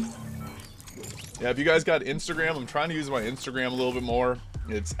 Yeah, if you guys got Instagram, I'm trying to use my Instagram a little bit more.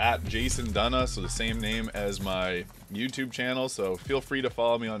 It's at Jason Dunna, so the same name as my YouTube channel. So feel free to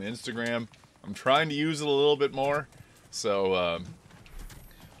follow me on Instagram. I'm trying to use it a little bit more. So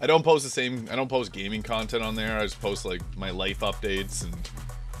I don't post gaming content on there. I just post like my life updates and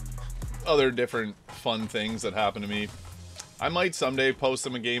other different fun things that happen to me. I might someday post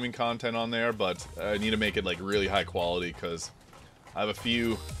some gaming content on there, but I need to make it like really high quality because I have a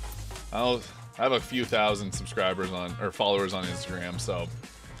few thousand subscribers or followers on Instagram, so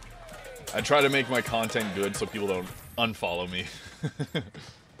I try to make my content good so people don't unfollow me.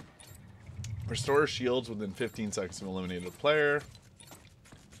 Restore shields within 15 seconds to eliminate a player.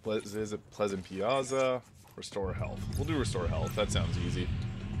 Visit Pleasant Piazza. Restore health. We'll do restore health. That sounds easy.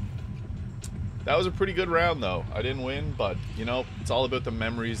 That was a pretty good round, though. I didn't win, but, you know, it's all about the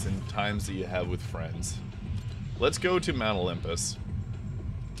memories and times that you have with friends. Let's go to Mount Olympus.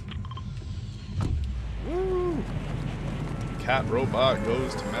 Woo! Cat robot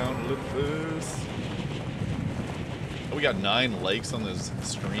goes to Mount Olympus. Oh, we got 9 likes on this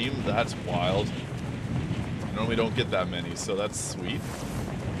stream. That's wild. I normally don't get that many, so that's sweet.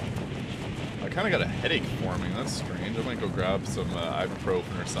 I kind of got a headache forming. That's strange. I might go grab some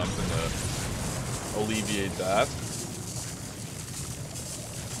ibuprofen or something to alleviate that.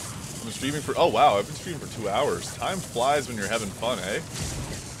 I've been streaming for... Oh, wow. I've been streaming for 2 hours. Time flies when you're having fun, eh?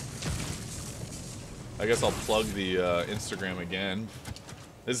 I guess I'll plug the Instagram again.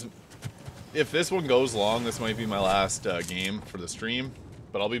 If this one goes long, this might be my last game for the stream.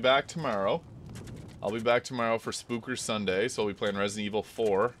 But I'll be back tomorrow. I'll be back tomorrow for Spooker Sunday, so I'll be playing Resident Evil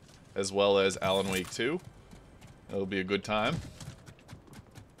 4, as well as Alan Wake 2. It'll be a good time.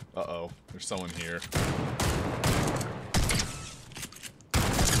 Uh-oh, there's someone here.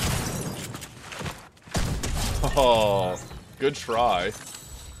 Oh, good try.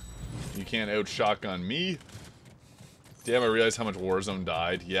 You can't out-shotgun me. Damn, I realized how much Warzone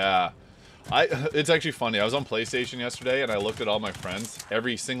died. Yeah. It's actually funny. I was on PlayStation yesterday, and I looked at all my friends.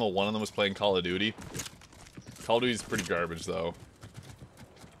 Every single one of them was playing Call of Duty. Call of Duty's pretty garbage, though.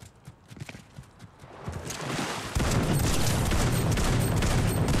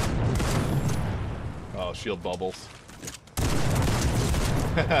 Oh, shield bubbles.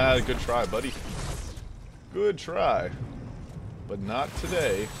 Good try, buddy. Good try. But not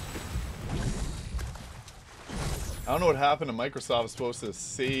today. I don't know what happened to Microsoft. Was supposed to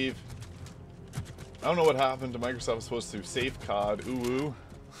save... I don't know what happened to Microsoft. Was supposed to save COD. Ooh.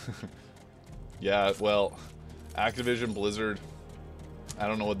 Yeah, well, Activision, Blizzard, I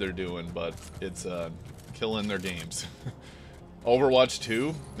don't know what they're doing, but it's killing their games. Overwatch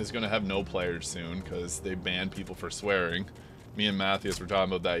 2 is going to have no players soon because they banned people for swearing. Me and Matthias were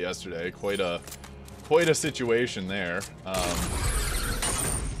talking about that yesterday. Quite a situation there.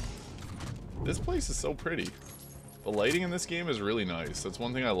 This place is so pretty. The lighting in this game is really nice. That's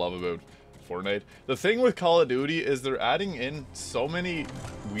one thing I love about Fortnite. The thing with Call of Duty is they're adding in so many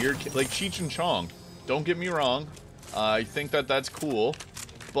weird... Like Cheech and Chong. Don't get me wrong. I think that that's cool.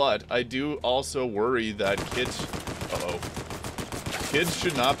 But I do also worry that kids... Uh-oh. Kids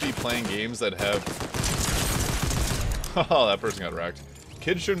should not be playing games that have... Oh, that person got wrecked.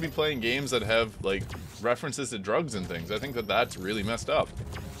 Kids shouldn't be playing games that have, like, references to drugs and things. I think that that's really messed up.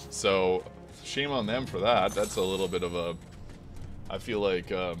 So, shame on them for that. That's a little bit of a... I feel like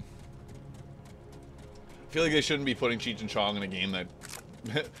they shouldn't be putting Cheech and Chong in a game that...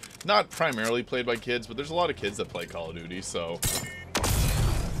 not primarily played by kids, but there's a lot of kids that play Call of Duty, so...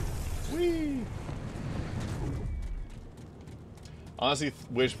 Whee! Honestly,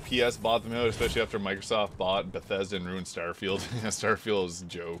 wish PS bought them out, especially after Microsoft bought Bethesda and ruined Starfield. Yeah, Starfield is a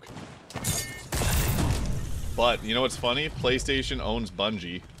joke. But, you know what's funny? PlayStation owns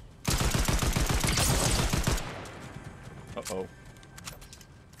Bungie. Uh-oh.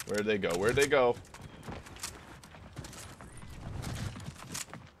 Where'd they go? Where'd they go?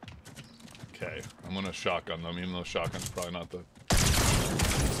 Okay, I'm gonna shotgun them, even though shotgun's probably not the...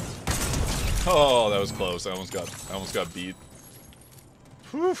 Oh, that was close. I almost got beat.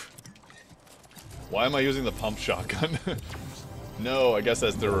 Whew. Why am I using the pump shotgun? No, I guess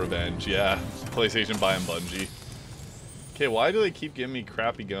that's their revenge. Yeah, PlayStation buying Bungie. Okay, why do they keep giving me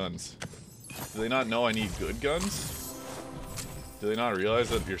crappy guns? Do they not know I need good guns? Do they not realize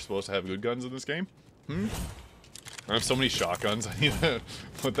that you're supposed to have good guns in this game? I have so many shotguns. I need to...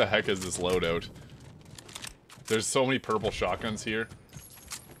 What the heck is this loadout? There's so many purple shotguns here.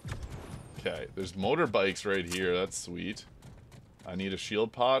 Okay, there's motorbikes right here. That's sweet. I need a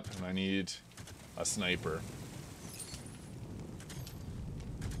shield pot, and I need a sniper.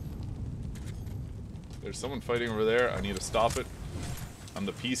 There's someone fighting over there. I need to stop it. I'm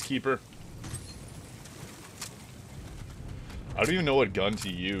the peacekeeper. I don't even know what gun to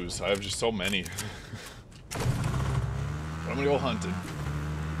use. I have just so many. I'm gonna go hunting.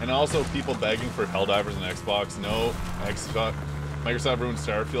 And also people begging for Helldivers on Xbox. No, Microsoft ruined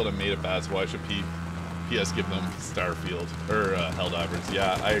Starfield and made it bad, so why should PS give them Starfield or Helldivers?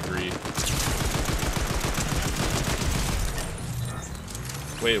 Yeah, I agree.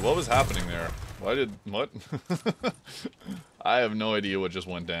 Wait, what was happening there? What? I have no idea what just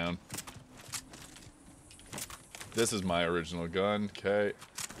went down. This is my original gun. Okay.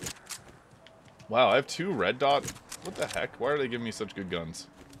 Wow, I have 2 red dot. What the heck? Why are they giving me such good guns?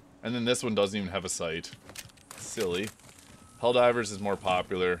 And then this one doesn't even have a sight. Silly. Helldivers is more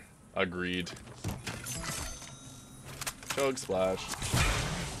popular. Agreed. Chug splash.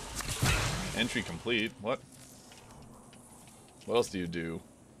 Entry complete. What? What else do you do?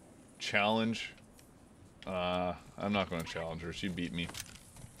 Challenge. I'm not going to challenge her. She beat me.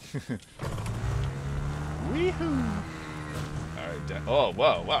 Weehoo! Alright, oh,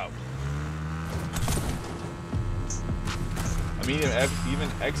 wow. I mean, even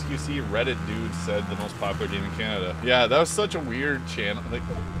XQC Reddit dude said the most popular game in Canada. Yeah, that was such a weird channel. Like,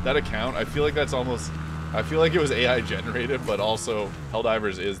 that account, I feel like that's almost... I feel like it was AI generated, but also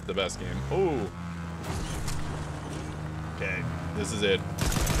Helldivers is the best game. Oh! Okay, this is it.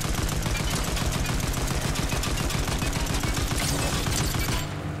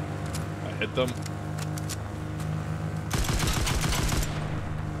 I hit them.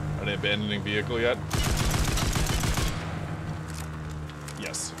 Are they abandoning vehicle yet?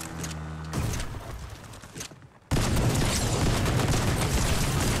 Yes.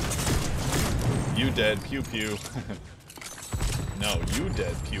 You dead, pew pew. No, you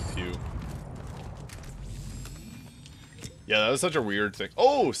dead, pew pew. Yeah, that was such a weird thing.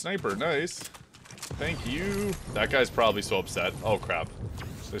 Oh, sniper, nice. Thank you. That guy's probably so upset. Oh crap.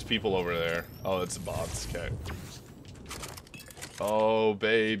 There's people over there. Oh, that's bots, okay. Oh,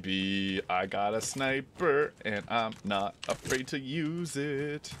 baby, I got a sniper, and I'm not afraid to use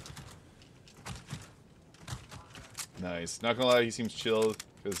it. Nice. Not gonna lie, he seems chill,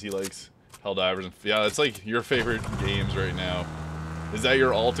 because he likes Helldivers. And yeah, it's like your favorite games right now. Is that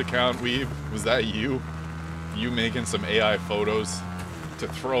your alt account, Weeb? Was that you? You making some AI photos to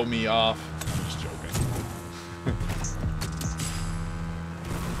throw me off? I'm just joking.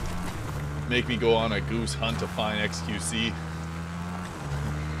 Make me go on a goose hunt to find XQC.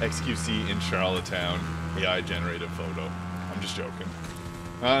 XQC in Charlottetown, AI generated photo. I'm just joking.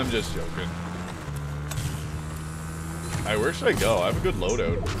 I'm just joking. Alright, where should I go? I have a good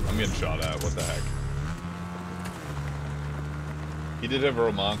loadout. I'm getting shot at. What the heck? He did have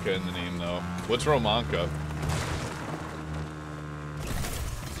Romanka in the name, though. What's Romanka?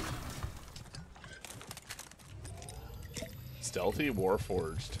 Stealthy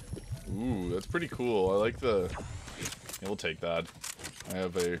Warforged. Ooh, that's pretty cool. I like the... Yeah, we'll take that. I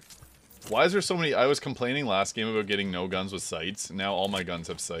have a... Why is there so many... I was complaining last game about getting no guns with sights. Now all my guns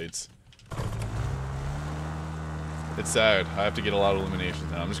have sights. It's sad. I have to get a lot of eliminations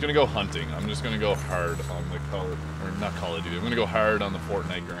now. I'm just gonna go hunting. I'm just gonna go hard on the Call of Duty. I'm gonna go hard on the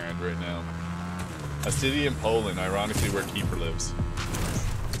Fortnite grind right now. A city in Poland, ironically where Keeper lives.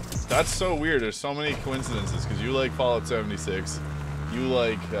 That's so weird. There's so many coincidences, because you like Fallout 76. You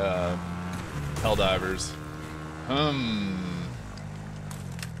like, Helldivers.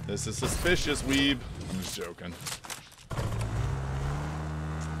 This is suspicious, weeb. I'm just joking.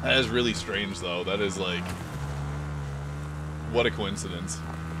 That is really strange, though. That is, like... What a coincidence.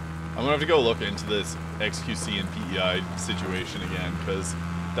 I'm gonna have to go look into this XQC and PEI situation again, because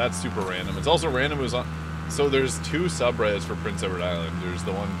that's super random. It's also random it was on... So there's 2 subreddits for Prince Edward Island. There's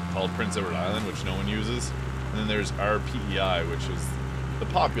the one called Prince Edward Island, which no one uses. And then there's our PEI, which is the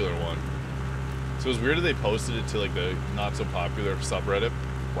popular one. So it was weird that they posted it to, like, the not-so-popular subreddit.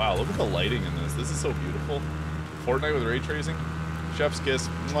 Wow, look at the lighting in this. This is so beautiful. Fortnite with ray tracing. Chef's kiss.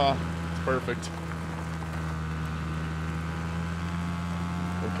 Mwah. perfect.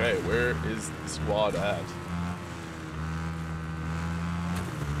 Okay, where is the squad at?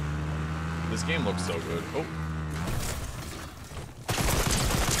 This game looks so good. Oh.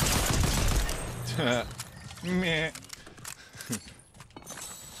 Meh.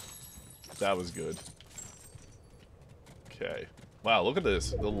 That was good. Okay. Wow, look at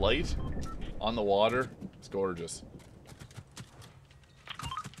this. The light on the water. It's gorgeous.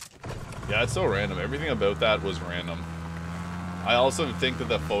 Yeah, it's so random. Everything about that was random. I also think that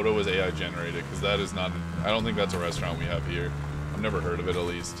the photo was AI generated, because that is not... I don't think that's a restaurant we have here. I've never heard of it, at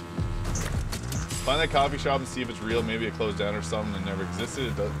least. Find that coffee shop and see if it's real. Maybe it closed down or something and never existed.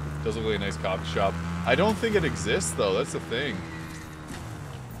 It does look like a nice coffee shop. I don't think it exists, though. That's the thing.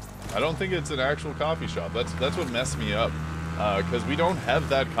 I don't think it's an actual coffee shop. That's what messed me up. Because we don't have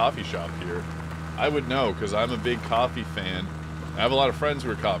that coffee shop here. I would know, because I'm a big coffee fan. I have a lot of friends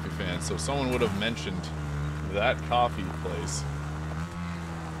who are coffee fans, so someone would have mentioned that coffee place.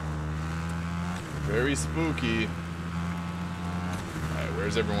 Very spooky. Alright,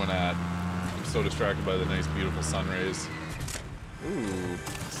 where's everyone at? I'm so distracted by the nice, beautiful sun rays. Ooh.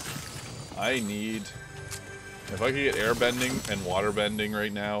 I need... If I could get air bending and water bending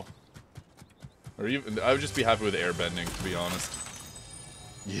right now... Or even... I would just be happy with air bending, to be honest.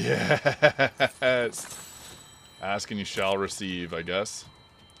 Yes! Ask and you shall receive, I guess.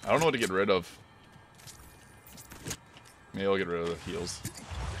 I don't know what to get rid of. Maybe I'll get rid of the heals.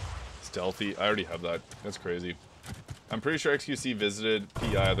 Stealthy. I already have that. That's crazy. I'm pretty sure XQC visited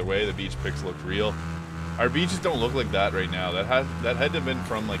PI either way. The beach pics looked real. Our beaches don't look like that right now. That had to have been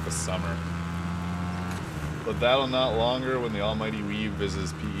from like the summer. But that'll not longer when the almighty Weave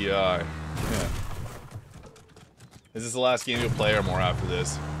visits PEI. Yeah. Is this the last game you'll play or more after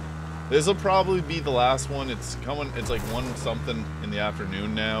this? This will probably be the last one. It's coming. It's like 1 something in the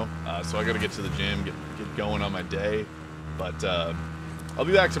afternoon now. So I gotta get to the gym, get going on my day. But I'll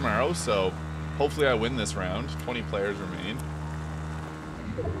be back tomorrow, so hopefully I win this round. 20 players remain.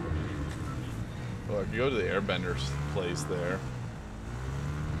 Oh, I could go to the Airbenders place there.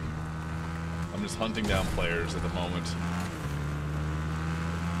 I'm just hunting down players at the moment.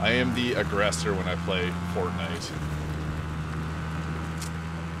 I am the aggressor when I play Fortnite.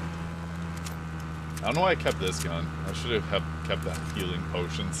 I don't know why I kept this gun. I should have kept the healing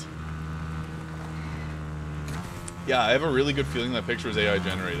potions. Yeah, I have a really good feeling that picture is AI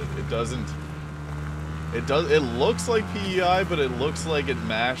generated. It doesn't... It looks like PEI, but it looks like it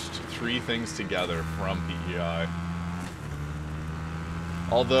mashed 3 things together from PEI.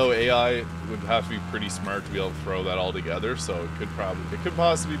 Although AI would have to be pretty smart to be able to throw that all together, so it could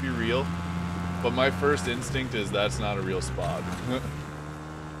possibly be real. But my first instinct is that's not a real spot.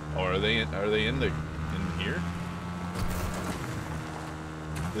 Or are they in here?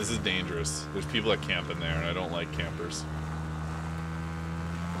 This is dangerous. There's people that camp in there, and I don't like campers.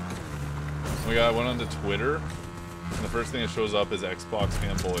 Oh my god, I went onto Twitter, and the first thing that shows up is Xbox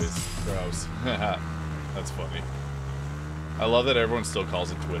fanboys. Gross. That's funny. I love that everyone still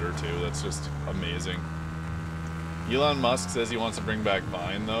calls it Twitter, too. That's just amazing. Elon Musk says he wants to bring back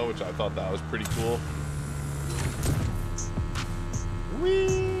Vine, though, which I thought that was pretty cool.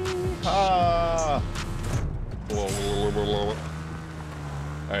 Whee-ha!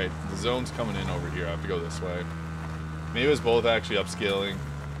 Alright, the zone's coming in over here. I have to go this way. Maybe it was both actually upscaling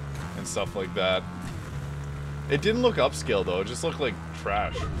and stuff like that. It didn't look upscale, though. It just looked like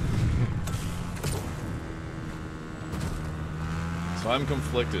trash. So I'm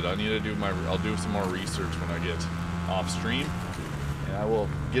conflicted. I need to do I'll do some more research when I get off stream. And I will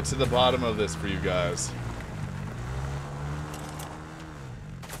get to the bottom of this for you guys.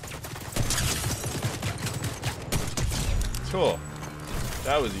 Cool.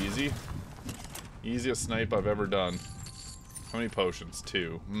 That was easy. Easiest snipe I've ever done. How many potions?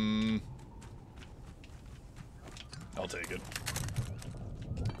 2. I'll take it.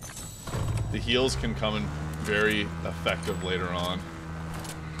 The heals can come in very effective later on.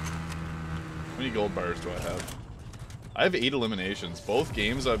 How many gold bars do I have? I have 8 eliminations. Both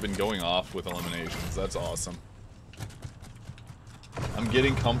games I've been going off with eliminations. That's awesome. I'm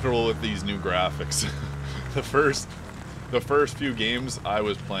getting comfortable with these new graphics. The first few games I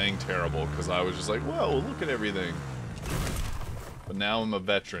was playing terrible because I was just like, whoa, look at everything. But now I'm a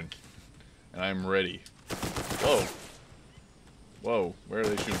veteran and I'm ready. Whoa. Whoa, where are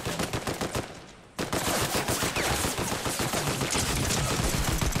they shooting from?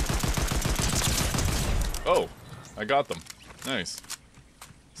 Oh, I got them. Nice.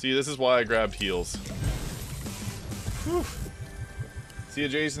 See, this is why I grabbed heals. Whew. See you,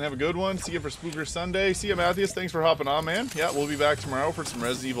 Jason. Have a good one. See you for Spooker Sunday. See you, Matthias. Thanks for hopping on, man. Yeah, we'll be back tomorrow for some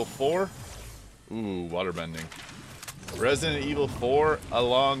Resident Evil 4. Ooh, waterbending. Resident Evil 4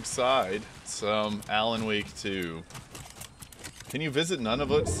 alongside some Alan Wake 2. Can you visit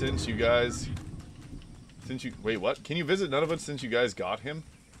Nunavut since you guys... Wait, what? Can you visit Nunavut since you guys got him?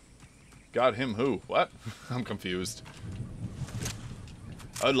 Got him who? What? I'm confused.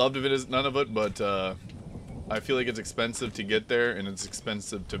 I'd love to visit Nunavut, but I feel like it's expensive to get there and it's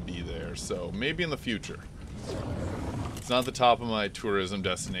expensive to be there. So maybe in the future. It's not the top of my tourism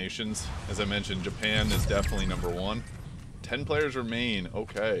destinations. As I mentioned, Japan is definitely number 1. 10 players remain.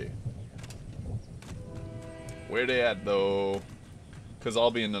 Okay. Where they at though? Because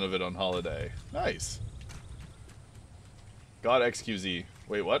I'll be in Nunavut on holiday. Nice. Got XQZ.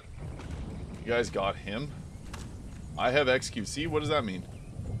 Wait, what? You guys got him? I have XQC? What does that mean?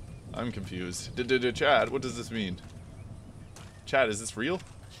 I'm confused. Chad, what does this mean? Chad, is this real?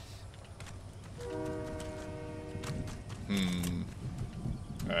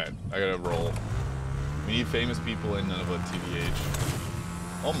 Alright, I gotta roll. We need famous people in Nunavut,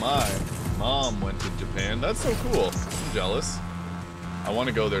 TVH. Oh my. Mom went to Japan. That's so cool. I'm jealous. I want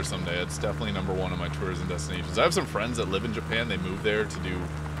to go there someday. It's definitely number 1 on my tourism destinations. I have some friends that live in Japan. They moved there to do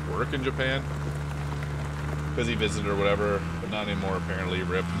work in Japan. Because he visited or whatever. But not anymore, apparently.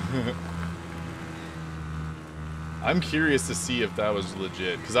 RIP. I'm curious to see if that was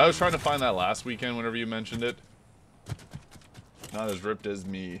legit. Because I was trying to find that last weekend whenever you mentioned it. Not as ripped as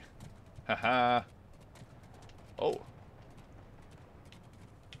me. Haha. Oh.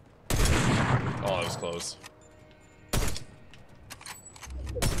 Oh, that was close.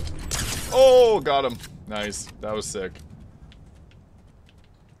 Oh, got him. Nice. That was sick.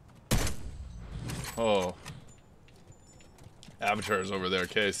 Oh. Avatar's over there.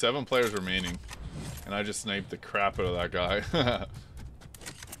 Okay, 7 players remaining. And I just sniped the crap out of that guy.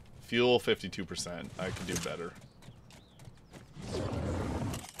 Fuel, 52%. I could do better.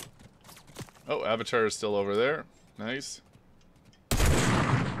 Oh, Avatar is still over there. Nice.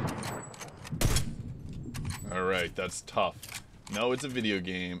 Alright, that's tough. No, it's a video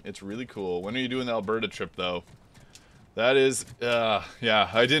game. It's really cool. When are you doing the Alberta trip, though? That is, yeah,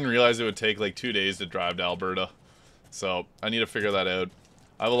 I didn't realize it would take like 2 days to drive to Alberta. So, I need to figure that out.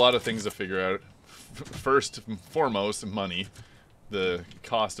 I have a lot of things to figure out. First and foremost, money. The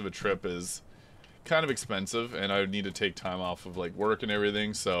cost of a trip is kind of expensive, and I would need to take time off of like work and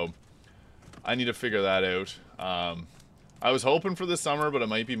everything, so I need to figure that out. I was hoping for this summer, but it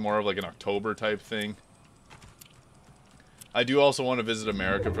might be more of like an October type thing. I do also want to visit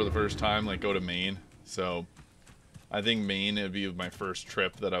America for the first time, like go to Maine. So I think Maine would be my first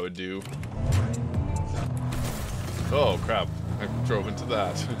trip that I would do. Oh crap, I drove into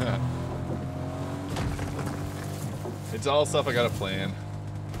that. It's all stuff I gotta plan.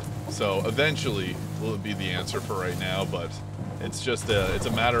 So eventually will be the answer for right now, but it's just it's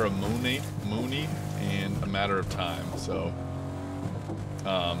a matter of Mooney and a matter of time. So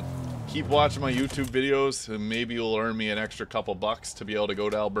keep watching my YouTube videos, and maybe you'll earn me an extra couple bucks to be able to go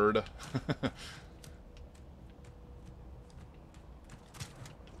to Alberta.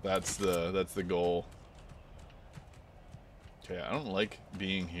 That's the goal. Okay, I don't like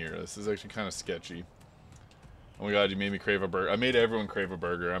being here. This is actually kind of sketchy. Oh my god, you made me crave a burger. I made everyone crave a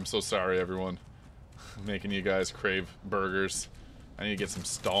burger. I'm so sorry, everyone. I'm making you guys crave burgers. I need to get some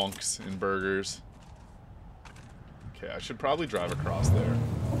stonks in burgers. Okay, I should probably drive across there.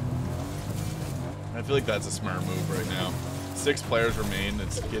 I feel like that's a smart move right now. 6 players remain.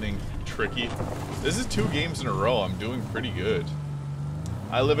 It's getting tricky. This is 2 games in a row. I'm doing pretty good.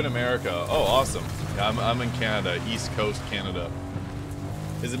 I live in America. Oh, awesome. Yeah, I'm in Canada, East Coast Canada.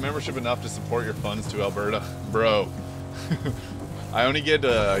 Is the membership enough to support your funds to Alberta? Bro. I only get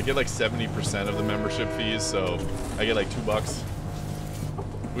like 70% of the membership fees, so I get like $2.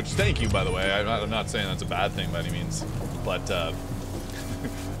 Which, thank you, by the way. I'm not saying that's a bad thing by any means. But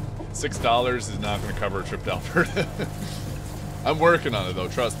 $6 is not going to cover a trip to Alberta. I'm working on it though,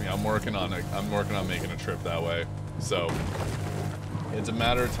 trust me. I'm working on it. I'm working on making a trip that way. So it's a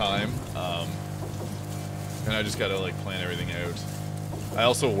matter of time. And I just gotta like plan everything out. I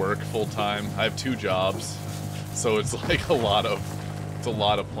also work full time. I have 2 jobs, so it's like a lot of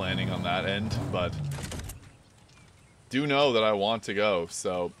planning on that end. But do know that I want to go.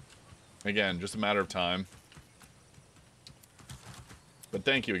 So again, just a matter of time. But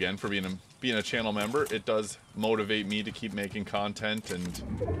thank you again for being a channel member. It does motivate me to keep making content,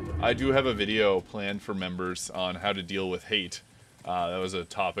 and I do have a video planned for members on how to deal with hate. That was a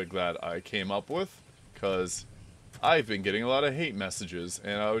topic that I came up with because I've been getting a lot of hate messages,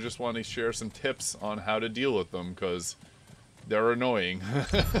 and I just want to share some tips on how to deal with them, because They're annoying.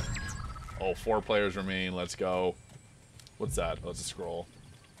 Oh, 4 players remain. Let's go. What's that? Oh, it's a scroll.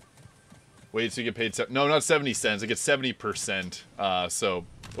 Wait, so you get paid... No, not 70 cents. It gets 70%. So...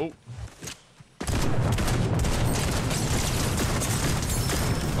 Oh.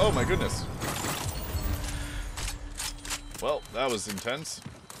 Oh, my goodness. Well, that was intense.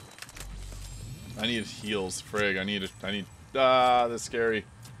 I need heals. Frig, I need... that's scary.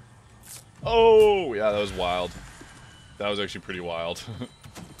 Oh, yeah, that was wild. That was actually pretty wild.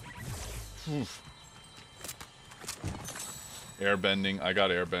 Airbending. I got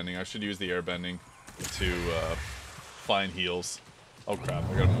airbending. I should use the airbending to find heals. Oh crap!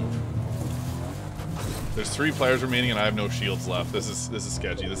 I gotta move. There's 3 players remaining, and I have no shields left. This is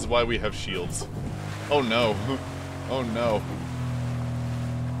sketchy. This is why we have shields. Oh no! Oh no!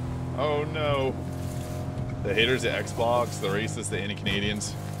 Oh no! The haters at Xbox, the racists, the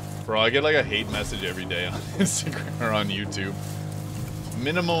anti-Canadians. Bro, I get like a hate message every day on Instagram or on YouTube.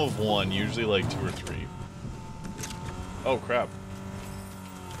 Minimum of 1, usually like 2 or 3. Oh crap.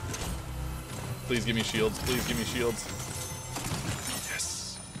 Please give me shields. Please give me shields.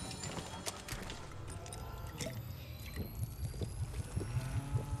 Yes.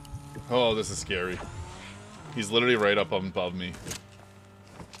 Oh, this is scary. He's literally right up above me.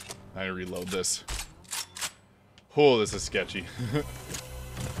 I reload this. Oh, this is sketchy.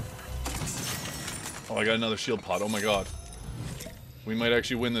 Oh, I got another shield pot. Oh my god. We might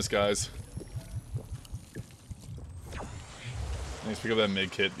actually win this, guys. Nice, pick up that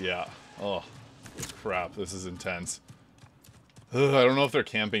mid kit. Yeah. Oh, crap. This is intense. Ugh, I don't know if they're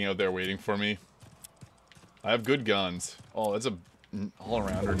camping out there waiting for me. I have good guns. Oh, that's a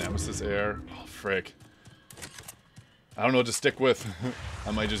all-arounder Nemesis air. Oh, frick. I don't know what to stick with.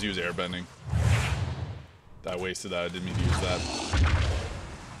 I might just use airbending. I wasted that. I didn't mean to use that.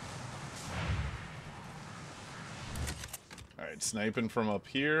 Alright, sniping from up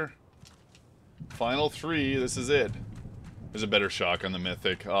here. Final 3. This is it. There's a better shock on the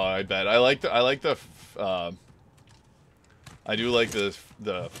Mythic. Oh, I bet. I do like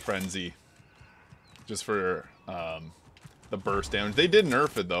the Frenzy. Just for the burst damage. They did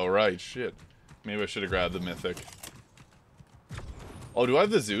nerf it though, right? Shit. Maybe I should have grabbed the Mythic. Oh, do I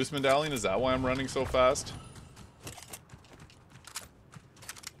have the Zeus medallion? Is that why I'm running so fast?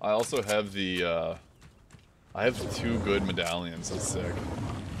 I also have the I have 2 good medallions. That's sick.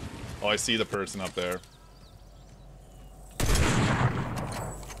 Oh, I see the person up there.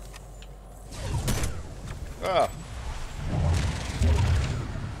 Ah!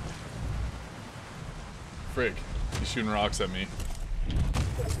 Frig. He's shooting rocks at me.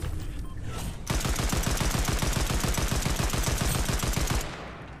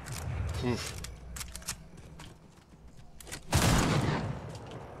 Oof.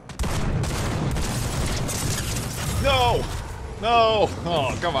 No! No!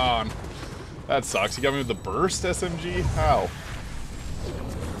 Oh, come on. That sucks. You got me with the burst SMG? How?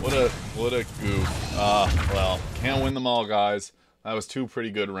 What a goof. Well, can't win them all, guys. That was 2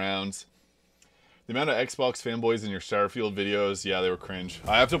 pretty good rounds. The amount of Xbox fanboys in your Starfield videos, yeah, they were cringe.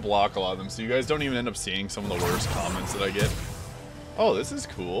 I have to block a lot of them, so you guys don't even end up seeing some of the worst comments that I get. Oh, this is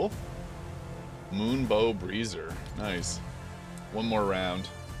cool. Moonbow Breezer. Nice. 1 more round.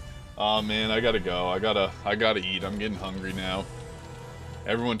 Oh man, I gotta go. I gotta eat. I'm getting hungry now.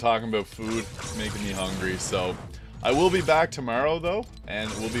 Everyone talking about food is making me hungry, so I will be back tomorrow though, and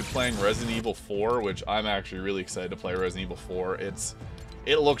we'll be playing Resident Evil 4, which I'm actually really excited to play Resident Evil 4.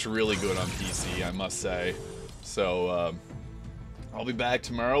 It looks really good on PC, I must say. So I'll be back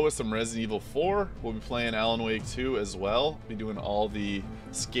tomorrow with some Resident Evil 4. We'll be playing Alan Wake 2 as well. Be doing all the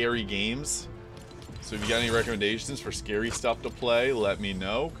scary games. So if you got any recommendations for scary stuff to play, let me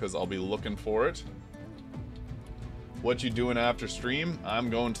know, because I'll be looking for it. What you doing after stream? I'm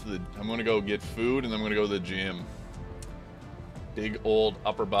gonna go get food, and then I'm gonna go to the gym. Big old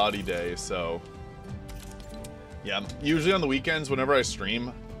upper body day, so yeah. Usually on the weekends, whenever I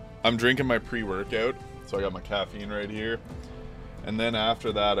stream, I'm drinking my pre-workout, so I got my caffeine right here. And then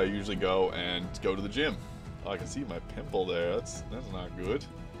after that, I usually go to the gym. Oh, I can see my pimple there. That's not good.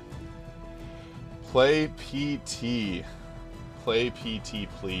 Play PT. Play PT,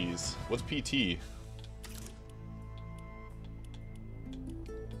 please. What's PT?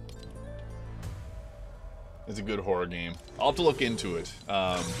 It's a good horror game. I'll have to look into it.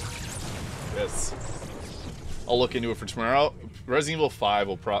 Yes. I'll look into it for tomorrow. Resident Evil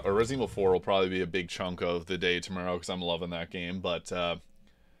 5 Resident Evil 4 will probably be a big chunk of the day tomorrow because I'm loving that game. But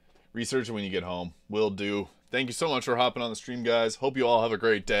Research it when you get home. Will do. Thank you so much for hopping on the stream, guys. Hope you all have a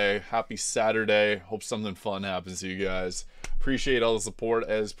great day. Happy Saturday. Hope something fun happens to you guys. Appreciate all the support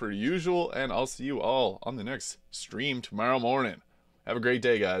as per usual, and I'll see you all on the next stream tomorrow morning. Have a great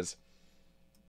day, guys.